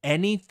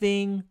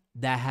 Anything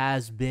that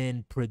has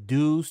been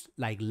produced,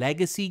 like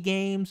legacy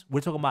games,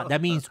 we're talking about,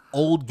 that means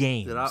old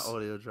games. Did our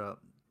audio drop?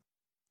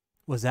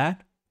 Was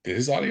that? Did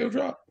his audio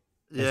drop?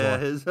 Yeah,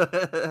 his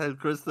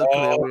crystal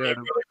clear. We heard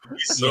him.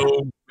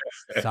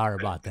 Yeah. Sorry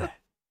about that.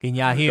 Can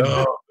y'all hear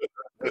me?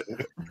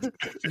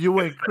 You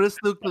went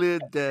crystal clear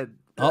dead.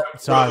 Oh,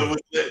 sorry.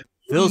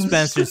 Phil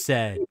Spencer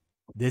said,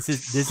 this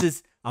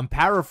is, I'm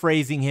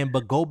paraphrasing him,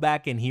 but go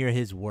back and hear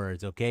his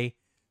words, okay?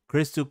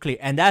 Crystal clear.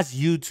 And that's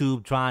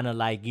YouTube trying to,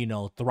 like, you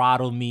know,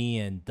 throttle me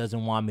and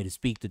doesn't want me to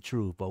speak the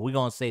truth, but we're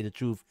going to say the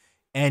truth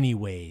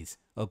anyways,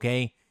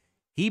 okay?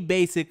 He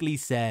basically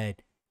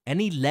said,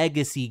 any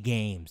legacy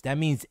games, that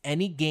means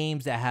any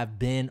games that have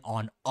been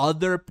on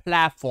other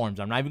platforms,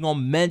 I'm not even going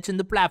to mention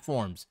the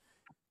platforms,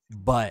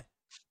 but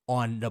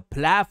on the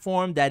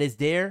platform that is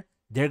there,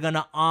 they're going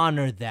to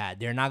honor that.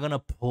 They're not going to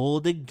pull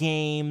the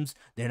games.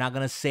 They're not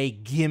going to say,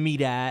 give me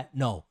that.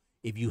 No,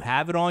 if you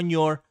have it on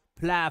your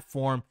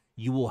platform,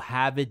 you will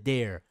have it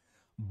there.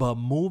 But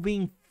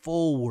moving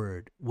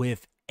forward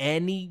with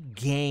any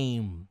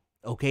game,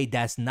 okay,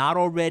 that's not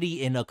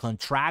already in a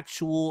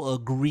contractual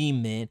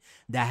agreement,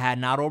 that had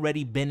not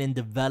already been in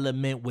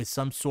development with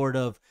some sort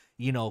of,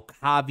 you know,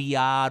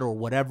 caveat or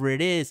whatever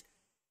it is,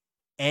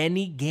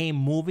 any game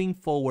moving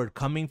forward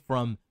coming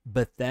from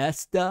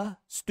Bethesda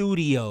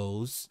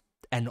Studios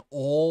and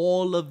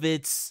all of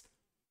its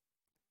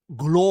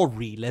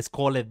glory, let's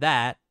call it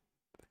that,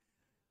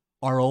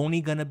 are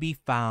only going to be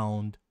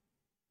found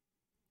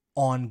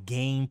on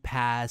Game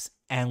Pass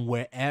and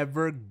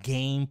wherever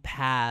Game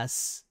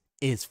Pass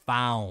is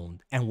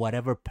found and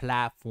whatever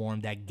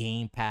platform that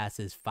Game Pass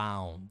is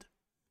found.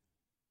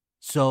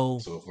 So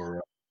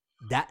for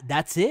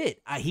that's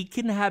it. He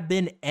couldn't have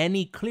been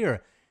any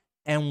clearer.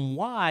 And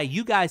why,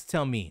 you guys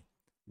tell me,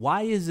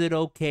 why is it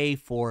okay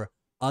for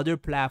other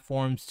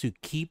platforms to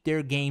keep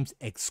their games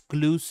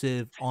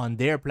exclusive on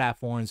their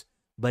platforms,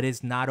 but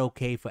it's not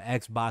okay for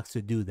Xbox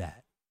to do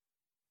that?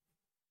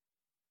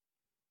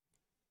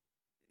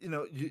 You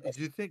know, do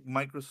you think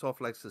Microsoft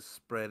likes to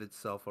spread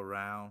itself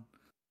around?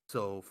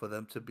 So for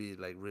them to be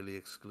like really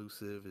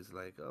exclusive is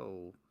like,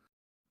 oh,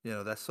 you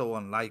know, that's so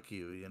unlike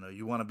you. You know,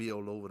 you want to be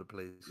all over the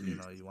place. You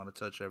know, you want to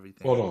touch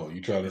everything. Hold on,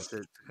 you trying to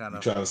say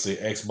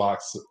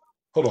Xbox?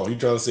 Hold on, you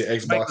trying to say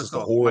Xbox is the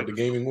whore of the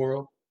gaming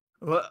world?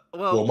 Well,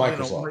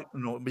 Microsoft.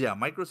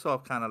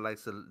 Microsoft kind of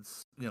likes to,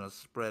 you know,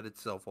 spread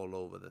itself all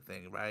over the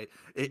thing, right?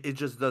 It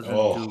just doesn't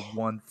do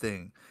one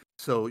thing.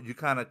 So you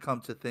kind of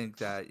come to think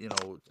that, you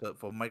know,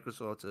 for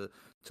Microsoft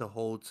to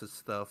hold to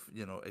stuff,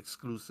 you know,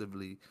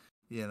 exclusively,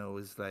 you know,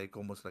 is like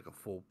almost like a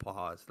full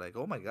pause. Like,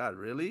 oh my God,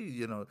 really?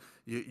 You know,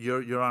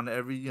 you're on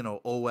every, you know,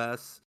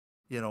 OS,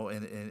 you know,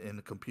 in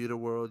the computer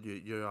world,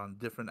 you're on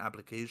different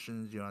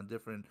applications, you're on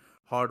different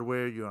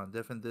hardware, you're on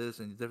different this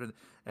and different,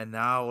 and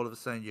now all of a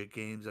sudden your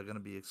games are going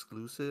to be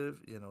exclusive.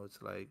 You know,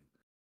 it's like,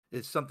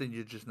 it's something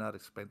you're just not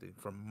expecting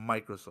from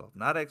Microsoft,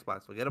 not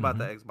Xbox. Forget about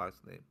the Xbox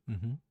name.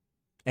 Mm-hmm.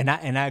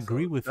 And I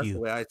agree with you. That's the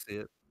way I see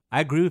it.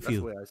 I agree with That's you.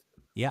 The way I see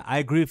it. Yeah, I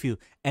agree with you.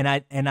 And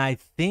I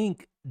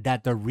think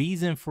that the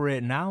reason for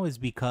it now is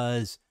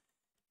because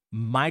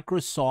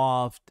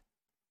Microsoft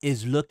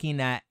is looking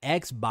at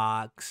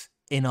Xbox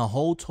in a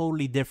whole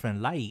totally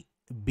different light.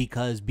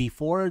 Because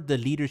before the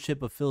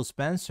leadership of Phil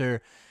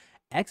Spencer,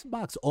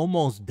 Xbox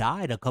almost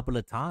died a couple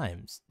of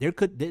times.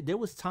 There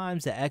was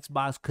times that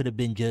Xbox could have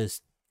been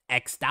just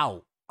X'd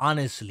out,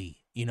 honestly.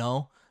 You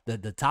know,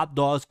 the top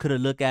dogs could have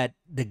looked at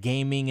the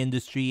gaming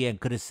industry and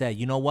could have said,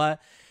 you know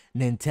what,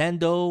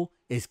 Nintendo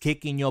is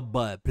kicking your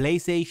butt.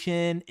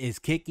 PlayStation is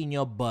kicking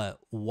your butt.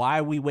 Why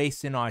are we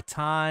wasting our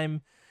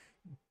time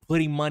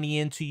putting money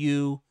into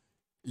you?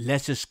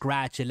 Let's just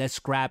scratch it. Let's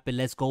scrap it.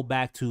 Let's go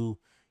back to,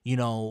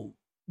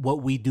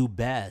 what we do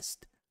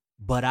best.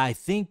 But I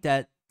think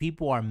that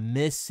people are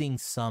missing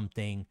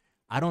something.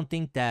 I don't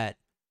think that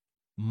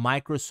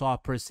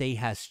Microsoft per se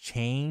has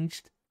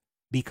changed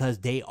because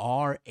they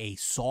are a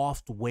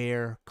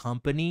software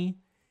company.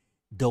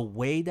 The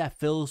way that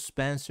Phil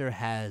Spencer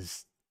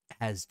has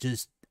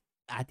just,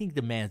 I think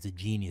the man's a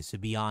genius, to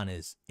be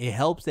honest. It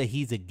helps that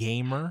he's a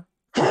gamer,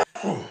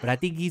 but I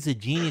think he's a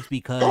genius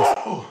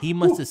because he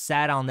must have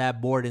sat on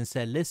that board and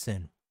said,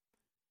 listen,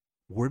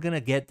 we're going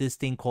to get this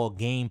thing called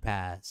Game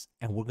Pass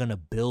and we're going to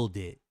build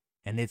it.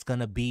 And it's going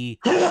to be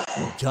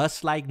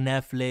just like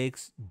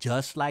Netflix,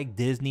 just like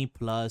Disney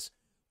Plus.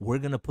 We're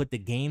going to put the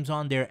games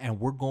on there and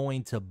we're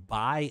going to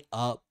buy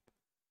up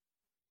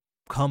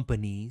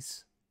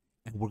companies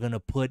and we're going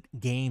to put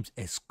games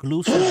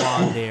exclusive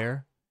on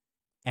there.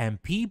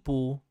 And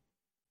people,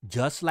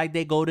 just like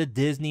they go to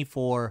Disney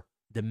for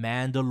The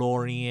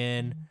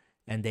Mandalorian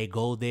and they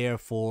go there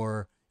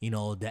for, the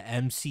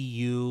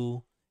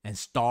MCU and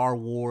Star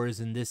Wars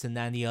and this and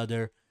that and the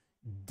other,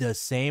 the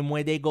same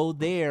way they go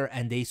there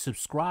and they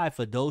subscribe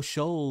for those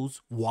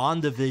shows,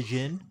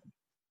 WandaVision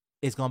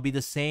is going to be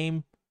the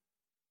same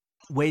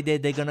way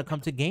that they're going to come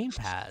to Game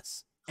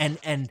Pass.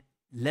 And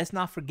let's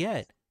not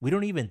forget, we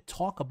don't even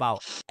talk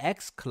about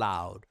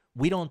xCloud.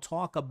 We don't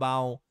talk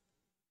about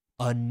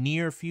a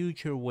near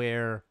future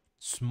where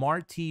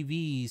smart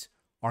TVs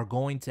are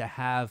going to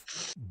have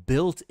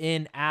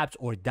built-in apps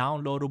or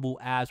downloadable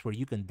apps where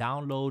you can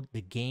download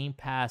the Game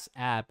Pass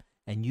app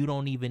and you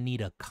don't even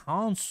need a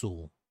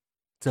console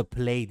to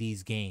play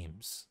these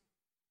games.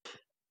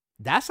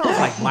 That sounds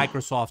like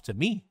Microsoft to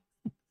me.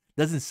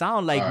 Doesn't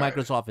sound like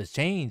Microsoft has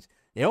changed.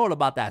 They're all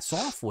about that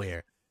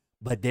software,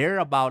 but they're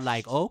about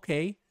like,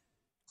 okay,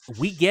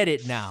 we get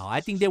it now.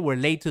 I think they were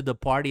late to the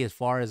party as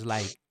far as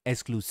like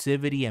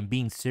exclusivity and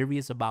being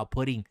serious about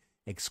putting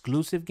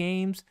exclusive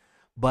games,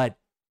 but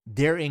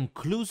they're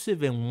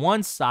inclusive in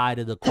one side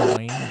of the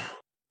coin,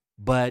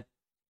 but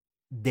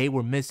they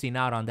were missing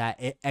out on that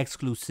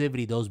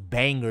exclusivity, those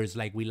bangers,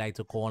 like we like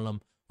to call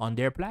them, on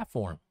their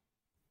platform.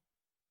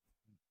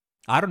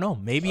 I don't know.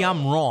 Maybe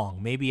I'm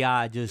wrong. Maybe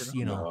I just,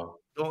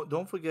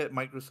 Don't forget,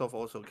 Microsoft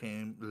also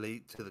came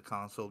late to the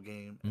console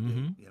game,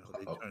 and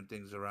they turned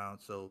things around.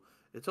 So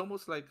it's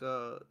almost like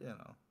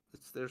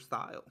it's their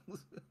style.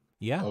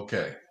 Yeah.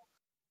 Okay.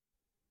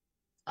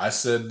 I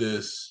said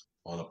this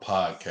on a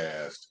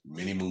podcast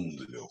many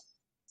moons ago,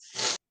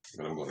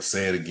 and I'm going to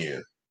say it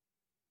again.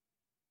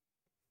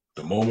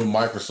 The moment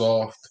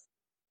Microsoft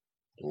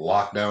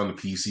locked down the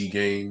PC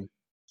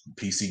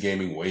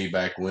gaming way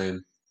back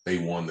when, they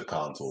won the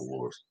console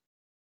wars.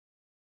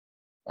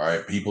 All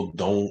right, people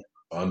don't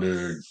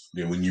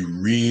when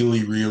you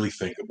really, really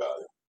think about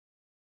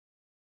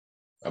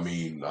it. I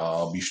mean,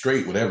 I'll be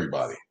straight with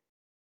everybody.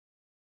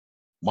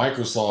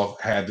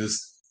 Microsoft had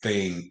this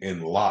thing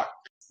in lock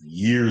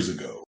years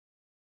ago.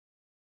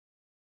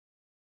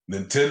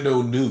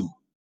 Nintendo knew.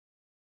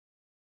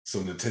 So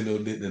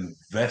Nintendo didn't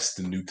invest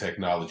in new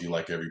technology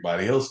like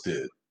everybody else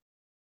did.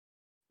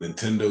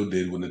 Nintendo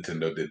did what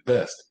Nintendo did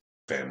best,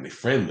 family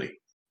friendly,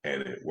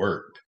 and it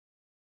worked.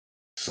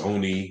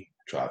 Sony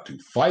tried to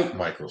fight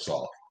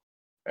Microsoft.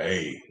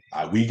 Hey,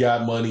 we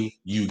got money,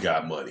 you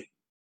got money.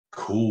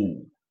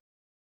 Cool.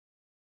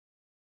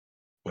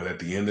 But at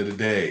the end of the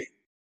day,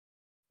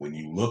 when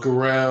you look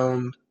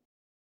around,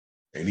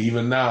 and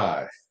even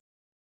I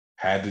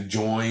had to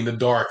join the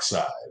dark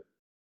side,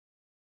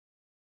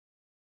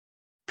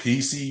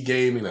 PC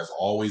gaming has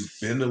always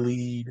been the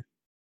lead.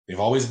 They've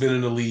always been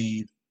in the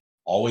lead,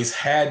 always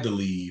had the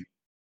lead,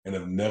 and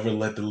have never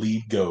let the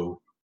lead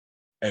go.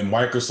 And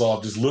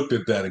Microsoft just looked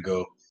at that and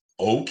go,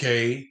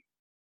 okay,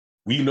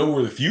 we know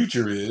where the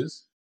future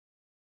is.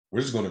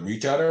 We're just going to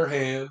reach out our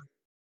hand,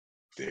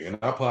 dig in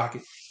our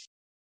pocket,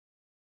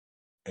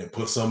 and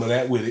put some of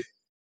that with it.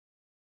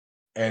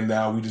 And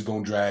now we're just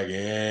going to drag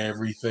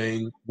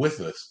everything with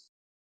us.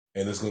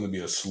 And it's going to be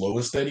a slow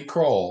and steady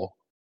crawl.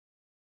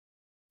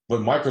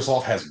 But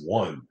Microsoft has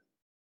won.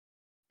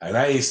 And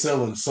I ain't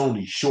selling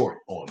Sony short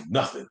on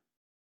nothing.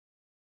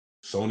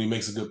 Sony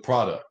makes a good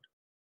product.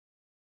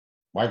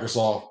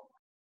 Microsoft,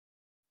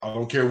 I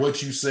don't care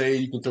what you say.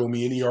 You can throw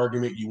me any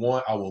argument you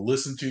want. I will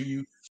listen to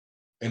you.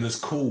 And it's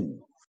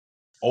cool.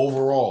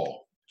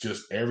 Overall,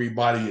 just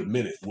everybody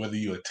admit it, whether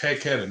you're a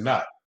tech head or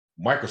not,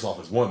 Microsoft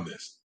has won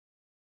this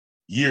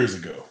years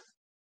ago.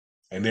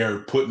 And they're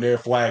putting their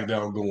flag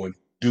down going,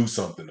 do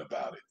something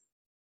about it.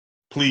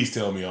 Please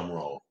tell me I'm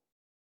wrong.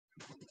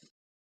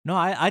 No,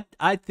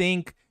 I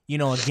think,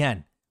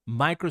 again,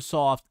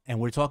 Microsoft, and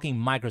we're talking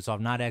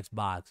Microsoft, not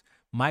Xbox.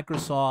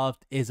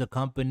 Microsoft is a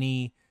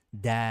company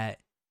that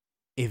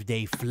if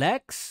they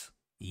flex,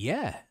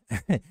 yeah,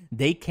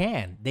 they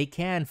can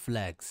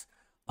flex.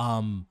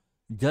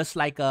 Just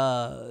like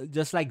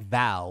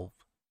Valve,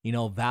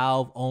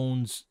 Valve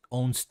owns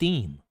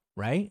Steam,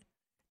 right?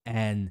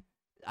 And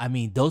I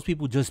mean, those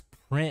people just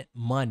print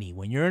money.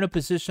 When you're in a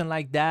position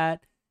like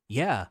that,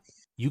 yeah,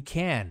 you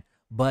can.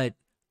 But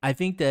I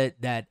think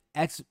that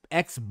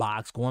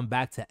Xbox, going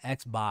back to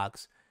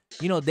Xbox,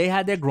 they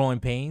had their growing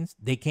pains.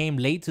 They came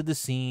late to the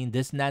scene,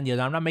 this and that and the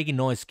other. I'm not making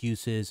no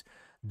excuses.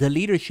 The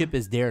leadership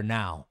is there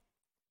now.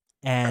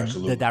 And the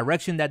Absolutely.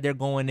 direction that they're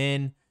going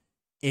in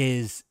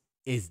is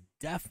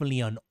definitely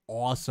an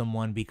awesome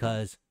one,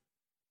 because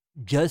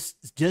just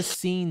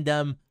seeing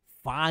them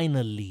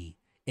finally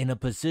in a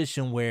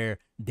position where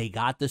they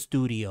got the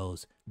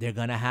studios, they're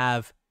gonna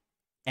have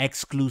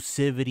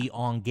exclusivity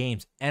on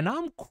games. And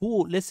I'm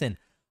cool. Listen,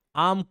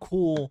 I'm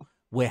cool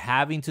with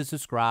having to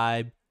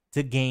subscribe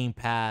to Game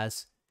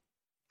Pass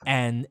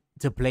and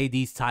to play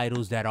these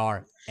titles that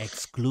are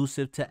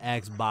exclusive to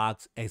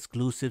Xbox,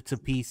 exclusive to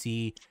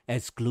PC,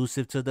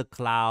 exclusive to the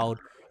cloud.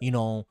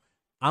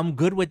 I'm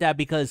good with that,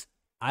 because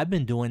I've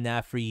been doing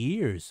that for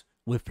years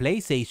with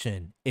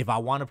PlayStation. If I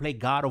want to play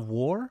God of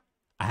War,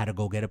 I had to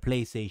go get a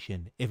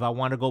PlayStation. If I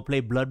want to go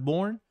play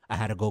Bloodborne, I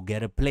had to go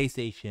get a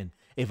PlayStation.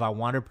 If I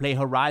want to play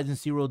Horizon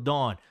Zero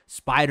Dawn,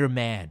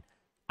 Spider-Man,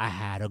 I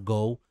had to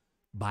go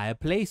buy a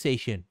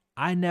PlayStation.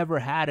 I never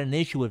had an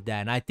issue with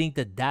that. And I think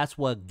that that's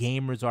what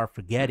gamers are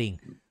forgetting.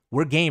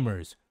 We're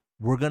gamers.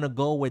 We're going to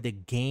go where the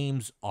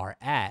games are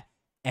at.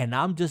 And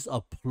I'm just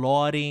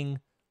applauding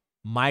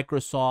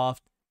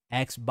Microsoft,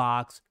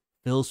 Xbox,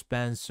 Phil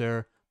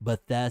Spencer,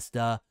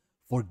 Bethesda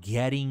for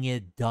getting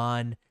it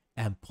done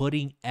and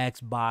putting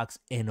Xbox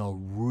in a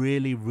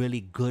really,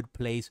 really good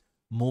place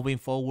moving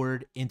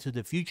forward into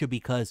the future,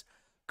 because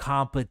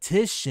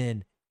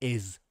competition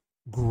is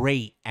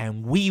great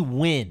and we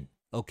win,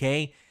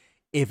 okay?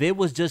 If it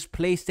was just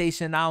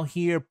PlayStation out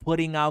here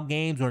putting out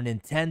games, or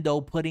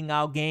Nintendo putting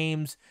out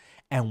games,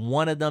 and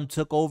one of them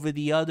took over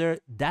the other,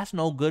 that's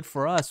no good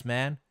for us,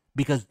 man.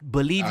 Because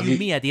believe I'll you give,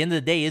 me, at the end of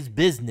the day, it's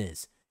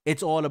business.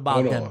 It's all hold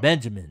about them on.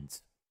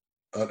 Benjamins.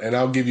 And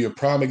I'll give you a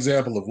prime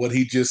example of what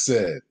he just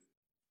said.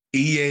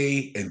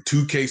 EA and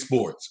 2K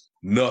Sports.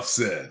 Enough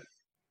said.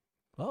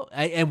 Well,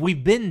 and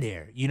we've been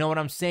there. You know what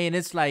I'm saying?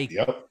 It's like,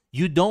 Yep.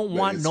 you don't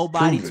want It's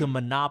nobody to proven.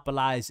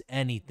 monopolize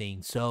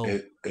anything. So,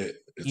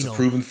 It's a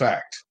proven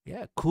fact.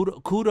 yeah,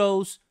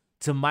 kudos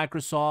to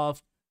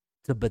Microsoft,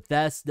 to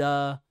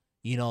Bethesda,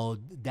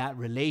 that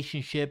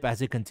relationship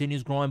as it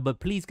continues growing. But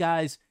please,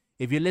 guys,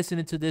 if you're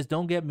listening to this,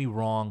 don't get me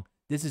wrong.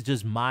 This is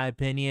just my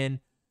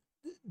opinion.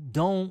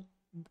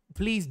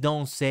 Please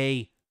don't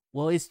say,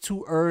 well, it's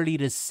too early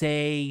to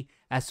say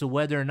as to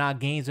whether or not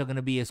games are going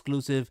to be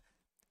exclusive.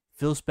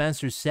 Phil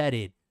Spencer said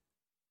it.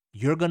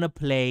 You're going to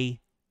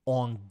play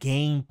on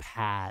Game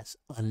Pass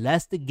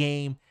unless the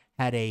game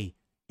had a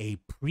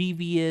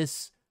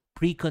previous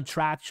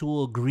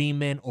pre-contractual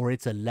agreement, or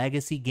it's a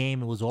legacy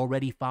game, it was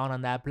already found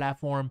on that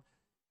platform.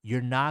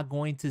 You're not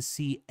going to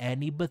see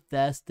any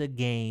Bethesda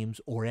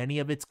games or any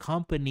of its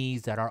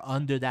companies that are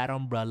under that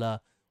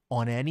umbrella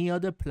on any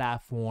other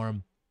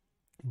platform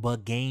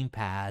but Game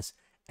Pass,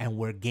 and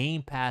where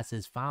Game Pass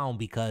is found,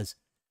 because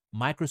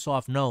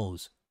Microsoft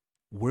knows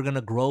we're going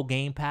to grow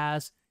Game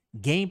Pass.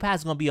 Game Pass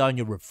is going to be on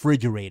your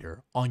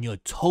refrigerator, on your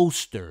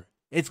toaster.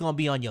 It's going to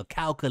be on your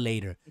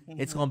calculator.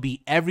 It's going to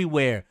be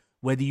everywhere,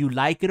 whether you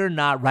like it or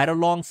not, right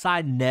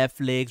alongside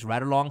Netflix,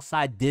 right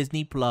alongside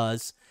Disney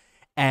Plus,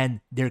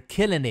 and they're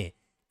killing it.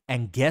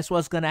 And guess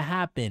what's going to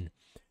happen?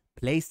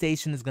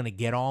 PlayStation is going to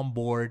get on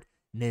board.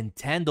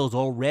 Nintendo's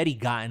already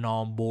gotten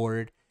on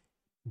board,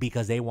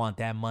 because they want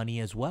that money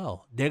as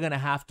well. They're going to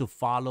have to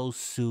follow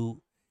suit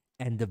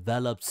and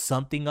develop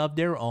something of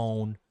their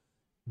own,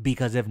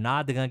 because if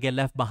not, they're going to get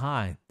left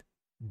behind.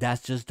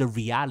 That's just the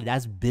reality.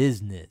 That's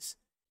business.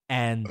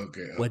 And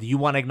whether you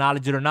want to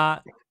acknowledge it or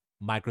not,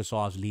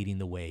 Microsoft's leading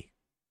the way.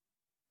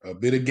 A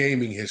bit of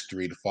gaming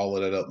history to follow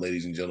that up,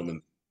 ladies and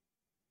gentlemen.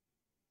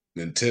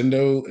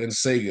 Nintendo and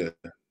Sega,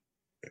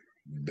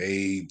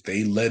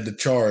 they led the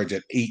charge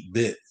at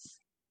 8-bit.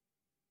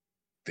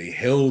 They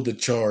held the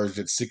charge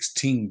at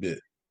 16-bit.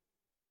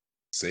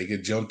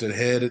 Sega jumped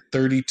ahead at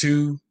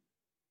 32,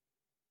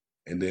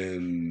 and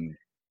then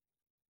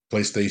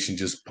PlayStation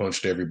just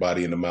punched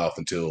everybody in the mouth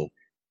until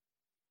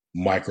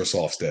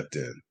Microsoft stepped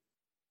in.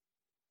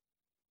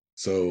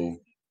 So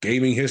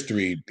gaming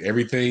history,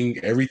 everything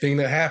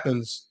that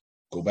happens,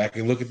 go back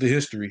and look at the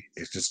history.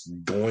 It's just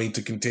going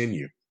to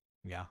continue.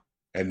 Yeah.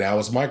 And now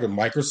it's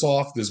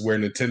Microsoft is where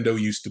Nintendo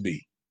used to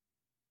be.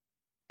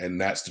 And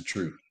that's the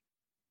truth.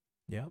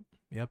 Yep.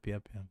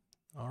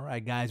 All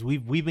right, guys.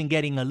 We've been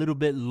getting a little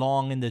bit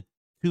long in the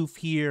tooth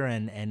here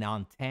and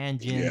on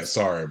tangents. Yeah,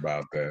 sorry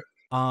about that.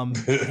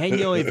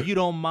 Henyo, if you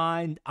don't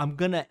mind, I'm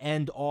gonna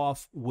end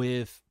off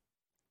with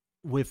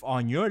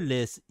on your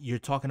list, you're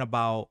talking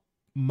about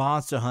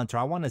Monster Hunter.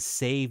 I want to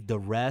save the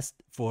rest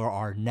for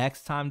our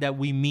next time that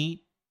we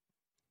meet.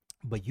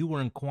 But you were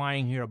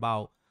inquiring here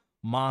about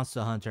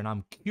Monster Hunter, and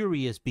I'm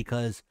curious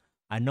because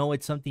I know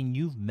it's something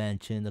you've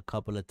mentioned a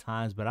couple of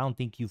times, but I don't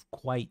think you've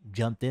quite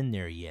jumped in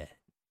there yet.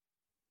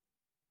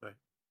 Right.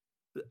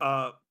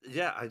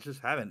 Yeah, I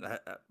just haven't.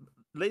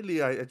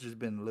 Lately, I just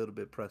been a little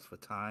bit pressed for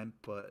time,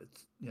 but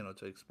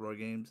to explore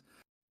games.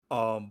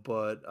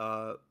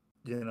 But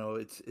you know,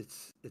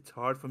 it's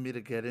hard for me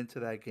to get into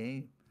that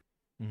game.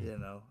 Mm. You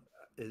know,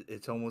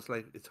 it's almost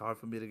like it's hard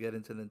for me to get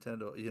into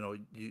Nintendo. You know,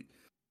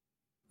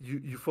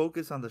 you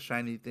focus on the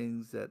shiny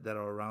things that are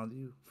around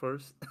you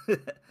first,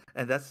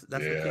 and that's the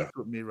case Yeah,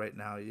 with me right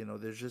now. You know,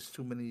 there's just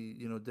too many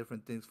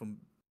different things from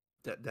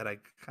that I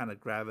kind of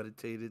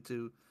gravitated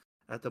to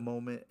at the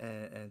moment,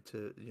 and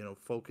to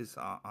focus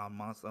on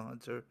Monster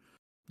Hunter.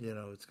 You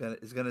know, it's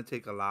gonna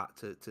take a lot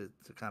to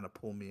kind of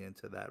pull me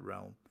into that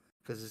realm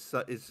because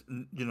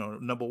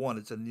number one,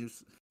 it's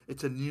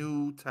a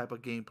new type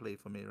of gameplay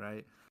for me,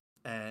 right?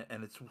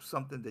 And it's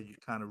something that you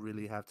kind of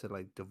really have to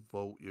like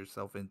devote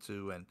yourself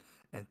into and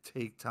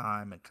take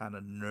time and kind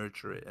of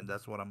nurture it, and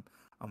that's what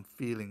I'm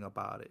feeling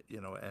about it,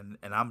 and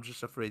I'm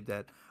just afraid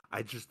that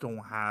I just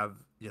don't have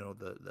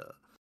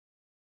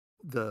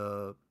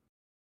the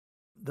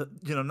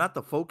not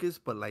the focus,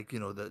 but like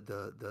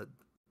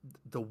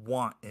the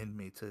want in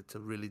me to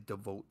really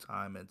devote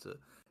time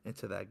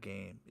into that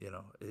game.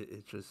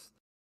 It just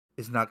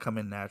it's not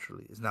coming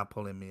naturally. It's not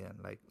pulling me in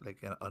like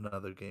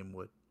another game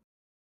would.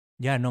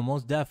 Yeah, no,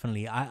 most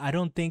definitely. I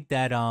don't think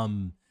that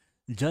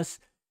just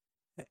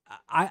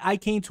I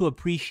came to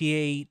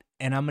appreciate,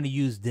 and I'm gonna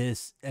use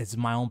this as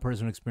my own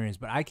personal experience,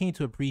 but I came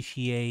to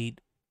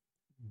appreciate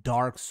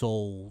Dark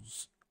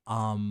Souls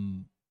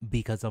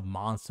because of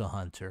Monster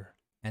Hunter.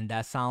 And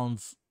that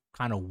sounds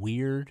kind of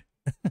weird,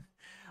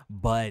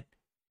 but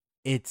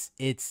it's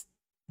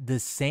the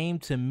same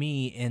to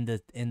me in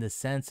the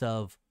sense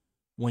of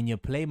when you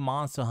play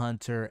Monster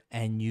Hunter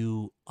and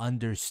you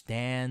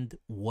understand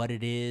what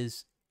it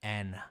is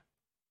and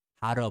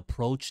how to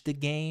approach the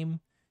game,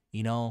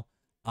 you know,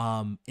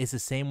 it's the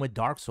same with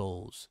Dark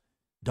Souls.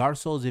 Dark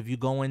Souls, if you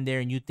go in there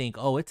and you think,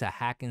 oh, it's a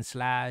hack and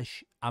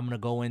slash, I'm gonna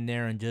go in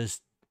there and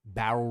just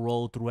barrel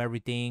roll through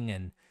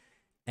everything,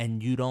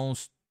 and you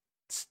don't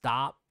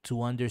stop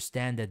to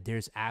understand that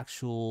there's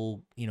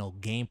actual,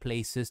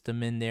 gameplay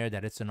system in there,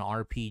 that it's an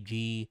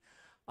RPG,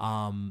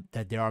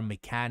 that there are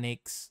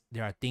mechanics,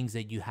 there are things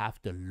that you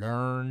have to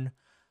learn,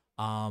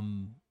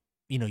 um,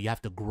 you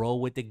have to grow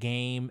with the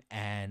game,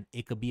 and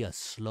it could be a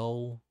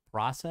slow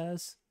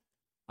process.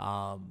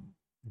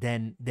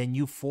 Then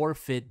you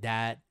forfeit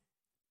that,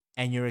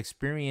 and your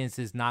experience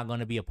is not going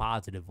to be a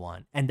positive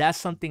one. And that's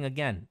something,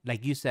 again,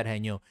 like you said,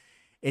 Henyo,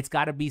 it's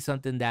got to be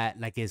something that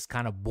like is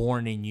kind of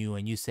born in you,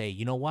 and you say,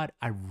 you know what,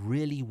 I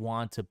really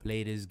want to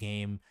play this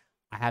game.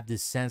 I have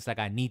this sense like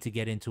I need to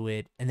get into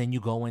it, and then you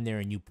go in there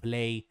and you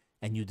play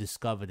and you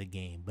discover the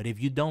game. But if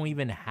you don't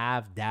even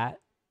have that,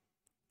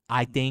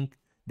 I think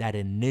that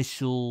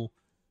initial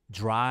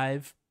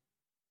drive,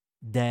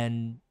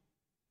 then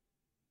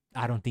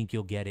I don't think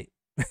you'll get it.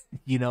 It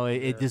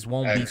Yeah. just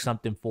won't be actually,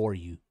 something for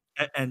you.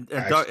 And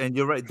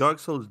you're right. Dark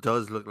Souls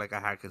does look like a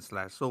hack and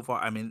slash so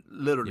far. I mean,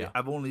 literally, Yeah.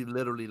 I've only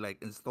literally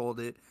like installed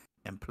it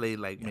and played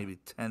like Yeah. maybe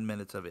 10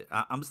 minutes of it.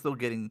 I'm still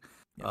getting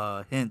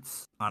Yeah.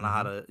 hints on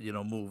how Mm-hmm.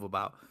 to move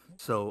about.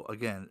 So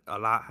again, a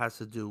lot has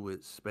to do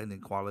with spending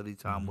quality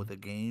time Mm-hmm. with a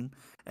game,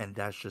 and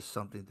that's just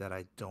something that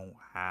I don't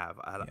have.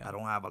 I Yeah.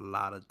 don't have a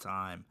lot of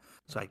time,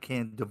 so I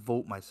can't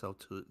devote myself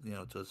to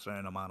a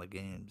certain amount of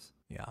games.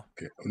 Yeah.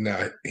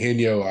 now,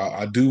 Henyo,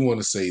 I do want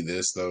to say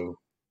this though.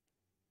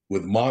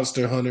 With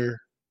Monster Hunter,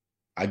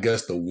 I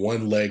guess the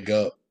one leg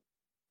up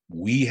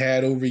we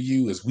had over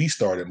you is we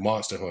started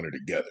Monster Hunter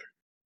together.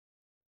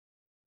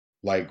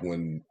 Like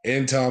when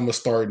End Time was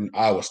starting,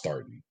 I was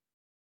starting.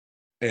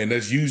 And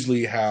that's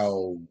usually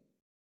how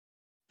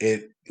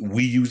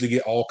we usually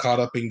get all caught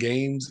up in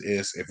games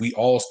is if we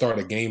all start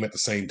a game at the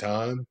same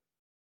time,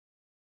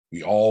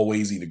 we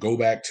always either go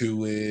back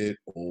to it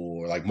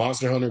or like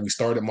Monster Hunter, we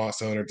started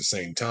Monster Hunter at the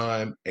same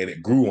time and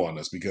it grew on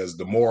us because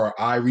the more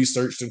I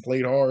researched and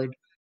played hard,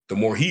 the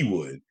more he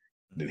would.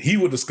 Then he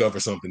would discover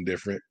something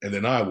different and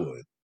then I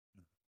would.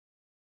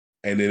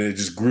 And then it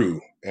just grew.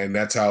 And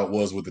that's how it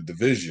was with the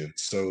division.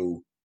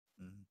 So,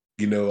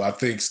 Mhm. I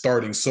think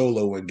starting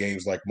solo in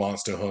games like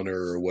Monster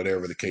Hunter or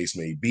whatever the case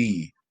may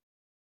be,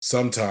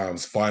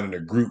 sometimes finding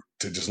a group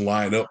to just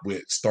line up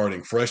with,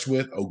 starting fresh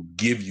with, will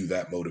give you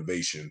that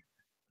motivation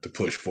to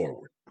push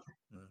forward.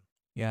 Mhm.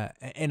 Yeah,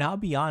 and I'll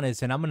be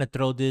honest, and I'm gonna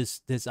throw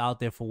this out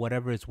there for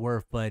whatever it's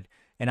worth, but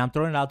and I'm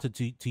throwing it out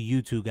to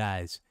you two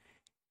guys.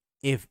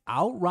 If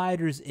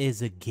Outriders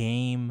is a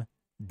game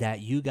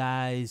that you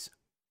guys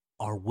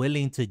are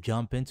willing to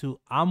jump into,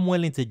 I'm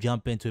willing to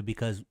jump into it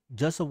because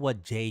just of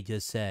what Jay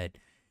just said.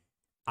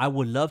 I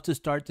would love to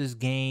start this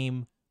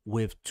game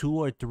with 2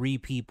 or 3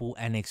 people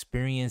and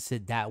experience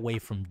it that way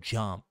from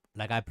jump.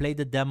 Like I played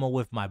the demo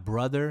with my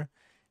brother,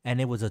 and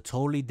it was a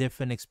totally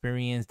different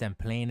experience than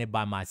playing it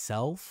by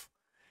myself,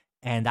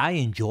 and I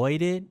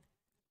enjoyed it.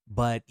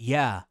 But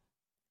yeah,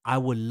 I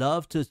would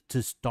love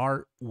to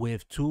start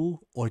with 2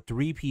 or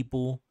 3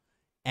 people,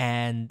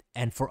 and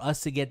for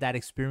us to get that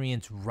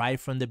experience right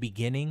from the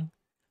beginning.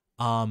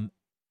 um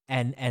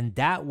and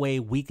that way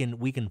we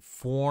can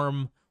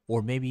form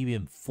or maybe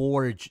even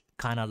forge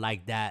kind of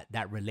like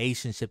that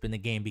relationship in the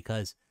game,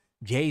 because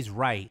Jay's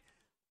right.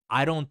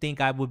 I don't think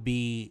I would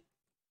be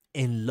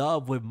in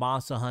love with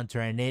Monster Hunter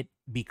and it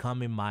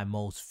becoming my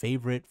most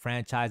favorite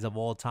franchise of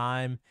all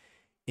time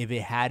if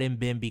it hadn't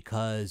been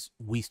because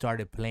we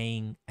started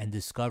playing and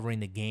discovering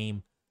the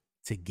game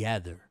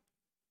together.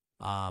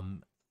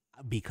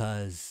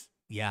 Because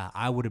yeah,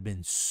 I would have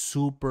been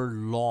super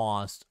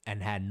lost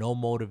and had no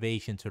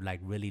motivation to like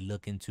really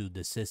look into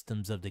the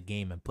systems of the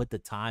game and put the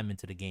time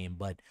into the game.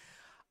 But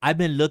I've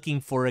been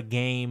looking for a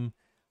game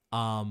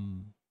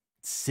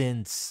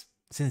since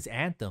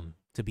Anthem,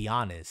 to be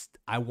honest.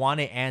 I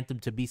wanted Anthem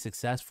to be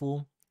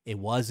successful. It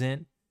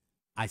wasn't.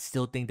 I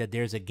still think that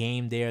there's a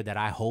game there that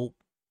I hope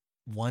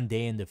one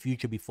day in the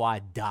future before I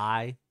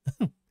die,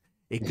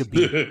 it could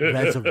be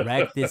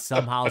resurrected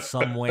somehow,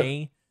 some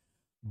way.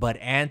 But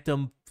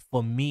Anthem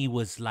for me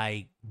was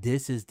like,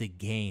 this is the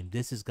game.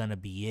 This is going to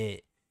be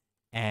it.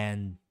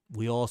 And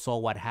we all saw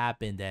what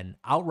happened. And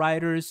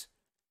Outriders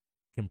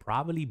can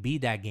probably be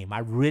that game. I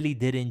really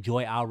did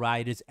enjoy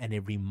Outriders, and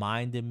it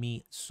reminded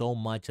me so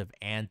much of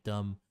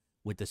Anthem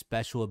with the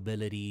special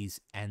abilities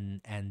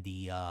and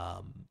the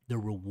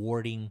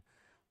rewarding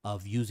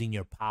of using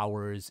your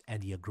powers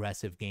and the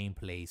aggressive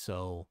gameplay.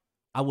 So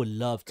I would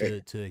love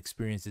to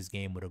experience this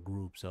game with a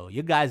group. So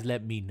you guys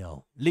let me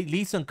know.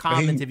 Leave some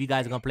comments if you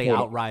guys are gonna play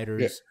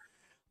Outriders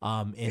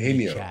in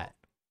the chat.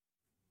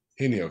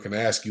 Henio, can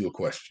I ask you a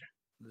question?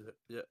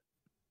 Yeah.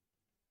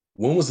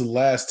 When was the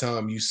last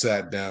time you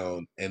sat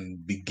down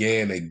and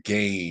began a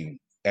game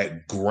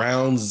at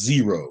ground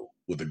zero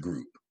with a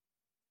group?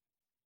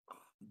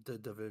 The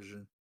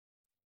Division.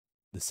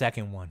 The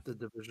second one. The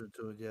Division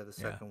 2, yeah, the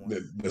second one.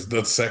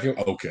 The second,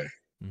 okay.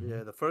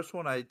 Yeah, the first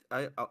one I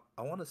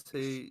want to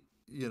say,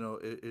 you know,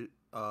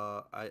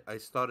 I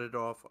started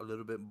off a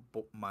little bit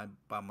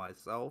by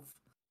myself,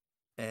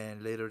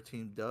 and later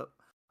teamed up.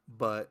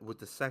 But with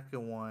the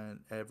second one,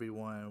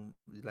 everyone,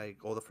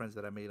 like all the friends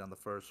that I made on the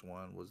first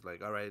one, was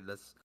like, all right,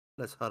 let's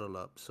huddle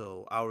up.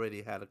 So I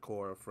already had a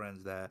core of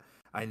friends that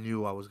I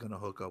knew I was gonna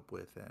hook up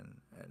with, and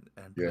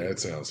yeah, that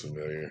sounds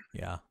familiar.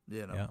 Yeah,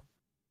 you know. Yeah.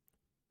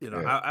 You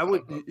know, yeah. I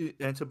would,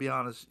 and to be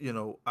honest, you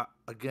know, I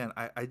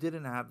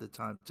didn't have the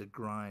time to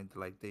grind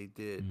like they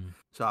did,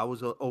 so I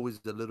was always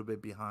a little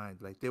bit behind.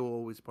 Like they were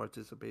always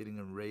participating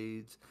in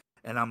raids,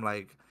 and I'm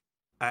like,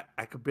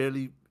 I could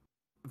barely,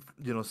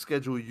 you know,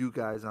 schedule you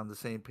guys on the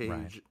same page,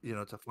 right. You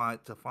know, to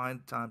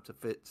find time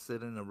to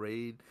sit in a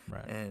raid,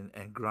 right.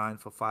 and grind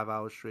for 5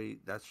 hours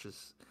straight. That's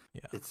just,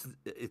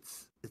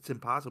 it's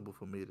impossible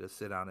for me to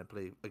sit down and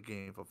play a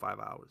game for 5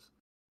 hours.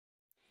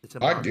 It's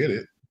impossible. I get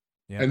it.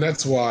 Yeah. And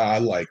that's why I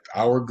liked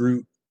our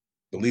group.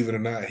 Believe it or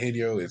not,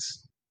 Henio,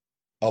 it's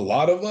a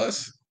lot of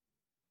us.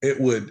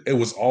 It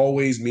was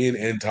always me and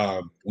End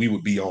Time. We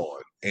would be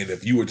on, and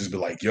if you would just be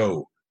like,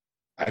 "Yo,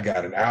 I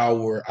got an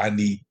hour. I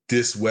need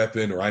this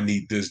weapon, or I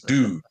need this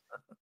dude,"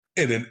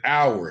 in an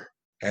hour,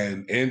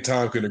 and End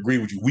Time can agree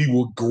with you. We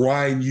will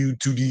grind you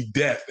to the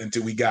death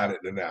until we got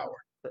it in an hour,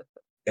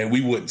 and we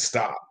wouldn't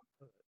stop.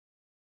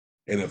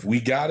 And if we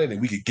got it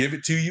and we could give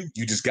it to you,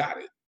 you just got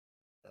it.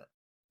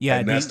 Yeah,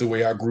 and that's the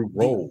way our group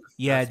rolled.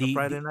 Yeah, the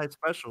Friday night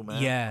special,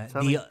 man. Yeah,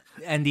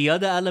 and the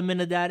other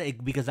element of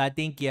that, because I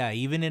think,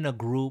 even in a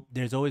group,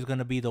 there's always going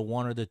to be the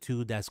one or the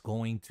two that's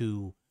going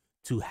to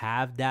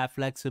have that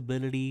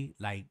flexibility.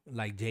 Like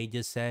Jay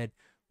just said,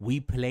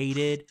 we played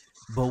it,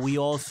 but we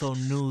also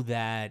knew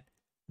that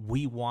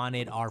we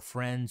wanted our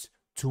friends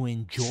to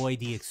enjoy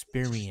the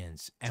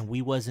experience, and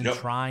we wasn't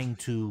trying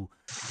to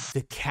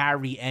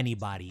carry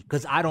anybody,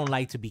 because I don't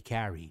like to be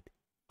carried.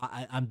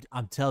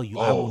 I'm telling you,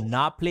 I will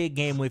not play a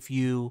game with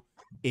you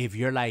if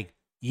you're like,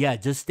 yeah,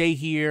 just stay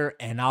here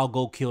and I'll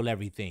go kill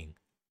everything.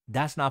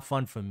 That's not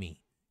fun for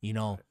me. You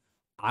know,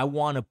 I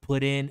want to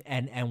put in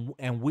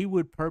and we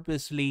would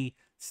purposely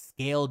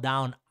scale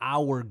down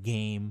our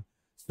game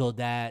so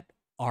that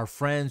our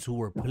friends who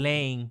were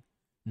playing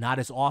not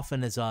as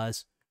often as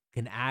us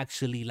can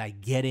actually like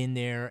get in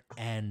there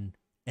and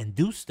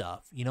do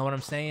stuff. You know what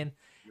I'm saying?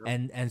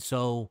 Yep. And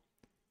so,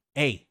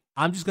 hey,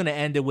 I'm just gonna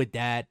end it with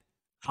that.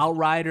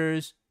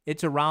 Outriders,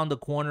 it's around the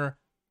corner.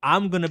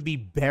 I'm going to be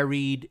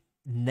buried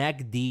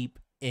neck deep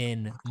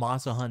in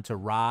Monster Hunter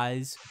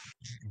Rise,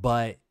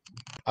 but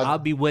I'll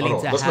be willing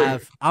to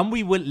have...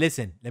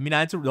 Listen, let me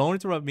not don't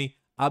interrupt me.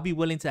 I'll be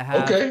willing to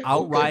have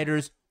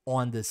Outriders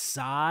on the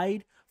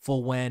side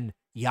for when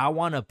y'all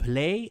want to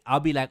play. I'll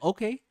be like,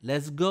 okay,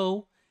 let's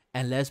go,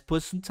 and let's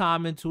put some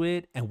time into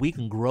it, and we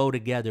can grow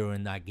together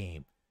in that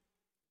game.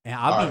 And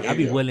I'll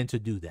be willing to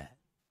do that.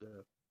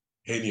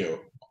 Henio,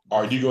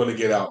 are you going to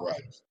get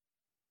Outriders?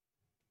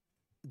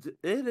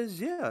 It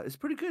is, yeah. It's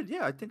pretty good.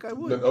 Yeah, I think I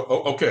would.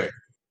 Okay.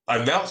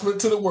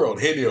 Announcement to the world.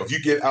 Henio, if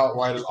you get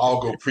Outriders,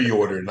 I'll go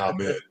pre-order and I'm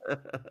in.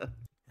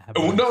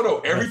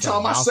 No. Every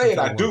time I say it,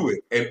 I do it.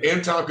 And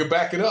End Time can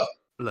back it up.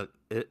 Look,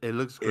 it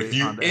looks great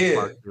on the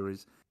Xbox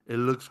Series. It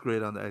looks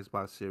great on the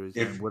Xbox Series.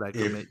 And would I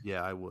commit?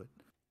 Yeah, I would.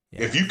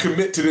 Yeah. If you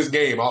commit to this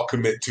game, I'll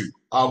commit too.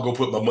 I'll go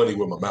put my money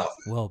where my mouth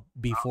is. Well,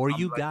 before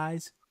you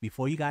guys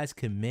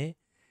commit,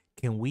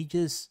 can we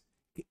just...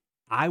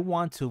 I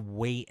want to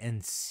wait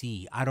and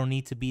see. I don't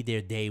need to be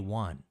there day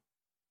one.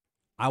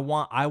 I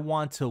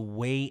want to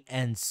wait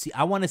and see.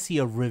 I want to see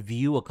a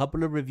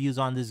couple of reviews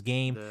on this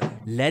game. Yeah.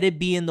 Let it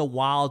be in the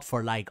wild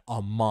for like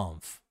a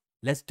month.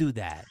 Let's do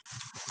that.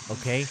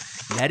 Okay?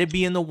 Let it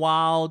be in the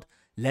wild.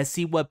 Let's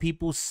see what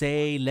people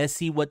say. Let's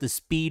see what the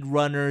speed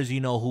runners,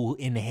 who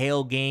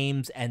inhale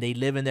games and they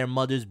live in their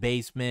mother's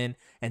basement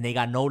and they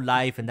got no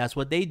life and that's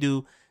what they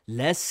do.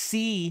 Let's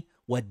see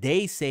what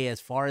they say as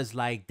far as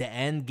like the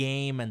end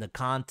game and the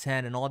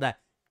content and all that.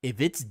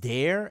 If it's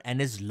there and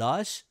it's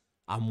lush,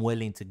 I'm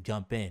willing to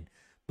jump in.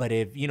 But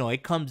if,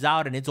 it comes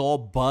out and it's all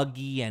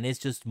buggy and it's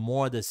just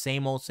more the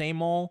same old,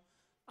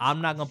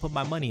 I'm not going to put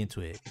my money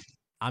into it.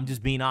 I'm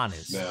just being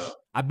honest. Now,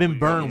 I've been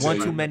burned one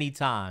too many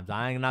times.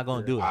 I ain't not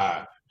going to do it.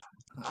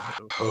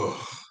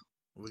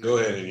 Go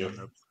ahead,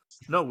 Enyo.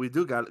 No, we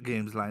do got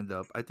games lined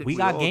up. I think we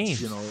got all,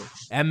 games.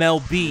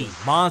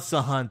 MLB,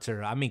 Monster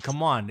Hunter. I mean,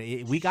 come on.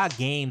 We got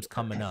games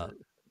coming up.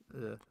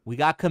 Yeah. We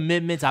got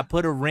commitments. I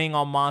put a ring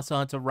on Monster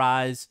Hunter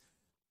Rise.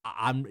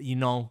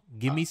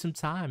 Give me some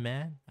time,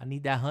 man. I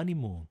need that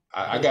honeymoon.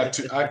 I got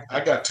two.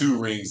 I got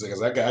two rings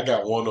because I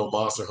got one on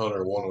Monster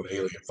Hunter and one on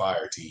Alien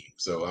Fire Team.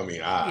 So I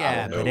mean,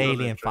 I don't know. But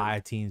Alien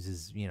Fire Teams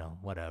is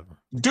whatever.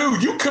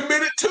 Dude, you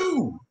committed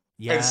too.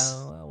 Yeah,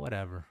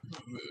 whatever.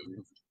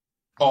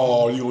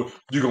 Oh, you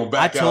gonna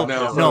back out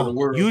now?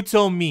 No, you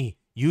told me.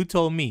 You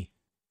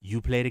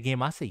play the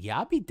game. I said, yeah,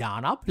 I'll be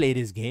down. I'll play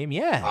this game.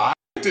 Yeah.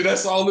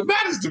 That's all that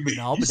matters to me.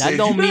 No, but that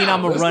don't mean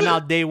I'm gonna run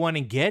out day one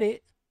and get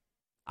it.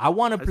 I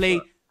want to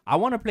play. I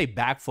want to play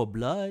Back 4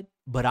 Blood,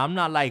 but I'm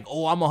not like,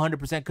 oh, I'm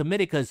 100%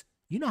 committed because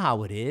you know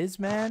how it is,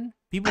 man.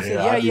 People say,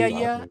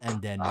 yeah,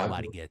 and then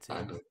nobody gets it.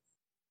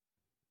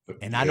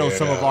 And I know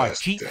some of our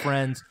cheap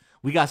friends.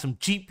 We got some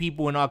cheap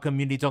people in our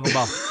community talking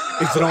about,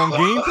 is it on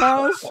Game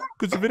Pass?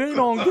 Because if it ain't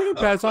on Game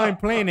Pass, I ain't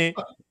playing it.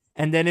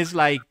 And then it's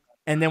like,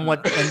 and then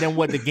what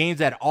the games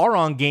that are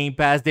on Game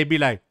Pass, they be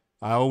like,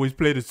 I always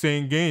play the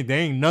same game. There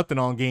ain't nothing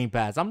on Game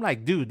Pass. I'm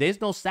like, dude, there's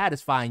no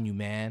satisfying you,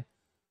 man.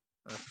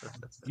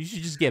 You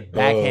should just get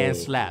backhand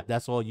slapped.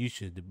 That's all you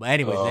should do. But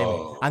anyways,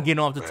 I'm getting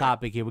off the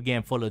topic here. We're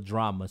getting full of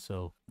drama,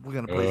 so we're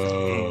gonna play some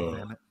games,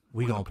 man.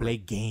 We're gonna play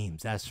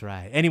games. That's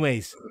right.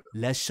 Anyways,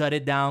 let's shut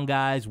it down,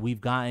 guys. We've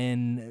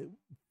gotten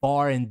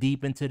far and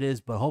deep into this,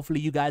 but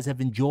hopefully you guys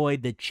have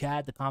enjoyed the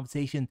chat, the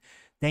conversation.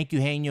 Thank you,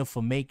 Henyo,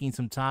 for making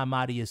some time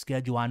out of your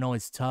schedule. I know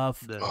it's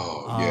tough.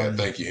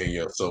 Thank you,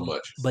 Henyo, so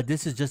much. But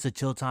this is just a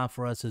chill time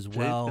for us as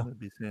well. Jay's gonna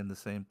be saying the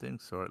same thing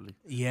shortly.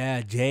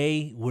 Yeah,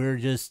 Jay, we're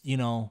just,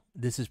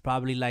 this is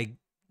probably like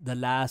the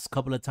last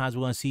couple of times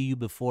we're gonna see you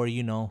before,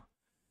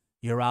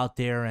 you're out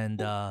there and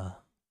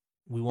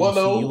we won't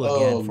see you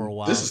again for a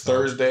while. This is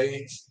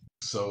Thursday,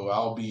 so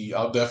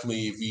I'll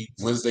definitely be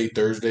Wednesday,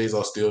 Thursdays,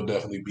 I'll still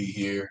definitely be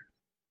here.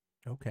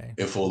 Okay.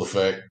 In full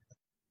effect.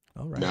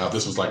 All right. Now, if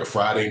this was like a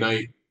Friday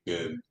night,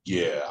 then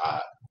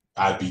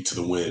I'd be to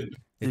the wind.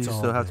 Do you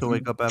still have to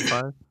wake up at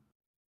 5?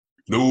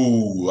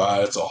 No,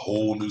 it's a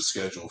whole new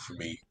schedule for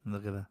me.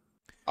 Look at that.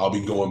 I'll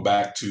be going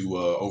back to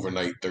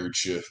overnight third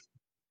shift.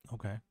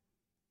 Okay.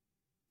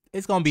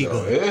 It's gonna be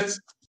good.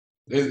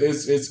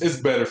 It's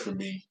better for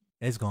me.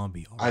 It's gonna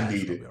be all right. I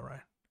need it.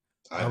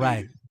 All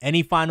right.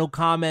 Any final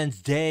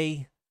comments,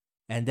 Jay,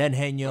 and then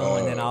Henyo,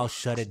 and then I'll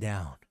shut it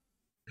down.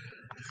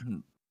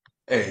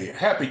 Hey,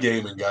 happy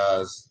gaming,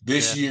 guys!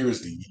 This year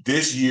is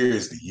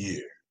the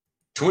year.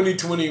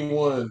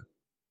 2021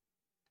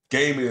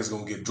 gaming is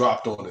gonna get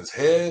dropped on its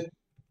head.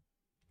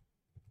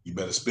 You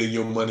better spend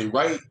your money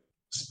right,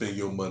 spend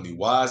your money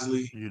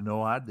wisely. You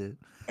know I did.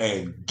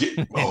 And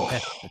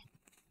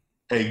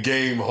and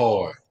game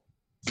hard.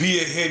 Be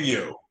a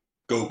Henyo.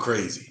 Go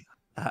crazy.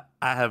 I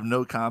have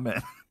no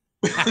comment.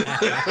 If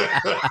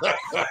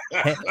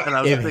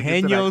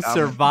Henyo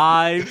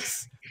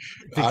survives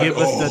to give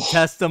us the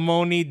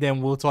testimony,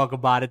 then we'll talk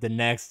about it the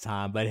next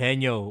time. But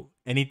Henyo,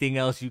 anything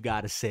else you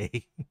gotta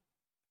say?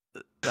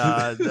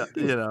 It's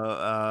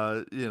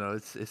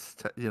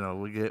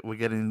we're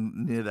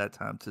getting near that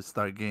time to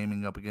start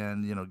gaming up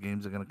again.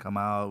 Games are gonna come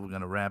out. We're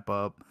gonna ramp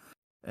up,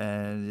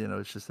 and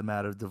it's just a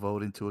matter of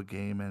devoting to a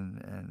game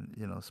and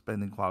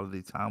spending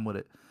quality time with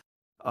it.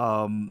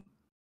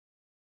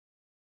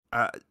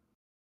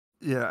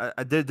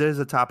 There's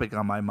a topic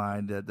on my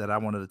mind that I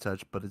wanted to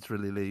touch, but it's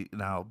really late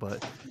now.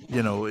 But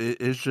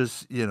it's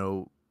just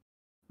being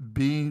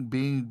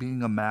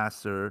a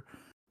master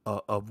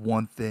of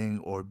one thing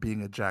or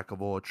being a jack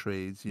of all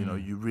trades.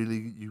 You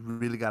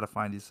really got to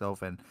find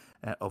yourself and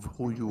of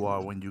who you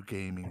are when you're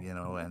gaming.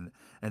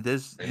 And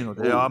there's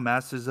there are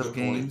masters of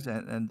games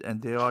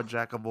and there are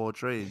jack of all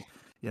trades.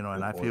 And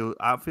I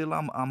feel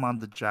I'm on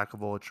the jack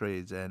of all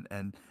trades,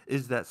 and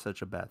is that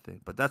such a bad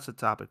thing? But that's a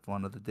topic for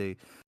another day.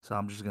 So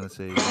I'm just gonna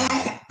say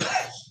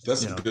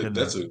that's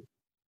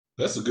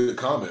a good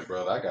comment,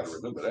 brother. I gotta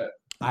remember that.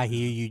 I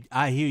hear you,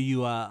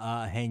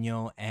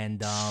 Henyo,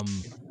 and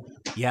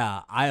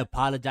I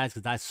apologize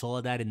because I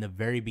saw that in the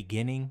very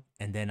beginning,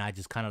 and then I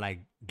just kind of like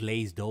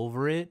glazed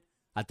over it.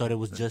 I thought it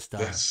was just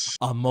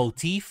a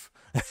motif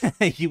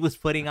he was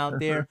putting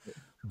out there,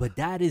 but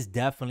that is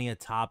definitely a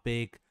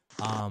topic.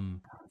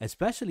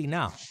 Especially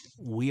now,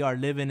 we are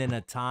living in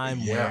a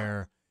time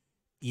where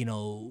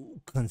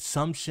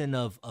consumption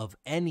of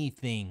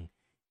anything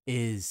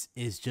is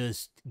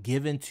just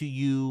given to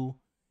you.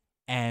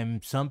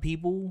 And some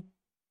people,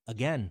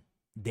 again,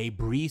 they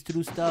breeze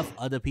through stuff.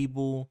 Other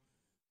people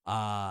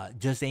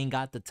just ain't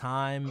got the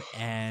time.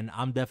 And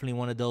I'm definitely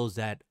one of those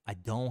that I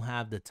don't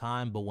have the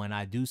time, but when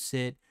I do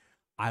sit,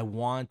 I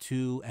want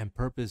to and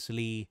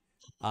purposely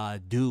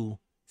do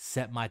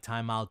set my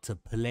time out to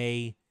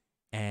play.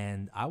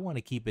 And I want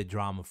to keep it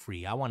drama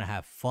free. I want to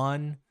have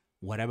fun,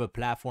 whatever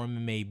platform it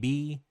may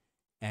be,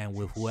 and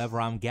with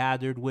whoever I'm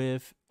gathered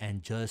with,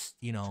 and just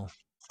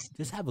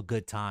just have a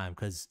good time,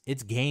 because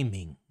it's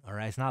gaming. All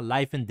right, it's not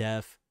life and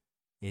death,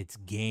 it's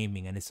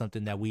gaming, and it's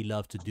something that we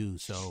love to do.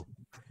 So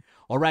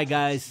all right,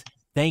 guys,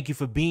 thank you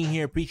for being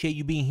here. Appreciate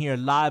you being here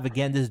live.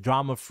 Again, this is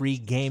Drama Free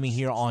Gaming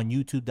here on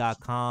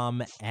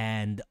youtube.com,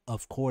 and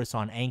of course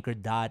on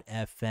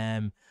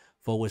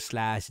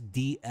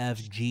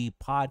anchor.fm/DFG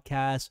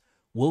podcast.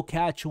 We'll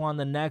catch you on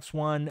the next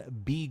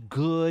one. Be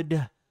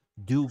good,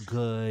 do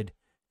good,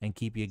 and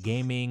keep your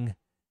gaming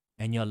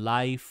and your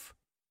life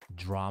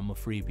drama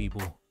free,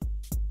 people.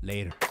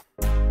 Later.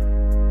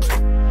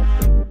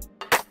 I'm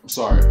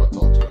sorry if I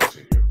talk too much to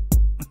you.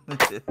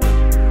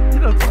 You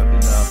don't talk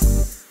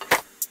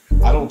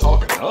enough. I don't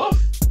talk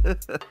enough?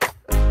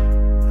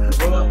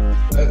 Well,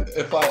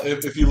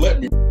 if you let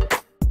me.